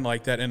 And so I kind of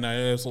like that, and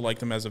I also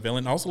liked him as a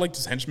villain. I also liked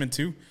his henchmen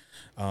too.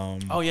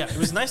 It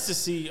was nice to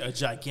see a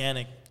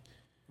gigantic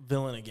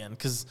villain again,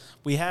 because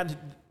we had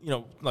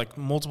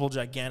multiple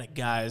gigantic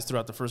guys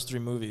throughout the first three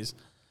movies,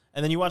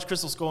 and then you watch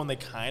Crystal Skull and they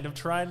kind of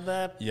tried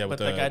that, but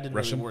that guy didn't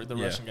really work. The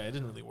Russian guy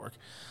didn't really work,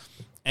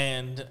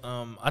 and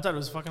I thought it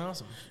was fucking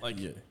awesome.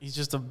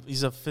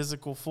 He's a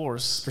physical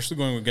force, especially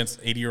going against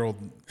 80-year-old.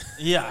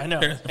 Yeah, I know,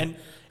 and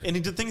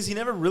the thing is, he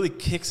never really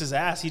kicks his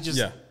ass. He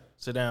just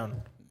sit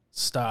down,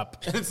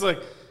 stop, and it's like,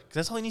 'cause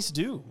that's all he needs to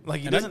do.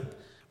 Like he doesn't.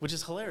 Which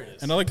is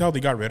hilarious. And I like how they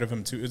got rid of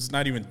him, too. It's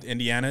not even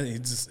Indiana. He's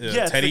just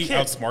Teddy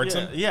outsmarts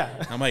him.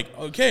 Yeah. I'm like,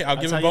 okay, I'll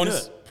give him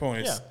bonus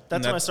points. Yeah,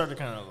 that's when I started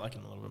kind of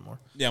liking him a little bit more.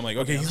 Yeah, I'm like,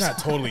 okay, he's not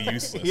totally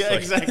useless. Yeah,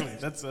 exactly.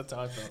 That's how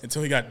I felt.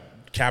 Until he got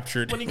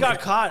captured. When he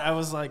got caught, I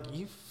was like,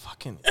 you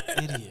fucking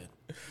idiot.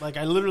 Like,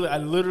 I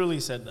literally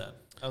said that.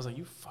 I was like,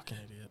 you fucking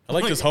idiot. I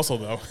like his hustle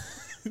though.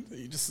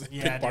 He just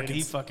Yeah, dude, pickpockets.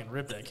 he fucking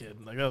ripped that kid.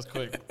 Like, that was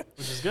quick,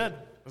 which is good.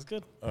 That's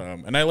good.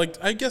 And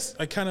I guess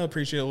I kind of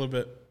appreciate a little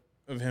bit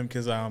of him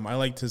because I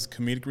liked his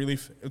comedic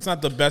relief. It's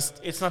not the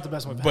best, It's not the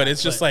best one, but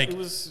it's just like, it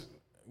was.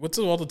 what's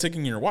all the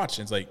ticking in your watch?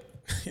 It's like,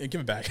 give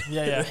it back.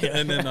 Yeah.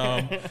 And then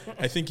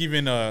I think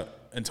even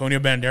Antonio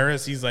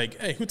Banderas, he's like,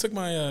 hey, who took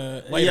my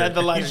lighter? Yeah,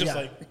 the lighter. He's just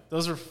yeah. like,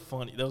 those are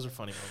funny. Those are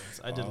funny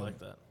moments. I did like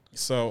that.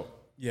 so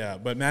yeah.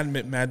 But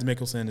Mads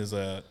Mikkelsen is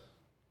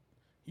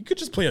he could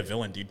just play a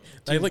villain, dude.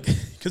 I like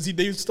because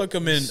they stuck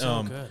him in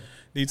So good.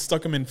 they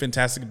stuck him in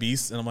Fantastic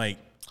Beasts, and I'm like,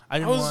 I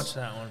didn't watch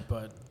that one,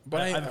 but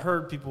I- I've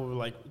heard people were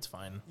like, it's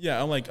fine.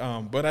 yeah, I'm like,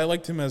 but I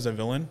liked him as a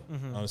villain,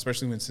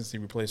 especially since he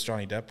replaced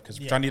Johnny Depp because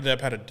Johnny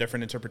Depp had a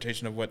different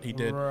interpretation of what he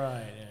did.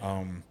 Right.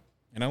 Yeah.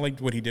 And I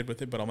liked what he did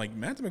with it, but I'm like,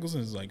 Mads Mikkelsen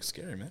is like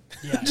scary, man.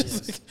 Yeah, he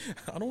Just is. like,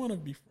 I don't want to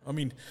be. I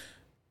mean,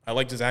 I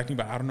liked his acting,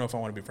 but I don't know if I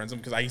want to be friends with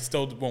him because I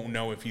still won't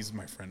know if he's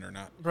my friend or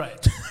not.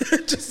 Right.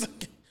 Just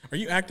like, are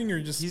you acting or are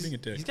you just being a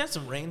dick? He's got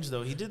some range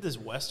though. He did this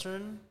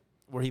Western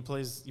where he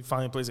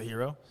finally plays a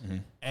hero,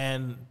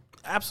 and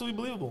absolutely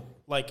believable.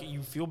 Like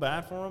you feel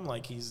bad for him,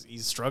 like he's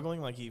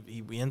struggling, like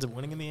he ends up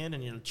winning in the end,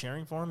 and you're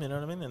cheering for him. You know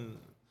what I mean? And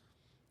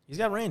he's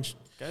got range.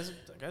 Guy's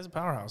a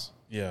powerhouse.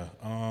 Yeah.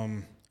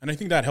 And I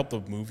think that helped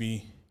the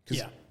movie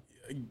because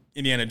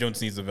Indiana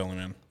Jones needs a villain,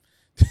 man.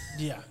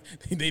 Yeah.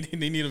 they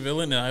need a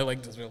villain, and I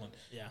like this villain.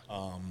 Yeah.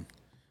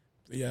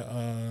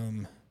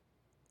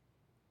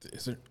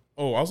 Is there?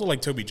 Oh, I also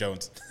like Toby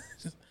Jones.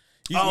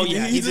 He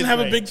he's doesn't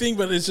have a big thing,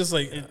 but it's just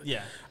like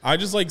Yeah. I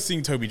just like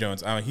seeing Toby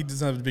Jones. He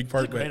doesn't have a big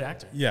part, He's a great but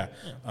actor. Yeah.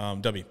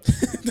 Dubby.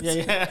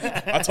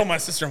 Yeah. I told my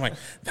sister, I'm like,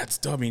 that's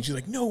Dubby, and she's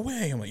like, no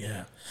way. I'm like,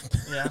 yeah.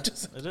 Yeah.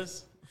 It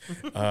is.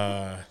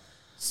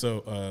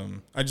 So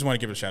I just want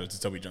to give a shout out to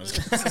Toby Jones.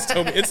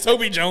 It's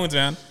Toby Jones,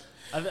 man.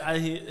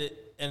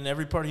 And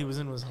every part he was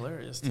in was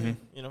hilarious too.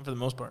 You know, for the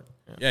most part.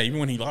 Yeah. Yeah, even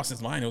when he lost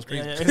his mind, it was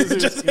crazy. Yeah,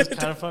 it was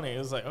kind of funny. It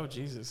was like, oh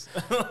Jesus,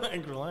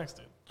 like relax,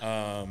 dude.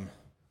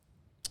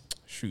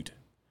 Shoot,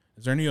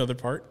 is there any other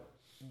part?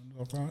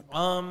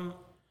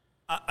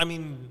 I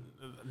mean,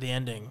 the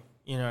ending.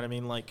 You know what I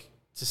mean? Like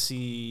to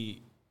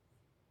see.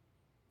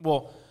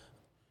 Well,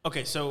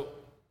 okay, so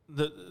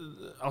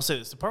I'll say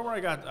this: the part where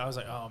I was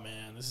like, oh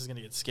man, this is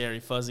gonna get scary,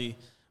 fuzzy.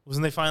 Was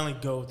when they finally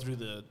go through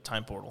the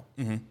time portal,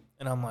 and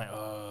I'm like,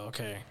 oh,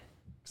 okay,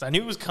 because I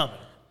knew it was coming,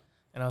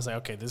 and I was like,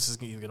 okay, this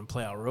is either gonna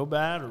play out real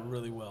bad or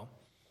really well,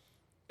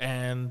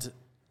 and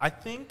I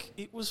think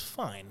it was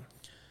fine.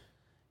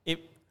 It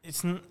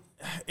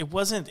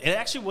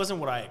actually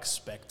wasn't what I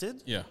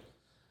expected. Yeah.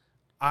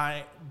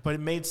 But it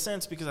made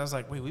sense because I was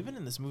like, wait, we've been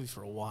in this movie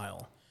for a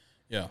while.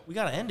 Yeah. We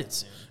got to end it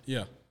soon.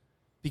 Yeah.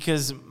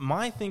 Because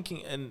my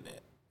thinking,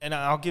 and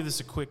I'll give this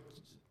a quick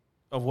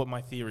of what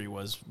my theory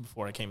was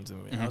before I came to the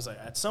movie. I was like,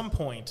 at some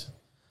point,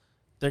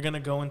 they're going to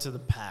go into the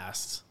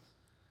past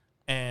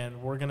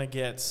and we're going to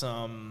get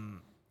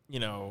some,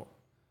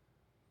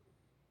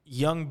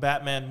 young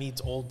Batman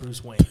meets old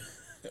Bruce Wayne.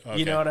 Okay.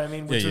 You know what I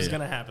mean? Which was going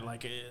to happen.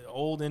 Like,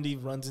 old Indy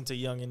runs into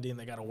young Indy, and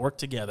they got to work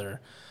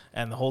together.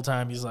 And the whole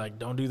time, he's like,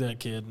 don't do that,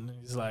 kid. And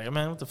he's like,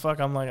 man, what the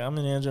fuck? I'm like, I'm in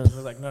Indiana Jones.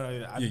 They're like,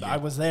 no, I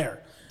was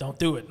there. Don't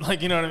do it.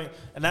 Like, you know what I mean?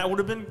 And that would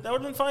have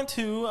been fine,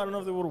 too. I don't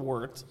know if it would have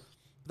worked.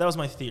 But that was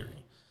my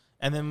theory.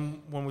 And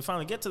then when we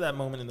finally get to that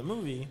moment in the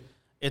movie,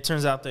 it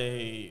turns out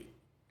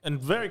and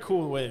very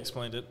cool the way they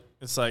explained it.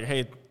 It's like,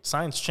 hey,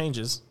 science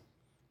changes,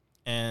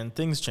 and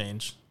things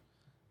change.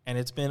 And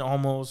it's been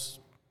almost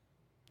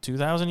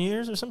 2,000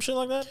 years or some shit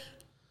like that.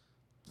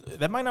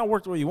 That might not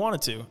work the way you want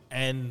it to.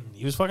 And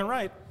he was fucking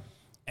right.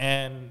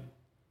 And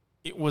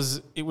it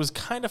was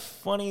kind of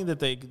funny that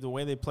the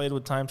way they played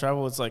with time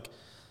travel, it's like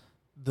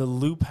the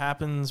loop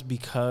happens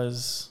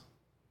because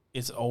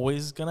it's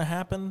always going to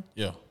happen.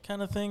 Yeah.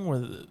 Kind of thing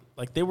where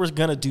like they were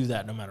going to do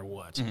that no matter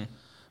what. Mm-hmm.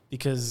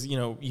 Because,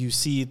 you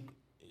see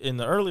in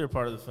the earlier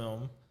part of the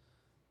film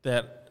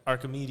that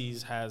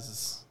Archimedes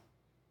has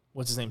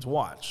what's his name's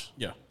watch.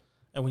 Yeah.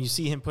 And when you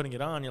see him putting it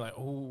on, you're like,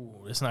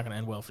 oh, it's not going to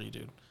end well for you,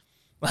 dude.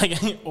 Like,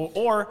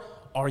 or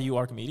are you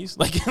Archimedes?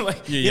 Like you know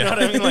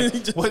what I mean?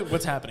 Like,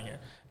 what's happening here?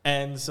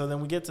 And so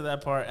then we get to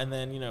that part, and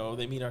then,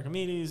 they meet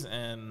Archimedes,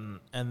 and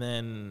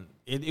then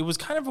it was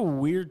kind of a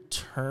weird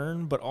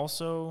turn, but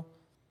also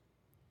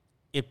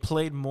it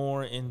played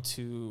more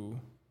into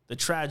the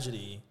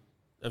tragedy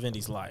of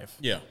Indy's life.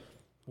 Yeah.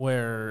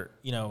 Where,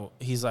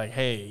 he's like,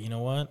 hey, you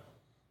know what?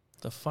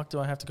 The fuck do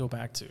I have to go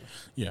back to?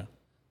 Yeah.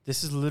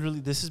 This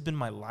has been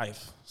my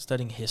life,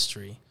 studying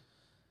history.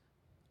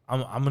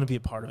 I'm going to be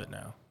a part of it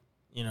now.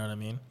 You know what I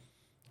mean?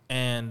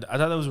 And I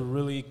thought that was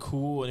really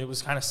cool, and it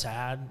was kind of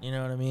sad, you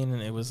know what I mean?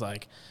 And it was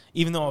like,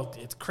 even though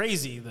it's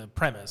crazy, the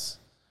premise,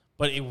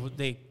 but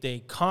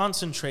they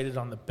concentrated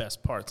on the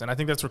best parts. And I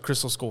think that's where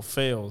Crystal Skull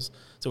fails.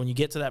 So when you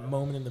get to that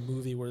moment in the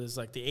movie where there's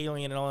like the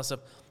alien and all that stuff,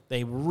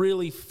 they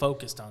really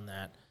focused on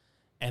that.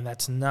 And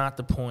that's not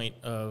the point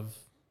of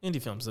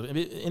indie films.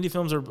 Indie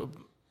films are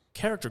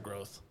character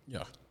growth.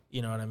 Yeah.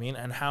 You know what I mean?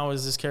 And how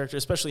is this character,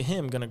 especially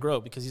him, going to grow?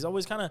 Because he's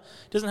always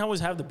doesn't always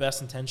have the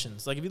best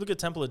intentions. Like, if you look at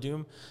Temple of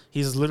Doom,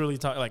 he's literally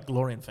like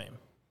glory and fame.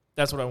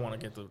 That's what I want to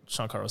get the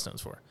Sean Carl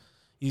Stones for.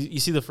 You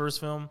see the first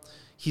film,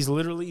 he's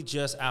literally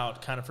just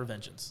out kind of for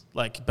vengeance.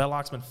 Like,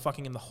 Belloc's been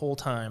fucking him the whole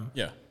time.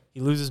 Yeah.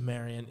 He loses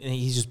Marion, and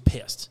he's just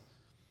pissed.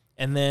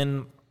 And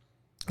then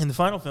in the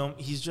final film,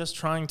 he's just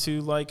trying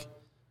to, like,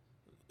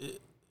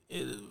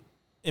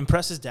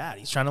 impress his dad.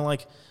 He's trying to,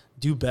 like,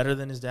 do better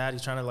than his dad.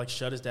 He's trying to, like,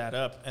 shut his dad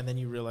up. And then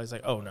you realize,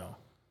 like, oh, no.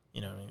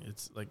 You know,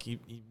 it's like he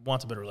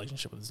wants a better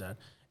relationship with his dad.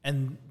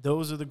 And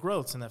those are the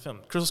growths in that film.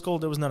 Crystal Skull,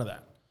 there was none of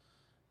that.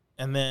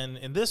 And then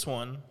in this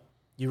one,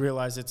 you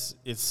realize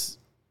it's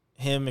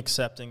him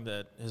accepting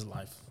that his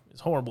life is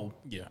horrible.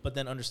 Yeah. But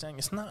then understanding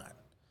it's not.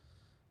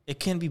 It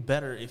can be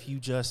better if you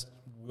just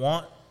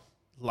want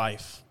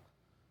life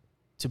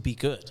to be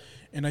good.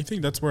 And I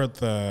think that's where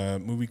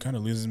the movie kind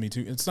of loses me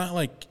too. It's not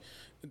like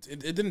it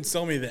didn't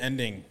sell me the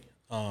ending.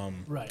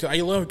 Right. 'Cause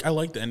I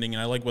like the ending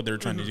and I like what they were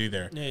trying to do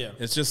there. Yeah.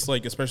 It's just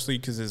like, especially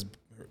because his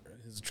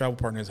travel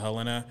partner is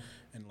Helena,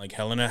 and like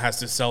Helena has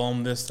to sell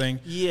him this thing.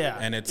 Yeah.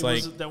 And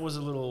that was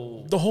a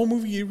little. The whole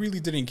movie, you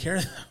really didn't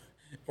care,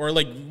 or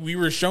like we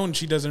were shown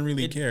she doesn't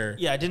really care.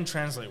 Yeah, it didn't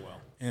translate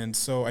well. And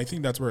so I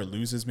think that's where it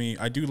loses me.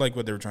 I do like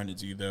what they were trying to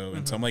do though,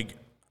 and so I'm like,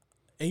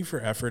 A for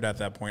effort at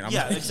that point.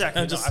 Yeah, like,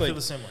 exactly. I feel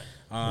the same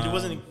way. It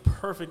wasn't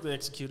perfectly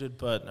executed,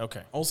 but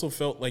okay. Also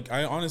felt like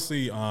I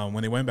honestly,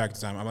 when they went back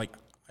to time, I'm like,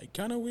 I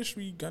kind of wish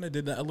we kind of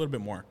did that a little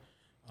bit more.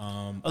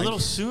 A little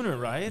sooner,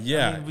 right?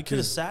 Yeah. I mean, we could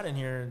have sat in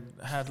here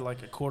and had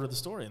like a quarter of the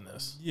story in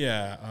this.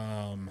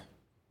 Yeah.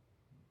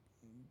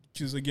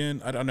 Because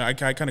again, I don't know. I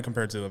kind of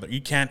compare it to the other. You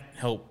can't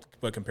help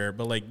but compare.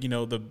 But like, you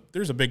know,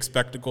 there's a big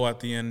spectacle at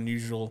the end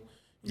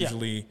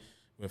usually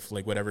with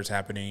like whatever's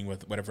happening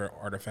with whatever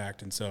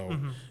artifact. And so,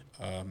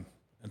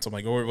 and so I'm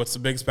like, oh, what's the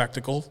big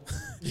spectacle?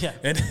 Yeah.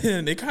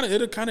 and it kind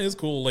of is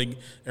cool. Like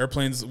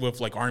airplanes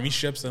with like army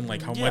ships and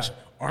like how much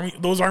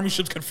those army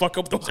ships can fuck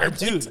up those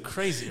airplanes. Dude,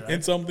 crazy, right?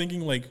 And so I'm thinking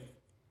like,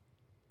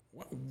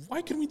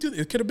 why couldn't we do this?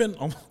 It could have been,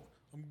 I'm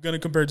going to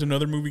compare it to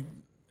another movie,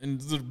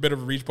 and it's a bit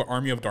of a reach, but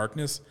Army of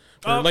Darkness.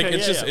 Where Okay, like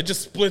yeah. it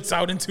just splits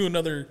out into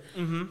another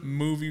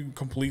movie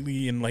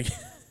completely, and like,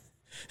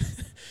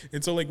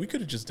 and so like we could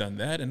have just done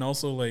that, and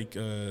also like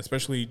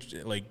especially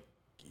like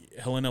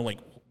Helena, like,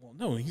 well,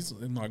 no, he's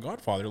my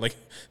godfather, like,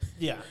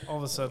 yeah, all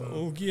of a sudden,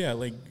 oh yeah,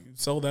 like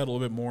sell that a little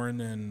bit more,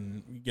 and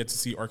then we get to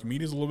see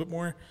Archimedes a little bit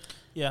more.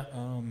 yeah,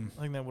 I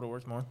think that would have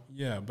worked more.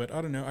 Yeah, but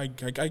I don't know. I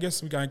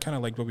guess we got kind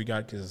of like what we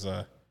got because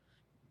I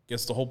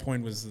guess the whole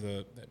point was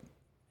that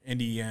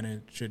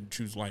Indiana should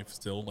choose life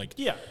still. Like,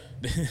 Yeah,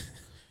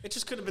 it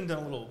just could have been done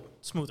a little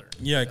smoother.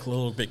 yeah, a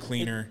little bit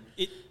cleaner,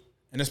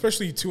 and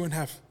especially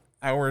 2.5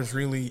 hours.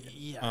 Really,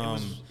 Yeah,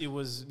 it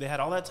was. They had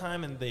all that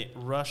time and they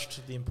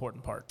rushed the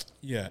important part.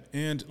 yeah,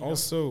 and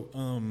also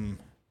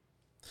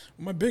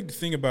my big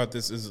thing about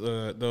this is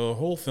the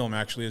whole film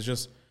actually is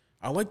just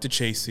I like the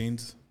chase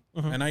scenes.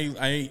 And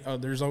I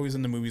there's always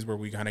in the movies where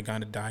we kind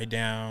of die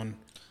down,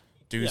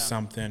 do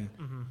something.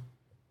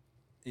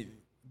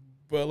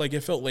 But like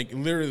it felt like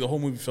literally the whole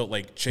movie felt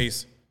like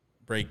chase,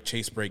 break,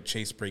 chase, break,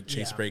 chase, break,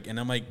 chase, break. And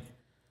I'm like,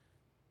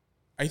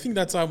 I think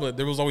that's how it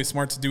was always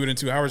smart to do it in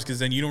 2 hours because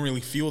then you don't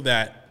really feel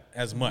that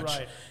as much.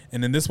 Right.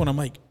 And then this one, I'm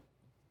like,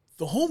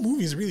 the whole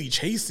movie is really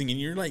chasing, and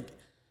you're like,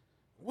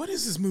 what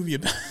is this movie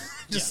about?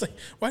 Just like,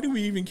 why do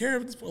we even care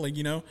at this point? Like,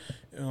 you know,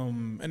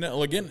 and then,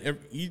 again,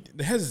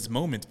 it has its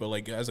moments, but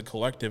like as a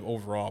collective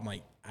overall, I'm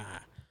like,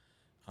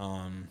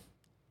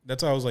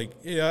 that's why I was like,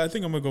 yeah, I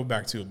think I'm gonna go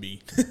back to a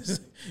B.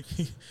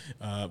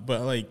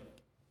 But like,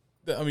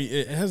 I mean,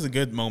 it has the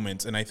good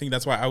moments, and I think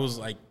that's why I was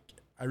like,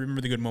 I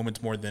remember the good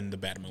moments more than the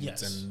bad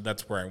moments, and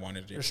that's where I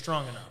wanted it. They're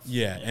strong enough.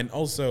 Yeah, and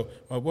also,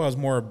 what I was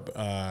more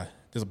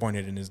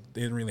disappointed in is they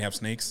didn't really have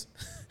snakes.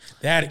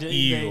 They had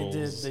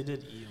eels. They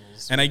did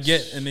eels. And they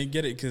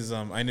get it because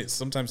I know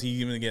sometimes he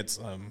even gets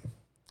a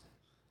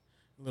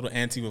little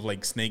antsy with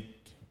like snake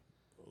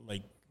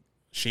like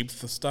shaped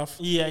stuff.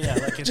 Yeah,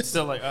 like it's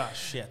still like, oh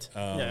shit.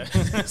 Yeah.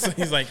 So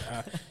he's like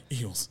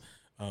eels,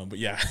 but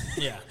yeah.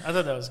 Yeah, I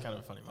thought that was kind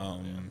of a funny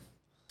moment.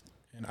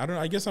 And I don't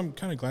know. I guess I'm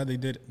kind of glad they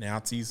did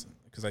Nazis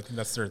because I think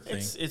that's their thing.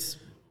 It's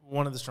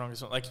one of the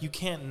strongest ones. Like you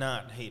can't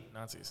not hate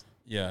Nazis.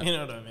 Yeah, you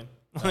know what I mean.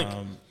 Like,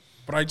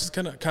 but I just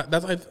kind of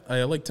that's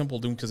I like Temple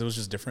of Doom because it was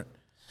just different.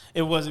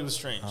 It was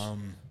strange.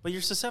 But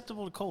you're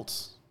susceptible to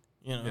cults,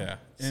 you know. Yeah.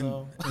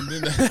 And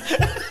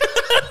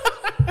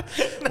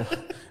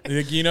then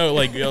like, you know,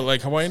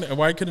 like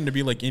why couldn't it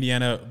be like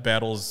Indiana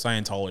battles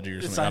Scientology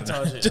or something?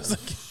 Scientology. Just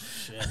like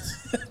shit.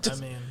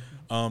 just, I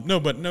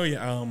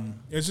mean,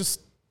 it's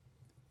just,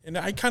 and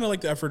I kind of like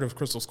the effort of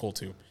Crystal Skull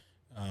too,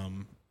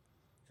 in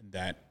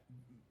that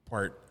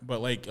part.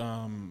 But like,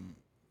 I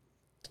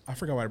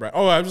forgot what I brought.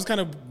 Oh, I was just kind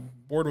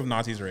of bored with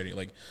Nazis already.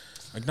 Like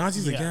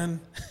Nazis again.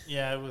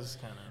 Yeah, it was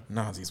kind of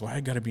Nazis. Why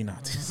I gotta be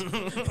Nazis?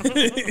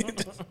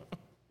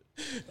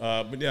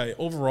 But yeah,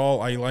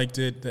 overall I liked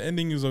it. The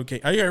ending was okay.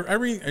 I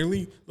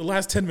really the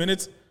last 10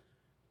 minutes.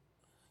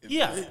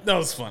 Yeah. That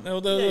was fun. That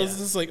was Yeah.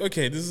 just like,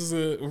 okay, this is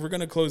if we're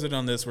gonna close it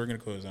on this, we're gonna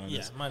close it on Yeah,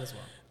 this. might as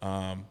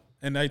well.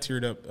 And I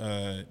teared up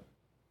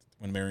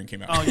when Marion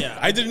came out. Oh, yeah.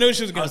 I didn't know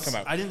she was gonna come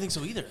out. I didn't think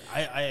so either.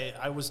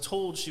 I was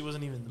told she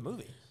wasn't even in the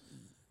movie.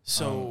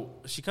 So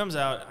she comes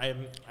out. I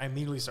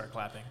immediately start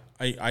clapping.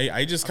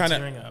 I just I'm kind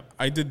tearing of up.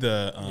 I did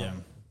the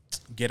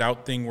Get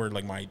Out thing where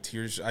like my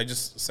tears. I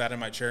just sat in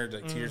my chair,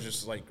 like tears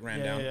just like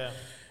ran down.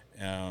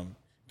 Yeah.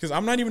 Because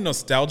I'm not even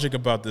nostalgic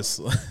about this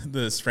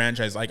this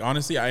franchise. Like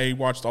honestly, I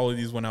watched all of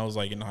these when I was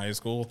like in high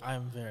school.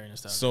 I'm very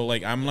nostalgic. So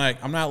like I'm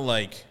not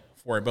like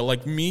for it, but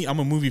like me, I'm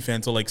a movie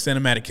fan. So like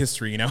cinematic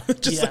history, you know,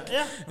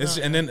 just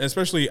and then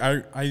especially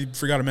I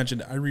forgot to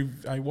mention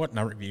I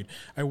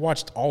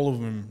watched all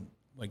of them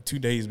like 2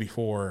 days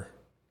before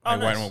I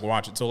went and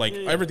watch it. So like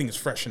everything is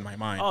fresh in my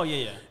mind. Oh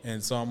yeah.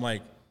 And so I'm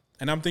like,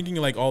 and I'm thinking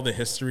like all the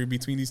history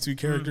between these two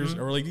characters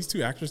or like these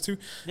two actors too.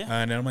 Yeah.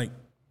 And I'm like.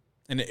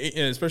 And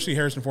especially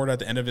Harrison Ford at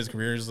the end of his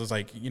career was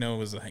like, you know, it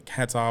was like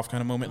hats off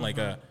kind of moment, like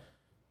a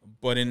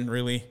button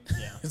really.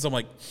 Yeah. So I'm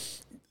like,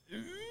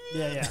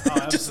 yeah. Oh,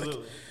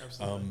 absolutely.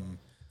 Absolutely.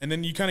 And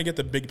then you kind of get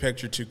the big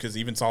picture too, because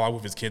even Salah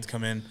with his kids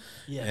come in.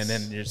 Yes.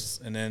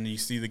 And then you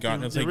see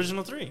the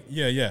original three.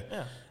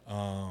 Yeah.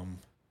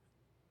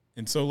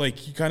 And so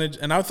like you kind of,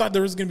 and I thought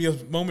there was gonna be a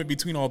moment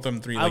between all of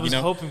them three. Like, I was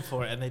hoping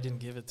for it, and they didn't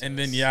give it to us. And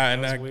then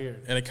that was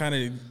weird. And it kind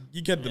of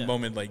you get the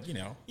moment like you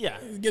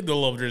get the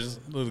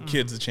little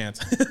kids a chance.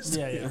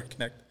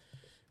 Reconnect.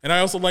 And I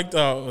also liked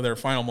their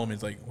final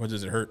moments like what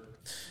does it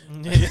hurt?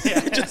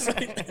 Just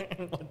like,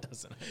 what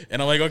doesn't?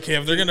 And I'm like okay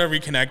if they're gonna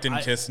reconnect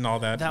and kiss and all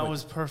that. That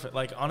was perfect.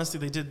 Like honestly,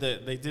 they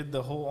did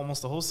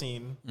almost the whole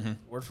scene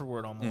word for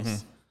word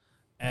almost.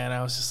 And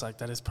I was just like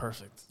that is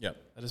perfect. Yep.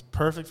 That is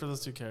perfect for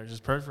those two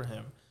characters. Perfect for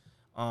him.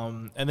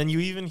 And then you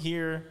even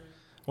hear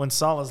when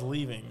Salah's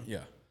leaving.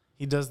 Yeah.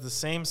 He does the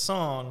same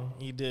song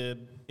he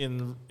did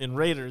in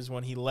Raiders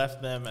when he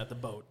left them at the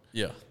boat.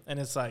 Yeah. And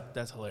it's like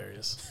that's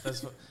hilarious.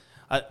 That's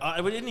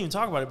I didn't even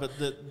talk about it,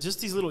 but just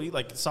these little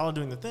like Salah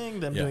doing the thing,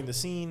 them doing the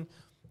scene.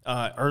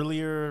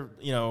 Earlier,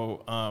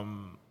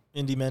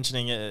 Indy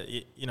mentioning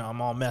it,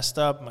 I'm all messed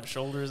up, my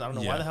shoulders. I don't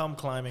know why the hell I'm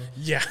climbing.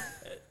 Yeah.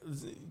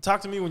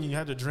 Talk to me when you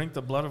had to drink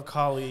the blood of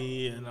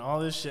Kali and all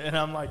this shit. And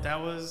I'm like,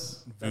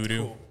 that's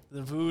voodoo. Cool.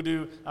 The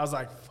voodoo. I was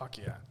like, fuck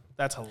yeah.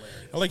 That's hilarious.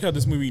 I like how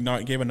this movie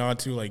gave a nod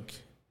to like,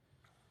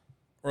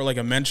 or like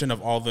a mention of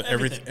all the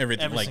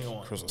everything like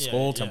Crystal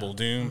Skull, Temple of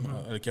Doom,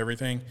 like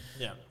everything.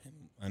 Yeah.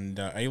 And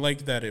I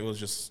like that it was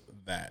just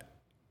that.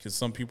 Because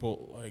some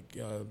people, like,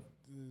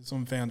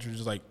 some fans are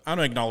just like, I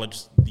don't acknowledge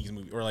these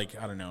movies. Or like,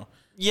 I don't know.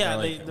 Yeah,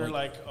 they're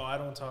like, oh, I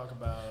don't talk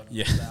about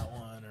that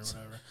one or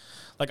whatever.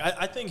 Like,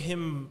 I think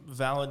him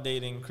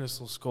validating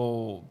Crystal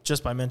Skull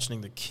just by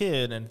mentioning the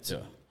kid and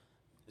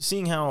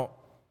seeing how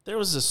there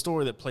was a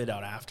story that played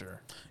out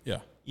after. Yeah.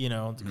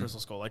 The Crystal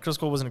Skull. Like, Crystal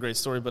Skull wasn't a great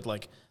story, but,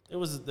 like, there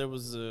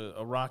was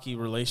a rocky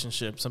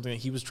relationship, something that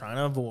he was trying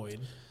to avoid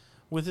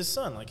with his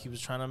son. Like, he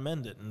was trying to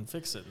mend it and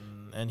fix it,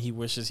 and he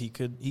wishes he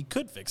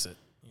could fix it.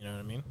 You know what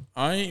I mean?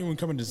 I am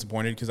kind of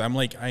disappointed because I'm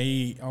like,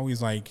 I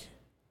always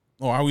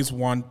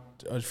want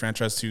a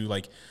franchise to,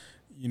 like,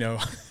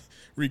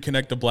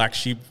 reconnect the black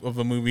sheep of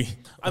a movie.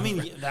 I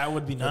mean, that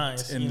would be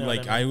nice. And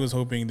I was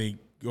hoping they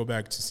go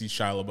back to see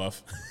Shia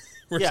LaBeouf.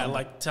 Yeah,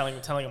 like telling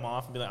him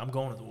off and be like, I'm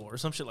going to the war or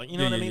some shit. Like, what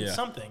I mean? Yeah.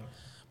 Something.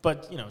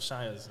 But,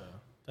 Shia's,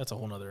 that's a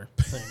whole nother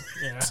thing.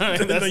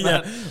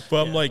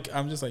 But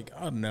I'm just like,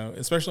 I don't know.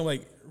 Especially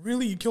like,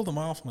 really, you killed him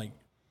off? I'm like,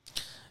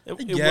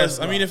 yes.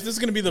 I mean, if this is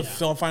going to be the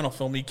final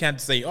film, you can't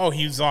say, oh,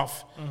 he's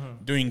off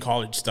doing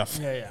college stuff.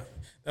 Yeah.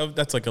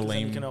 That's like a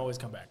lame. You can always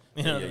come back.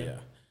 You know what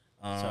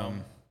I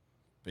mean?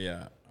 But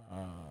yeah,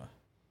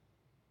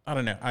 I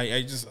don't know.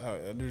 I just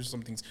there's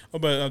some things. Oh,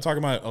 but I'm talking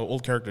about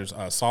old characters.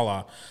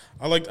 Salah,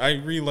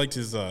 I really liked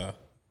his little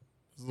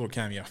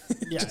cameo.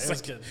 Yeah, it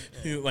was good.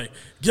 He was like,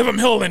 give him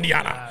Hill,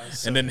 Indiana,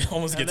 and then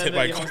almost gets hit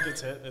by a car.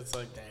 Gets hit. It's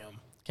like, damn,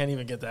 can't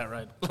even get that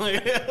right.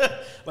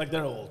 Like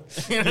they're old.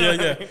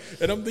 Yeah.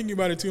 And I'm thinking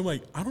about it too. I'm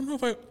like, I don't know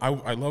if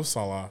I love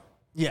Salah.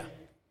 Yeah.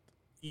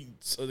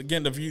 So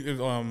again,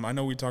 I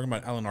know we're talking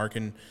about Alan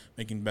Arkin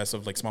making best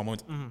of like small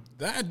moments.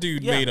 That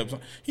dude made up.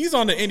 He's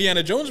on the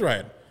Indiana Jones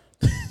ride.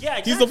 Yeah,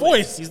 exactly. He's the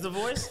voice. He's the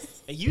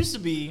voice. It used to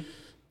be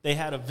they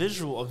had a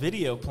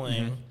video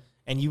playing,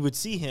 and you would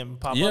see him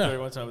pop up every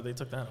once in a while. But they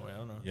took that away. I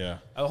don't know. Yeah,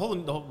 the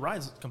whole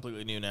ride's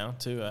completely new now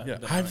too. Yeah,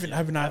 I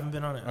haven't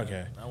been on it.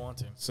 Okay, I want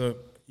to. So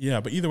yeah,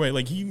 but either way,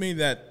 like he made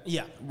that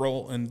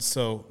role, and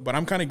so, but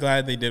I'm kind of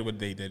glad they did what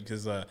they did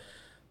because.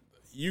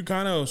 You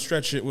kind of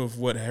stretch it with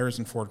what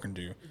Harrison Ford can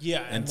do.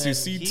 Yeah. And to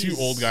see two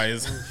old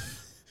guys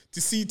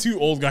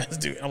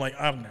do it, I'm like,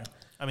 I don't know.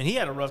 I mean, he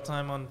had a rough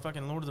time on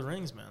fucking Lord of the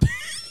Rings, man.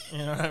 You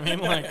know what I mean?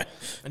 Like,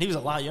 and he was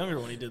a lot younger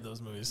when he did those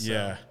movies. So,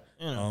 yeah.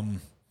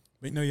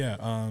 But no, yeah.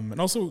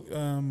 And also,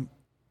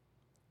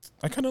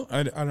 I don't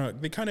know,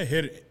 they kind of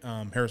hit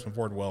Harrison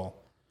Ford well.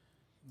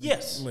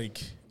 Yes.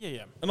 Like,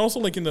 yeah. And also,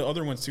 like, in the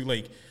other ones, too,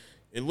 like,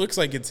 it looks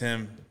like it's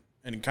him.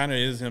 and it kind of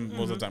is him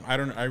most of the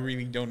time. I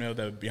really don't know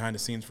the behind the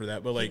scenes for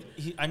that, but like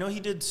I know he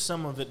did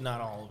some of it,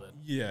 not all of it.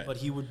 Yeah. But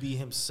he would be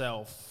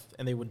himself,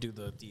 and they would do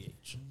the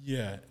DH.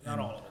 yeah, Not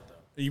all of it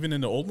though. even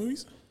in the old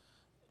movies,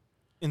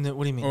 In the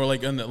what do you mean? or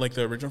like in the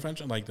original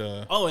franchise, like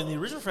the In the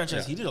original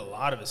franchise, he did a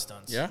lot of his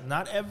stunts. Yeah?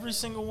 Not every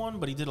single one,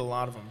 but he did a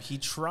lot of them. He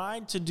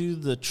tried to do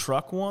the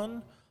truck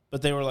one,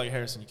 but they were like,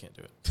 Harrison, you can't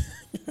do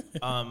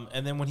it.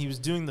 And then when he was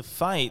doing the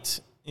fight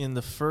in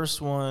the first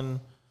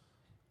one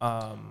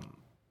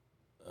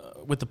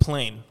with the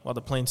plane, while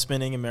the plane's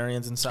spinning and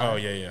Marion's inside. oh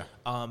yeah.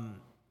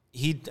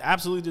 He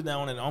absolutely did that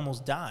one and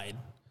almost died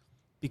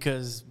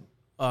because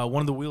one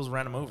of the wheels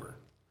ran him over.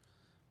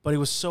 But it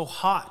was so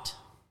hot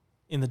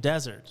in the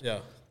desert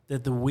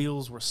that the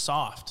wheels were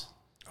soft.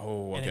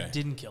 Oh, okay. And it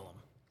didn't kill him.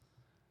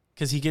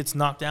 Because he gets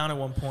knocked down at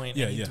one point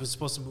and he yeah. was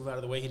supposed to move out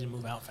of the way. He didn't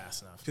move out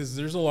fast enough. Because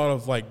there's a lot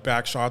of like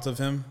back shots of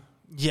him,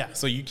 Yeah.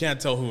 so you can't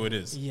tell who it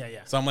is.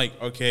 Yeah. So I'm like,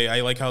 okay,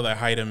 I like how they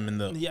hide him in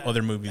the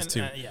other movies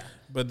too. Yeah.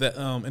 But that,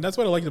 and that's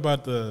what I liked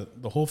about the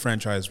whole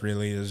franchise.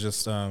 Really, is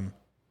just some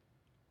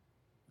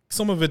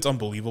of it's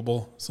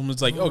unbelievable. Some of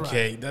it's like,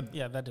 okay, that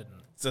didn't.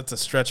 that's a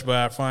stretch,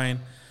 but fine.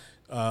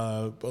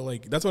 But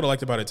like that's what I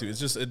liked about it too. It's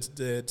just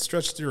it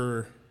stretched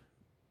your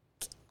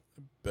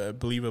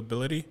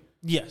believability.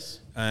 Yes.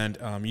 And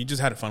you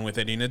just had fun with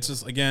it, and it's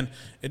just again,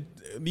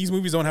 these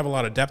movies don't have a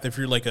lot of depth. If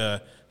you're like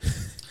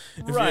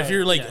if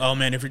you're like, oh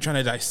man, if you're trying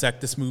to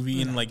dissect this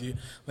movie and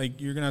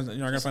you're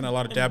gonna find a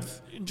lot of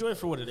depth. Enjoy it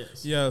for what it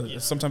is. Yeah.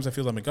 Sometimes I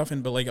feel like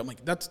MacGuffin, but like I'm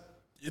like that's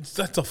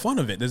the fun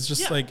of it. It's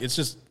just like it's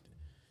just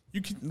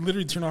you can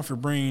literally turn off your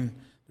brain.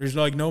 There's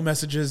like no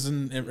messages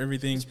and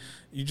everything.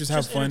 You just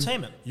have fun.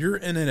 Entertainment. You're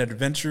in an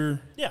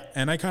adventure. Yeah.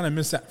 And I kind of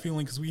miss that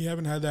feeling because we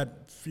haven't had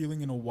that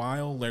feeling in a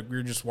while. Like we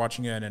were just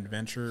watching an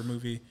adventure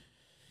movie.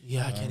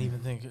 Yeah, I can't even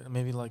think.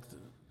 Maybe like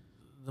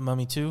the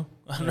Mummy 2.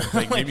 I don't know.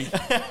 Like maybe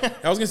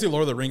I was gonna say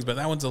Lord of the Rings, but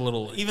that one's a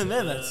little. Even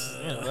then,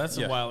 that's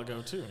a while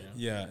ago too.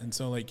 Yeah, and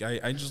so like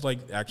I just like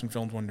action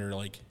films when they're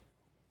like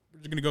we're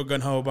just gonna go gun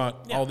ho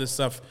about all this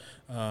stuff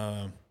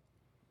and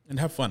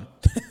have fun.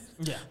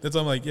 Yeah, that's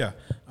what I'm like. Yeah.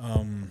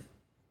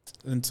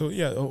 And so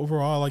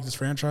overall I like this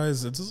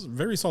franchise. It's a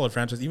very solid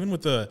franchise, even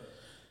with the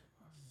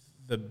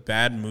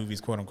bad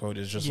movies, quote unquote.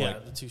 Is just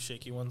like the two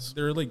shaky ones.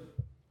 They're like,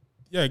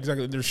 yeah,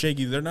 exactly. They're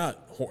shaky. They're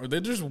not.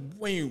 They're just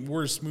way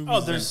worse movies. Oh,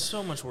 there's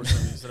so much worse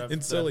movies that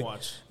I've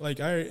watched. Like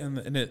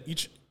and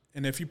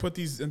if you put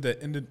these in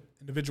the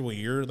individual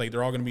year, like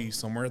they're all going to be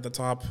somewhere at the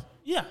top.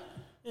 Yeah.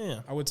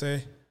 I would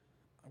say.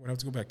 I would have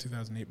to go back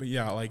 2008, but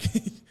yeah, like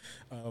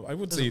I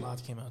would say a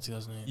lot came out in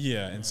 2008.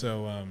 Yeah, and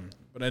so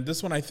but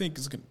this one I think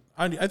is good.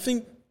 I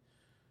think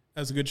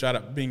has a good shot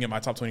at being in my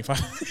top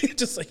 25.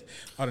 Just like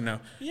I don't know.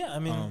 Yeah, I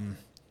mean,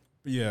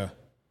 but yeah,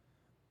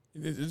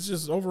 it's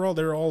just overall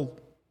they're all.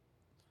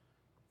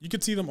 You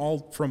could see them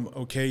all from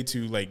okay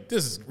to like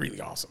this is really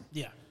awesome.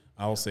 Yeah,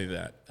 I'll say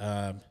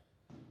that.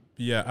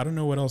 Yeah, I don't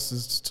know what else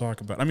is to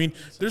talk about. I mean,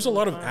 there's a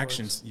lot of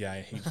actions. Yeah,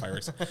 I hate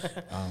fireworks.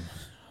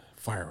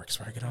 Fireworks,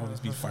 right? I could always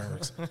be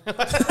fireworks.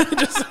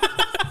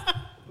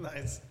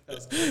 Nice.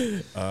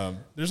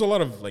 There's a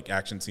lot of like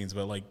action scenes,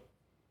 but like,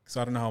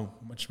 so I don't know how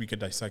much we could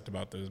dissect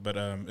about those. But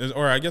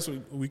or I guess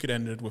we could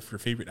end it with your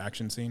favorite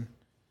action scene.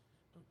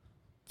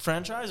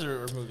 Franchise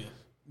or movie?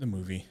 The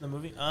movie. The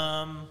movie.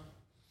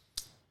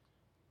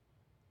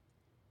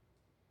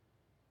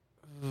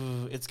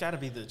 It's got to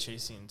be the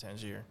chase scene in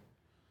Tangier.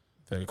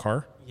 The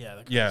car?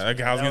 Yeah.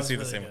 Okay, I was going to say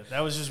the same one. That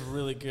was just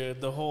really good.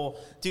 The whole...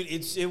 Dude,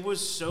 it was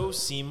so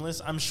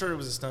seamless. I'm sure it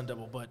was a stunt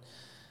double, but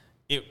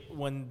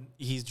when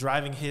he's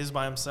driving his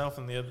by himself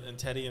and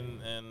Teddy and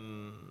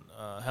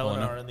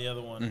Helena are in the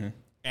other one,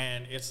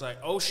 and it's like,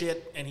 oh,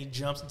 shit, and he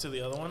jumps into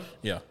the other one.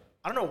 Yeah.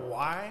 I don't know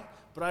why,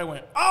 but I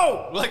went,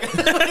 oh! Like,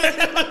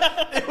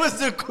 it was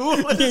the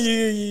coolest.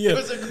 Yeah. It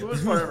was the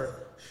coolest part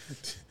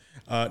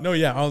ever. No,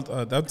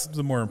 yeah, that's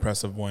the more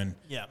impressive one.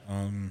 Yeah.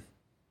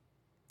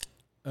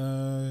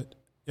 I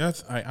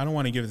don't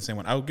want to give it the same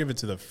one. I'll give it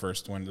to the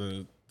first one,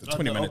 the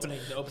 20 minutes.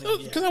 The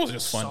opening, because that was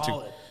just fun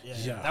solid. too.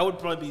 Yeah. That would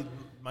probably be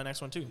my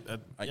next one too.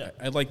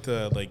 I like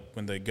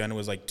when the gun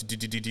was like and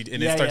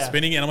it starts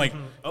spinning, and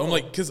I'm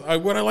like, because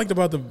what I liked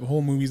about the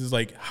whole movies is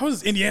like, how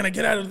does Indiana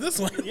get out of this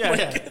one?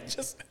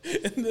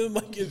 And then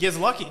like he gets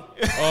lucky.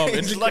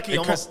 He's lucky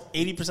almost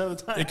 80% of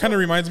the time. It kind of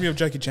reminds me of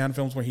Jackie Chan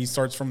films where he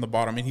starts from the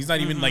bottom and he's not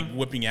even like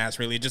whipping ass.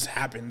 Really, it just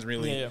happens.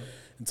 Really,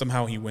 and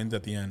somehow he wins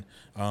at the end.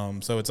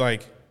 So it's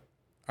like,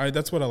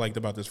 that's what I liked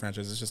about this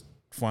franchise. It's just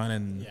fun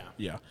and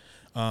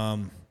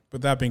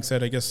But that being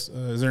said, I guess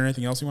is there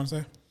anything else you want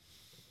to say?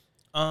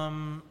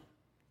 I'm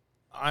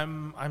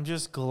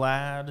just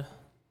glad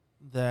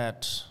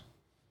that,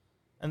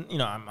 and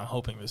I'm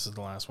hoping this is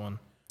the last one.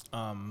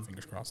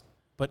 Fingers crossed.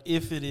 But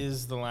if it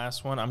is the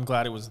last one, I'm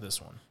glad it was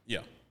this one. Yeah.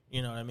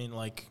 You know what I mean?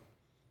 Like,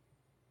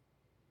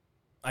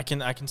 I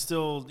can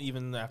still,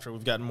 even after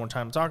we've gotten more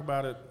time to talk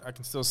about it, I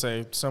can still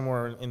say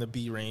somewhere in the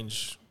B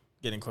range,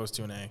 getting close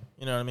to an A.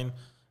 You know what I mean?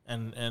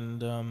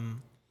 And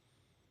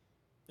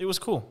it was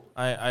cool.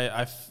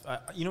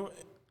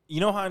 You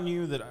know how I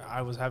knew that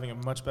I was having a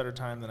much better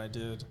time than I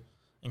did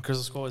in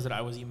Crystal Skull is that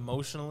I was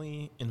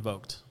emotionally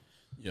invoked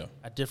Yeah.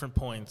 at different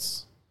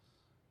points.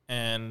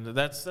 And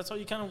that's all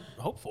you kind of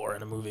hope for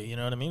in a movie, you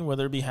know what I mean?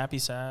 Whether it be happy,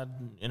 sad,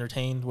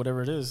 entertained,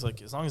 whatever it is,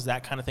 like as long as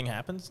that kind of thing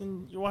happens,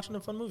 then you're watching a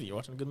fun movie. You're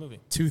watching a good movie.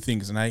 Two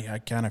things, and I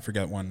kind of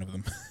forgot one of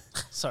them.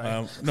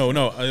 Sorry. No,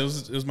 it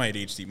was my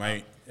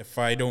ADHD. If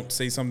I don't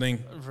say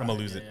something, I'm gonna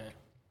lose it.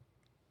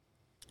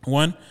 Yeah.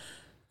 One,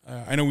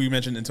 I know we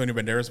mentioned Antonio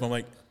Banderas, but I'm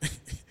like,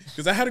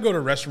 because I had to go to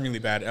a restroom really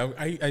bad.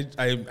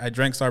 I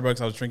drank Starbucks.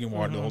 I was drinking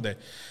water the whole day.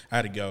 I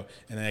had to go,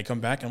 and then I come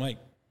back. I'm like,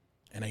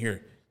 and I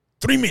hear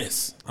 3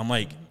 minutes. I'm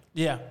like.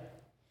 Yeah.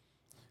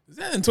 Is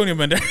that Antonio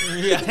Banderas?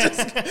 Yeah.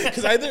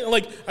 Because I think,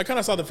 like, I kind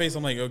of saw the face.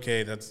 I'm like,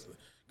 okay, that's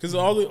because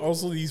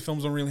also these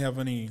films don't really have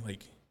any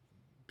like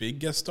big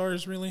guest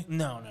stars, really.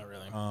 No, not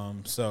really.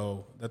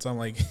 So that's I'm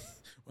like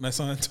when I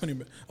saw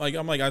Antonio,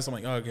 I'm like,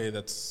 oh, okay,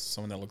 that's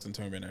someone that looks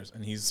Antonio Banderas,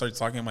 and he starts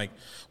talking. I'm like,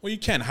 well, you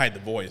can't hide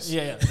the voice.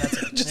 Yeah,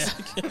 that's it.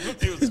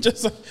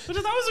 just like, but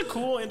that was a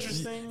cool,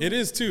 interesting. It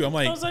is too. I'm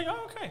like, I was like,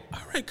 oh, okay,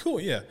 all right,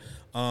 cool, yeah.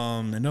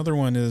 Another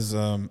one is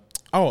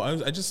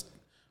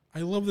I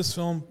love this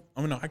film.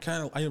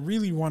 I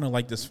really want to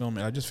like this film,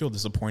 and I just feel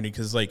disappointed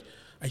because, like,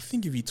 I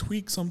think if you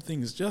tweak some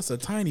things just a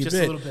tiny bit, a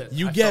little bit,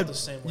 you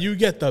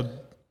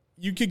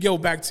could go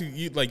back to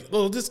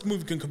this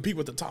movie can compete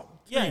with the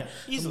top. Yeah,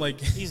 easily,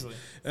 easily.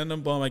 And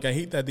I'm like, I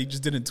hate that they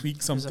just didn't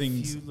tweak some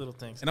things. A few little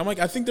things, and I'm like,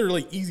 I think they're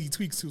like easy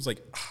tweaks too. It's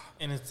like,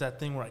 and it's that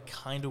thing where I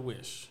kind of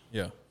wish.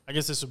 Yeah, I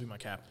guess this would be my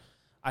cap.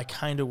 I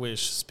kind of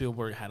wish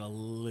Spielberg had a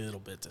little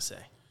bit to say.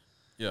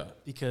 Yeah,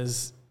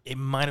 because it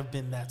might have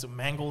been that. So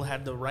Mangold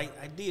had the right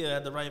idea,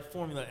 had the right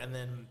formula, and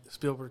then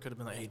Spielberg could have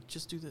been like, hey,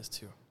 just do this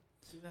too.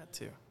 Do that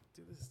too.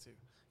 Do this too.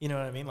 You know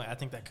what I mean? Like, I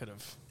think that could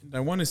have. I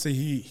want to say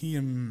he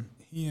and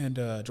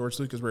George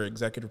Lucas were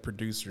executive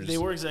producers. They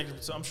were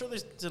executive, so I'm sure they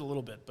did a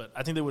little bit, but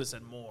I think they would have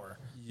said more.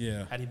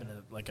 Yeah. Had he been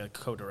a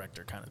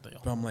co-director kind of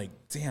deal. But I'm like,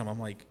 damn,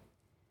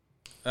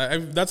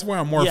 that's why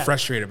I'm more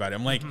frustrated about it.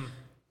 I'm like,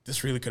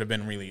 this really could have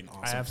been really an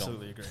awesome film. I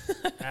absolutely agree.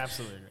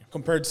 Absolutely agree.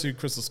 Compared to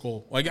Crystal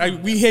Skull. Like,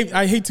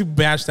 I hate to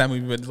bash that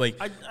movie, but like.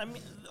 I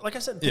mean, like I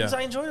said, things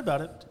I enjoyed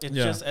about it. It's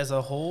just, as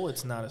a whole,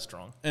 it's not as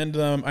strong. And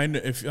I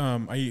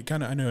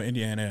know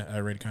Indiana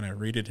already kind of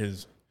rated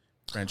his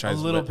franchise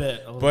a little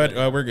bit.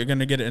 We're going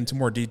to get into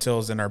more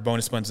details in our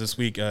bonus points this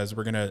week as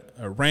we're going to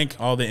rank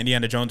all the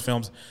Indiana Jones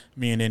films.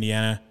 Me and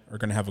Indiana are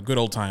going to have a good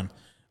old time.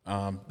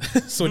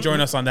 So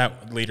join us on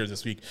that later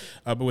this week.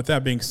 But with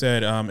that being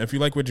said, if you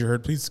like what you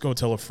heard, please go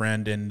tell a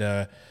friend,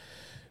 and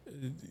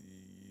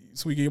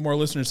so we can get more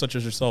listeners such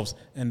as yourselves.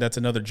 And that's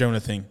another Jonah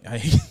thing.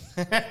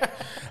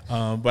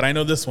 But I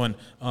know this one.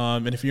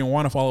 And if you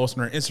want to follow us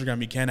on our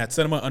Instagram, you can at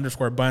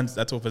cinema_buns.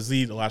 That's with a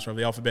Z, the last one of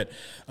the alphabet.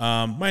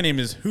 My name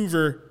is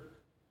Hoover.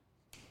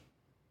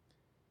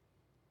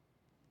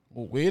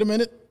 Well, wait a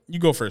minute. You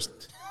go first.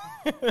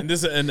 and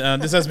this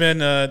has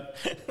been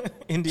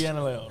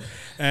Indiana Leon.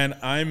 And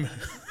I'm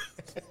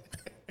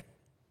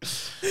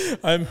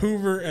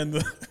Hoover and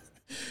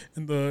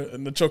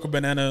the Choco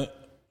Banana.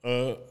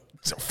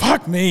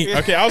 Fuck me.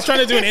 Okay, I was trying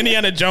to do an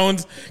Indiana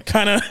Jones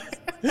kind of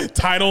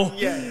title.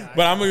 Yeah.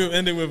 But I'm gonna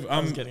end it with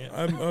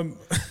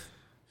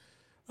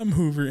I'm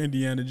Hoover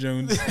Indiana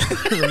Jones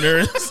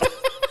Ramirez.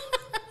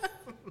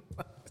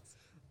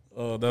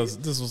 Oh, this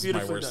was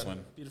my worst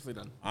one. Beautifully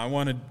done. I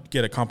want to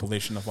get a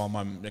compilation of all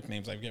my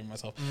nicknames I've given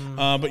myself.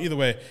 But either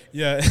way,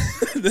 yeah,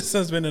 this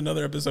has been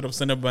another episode of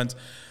Cinema Buns.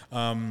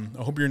 I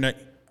hope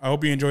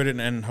you enjoyed it,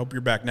 and hope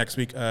you're back next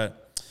week. All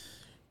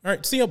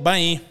right, see you.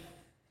 Bye.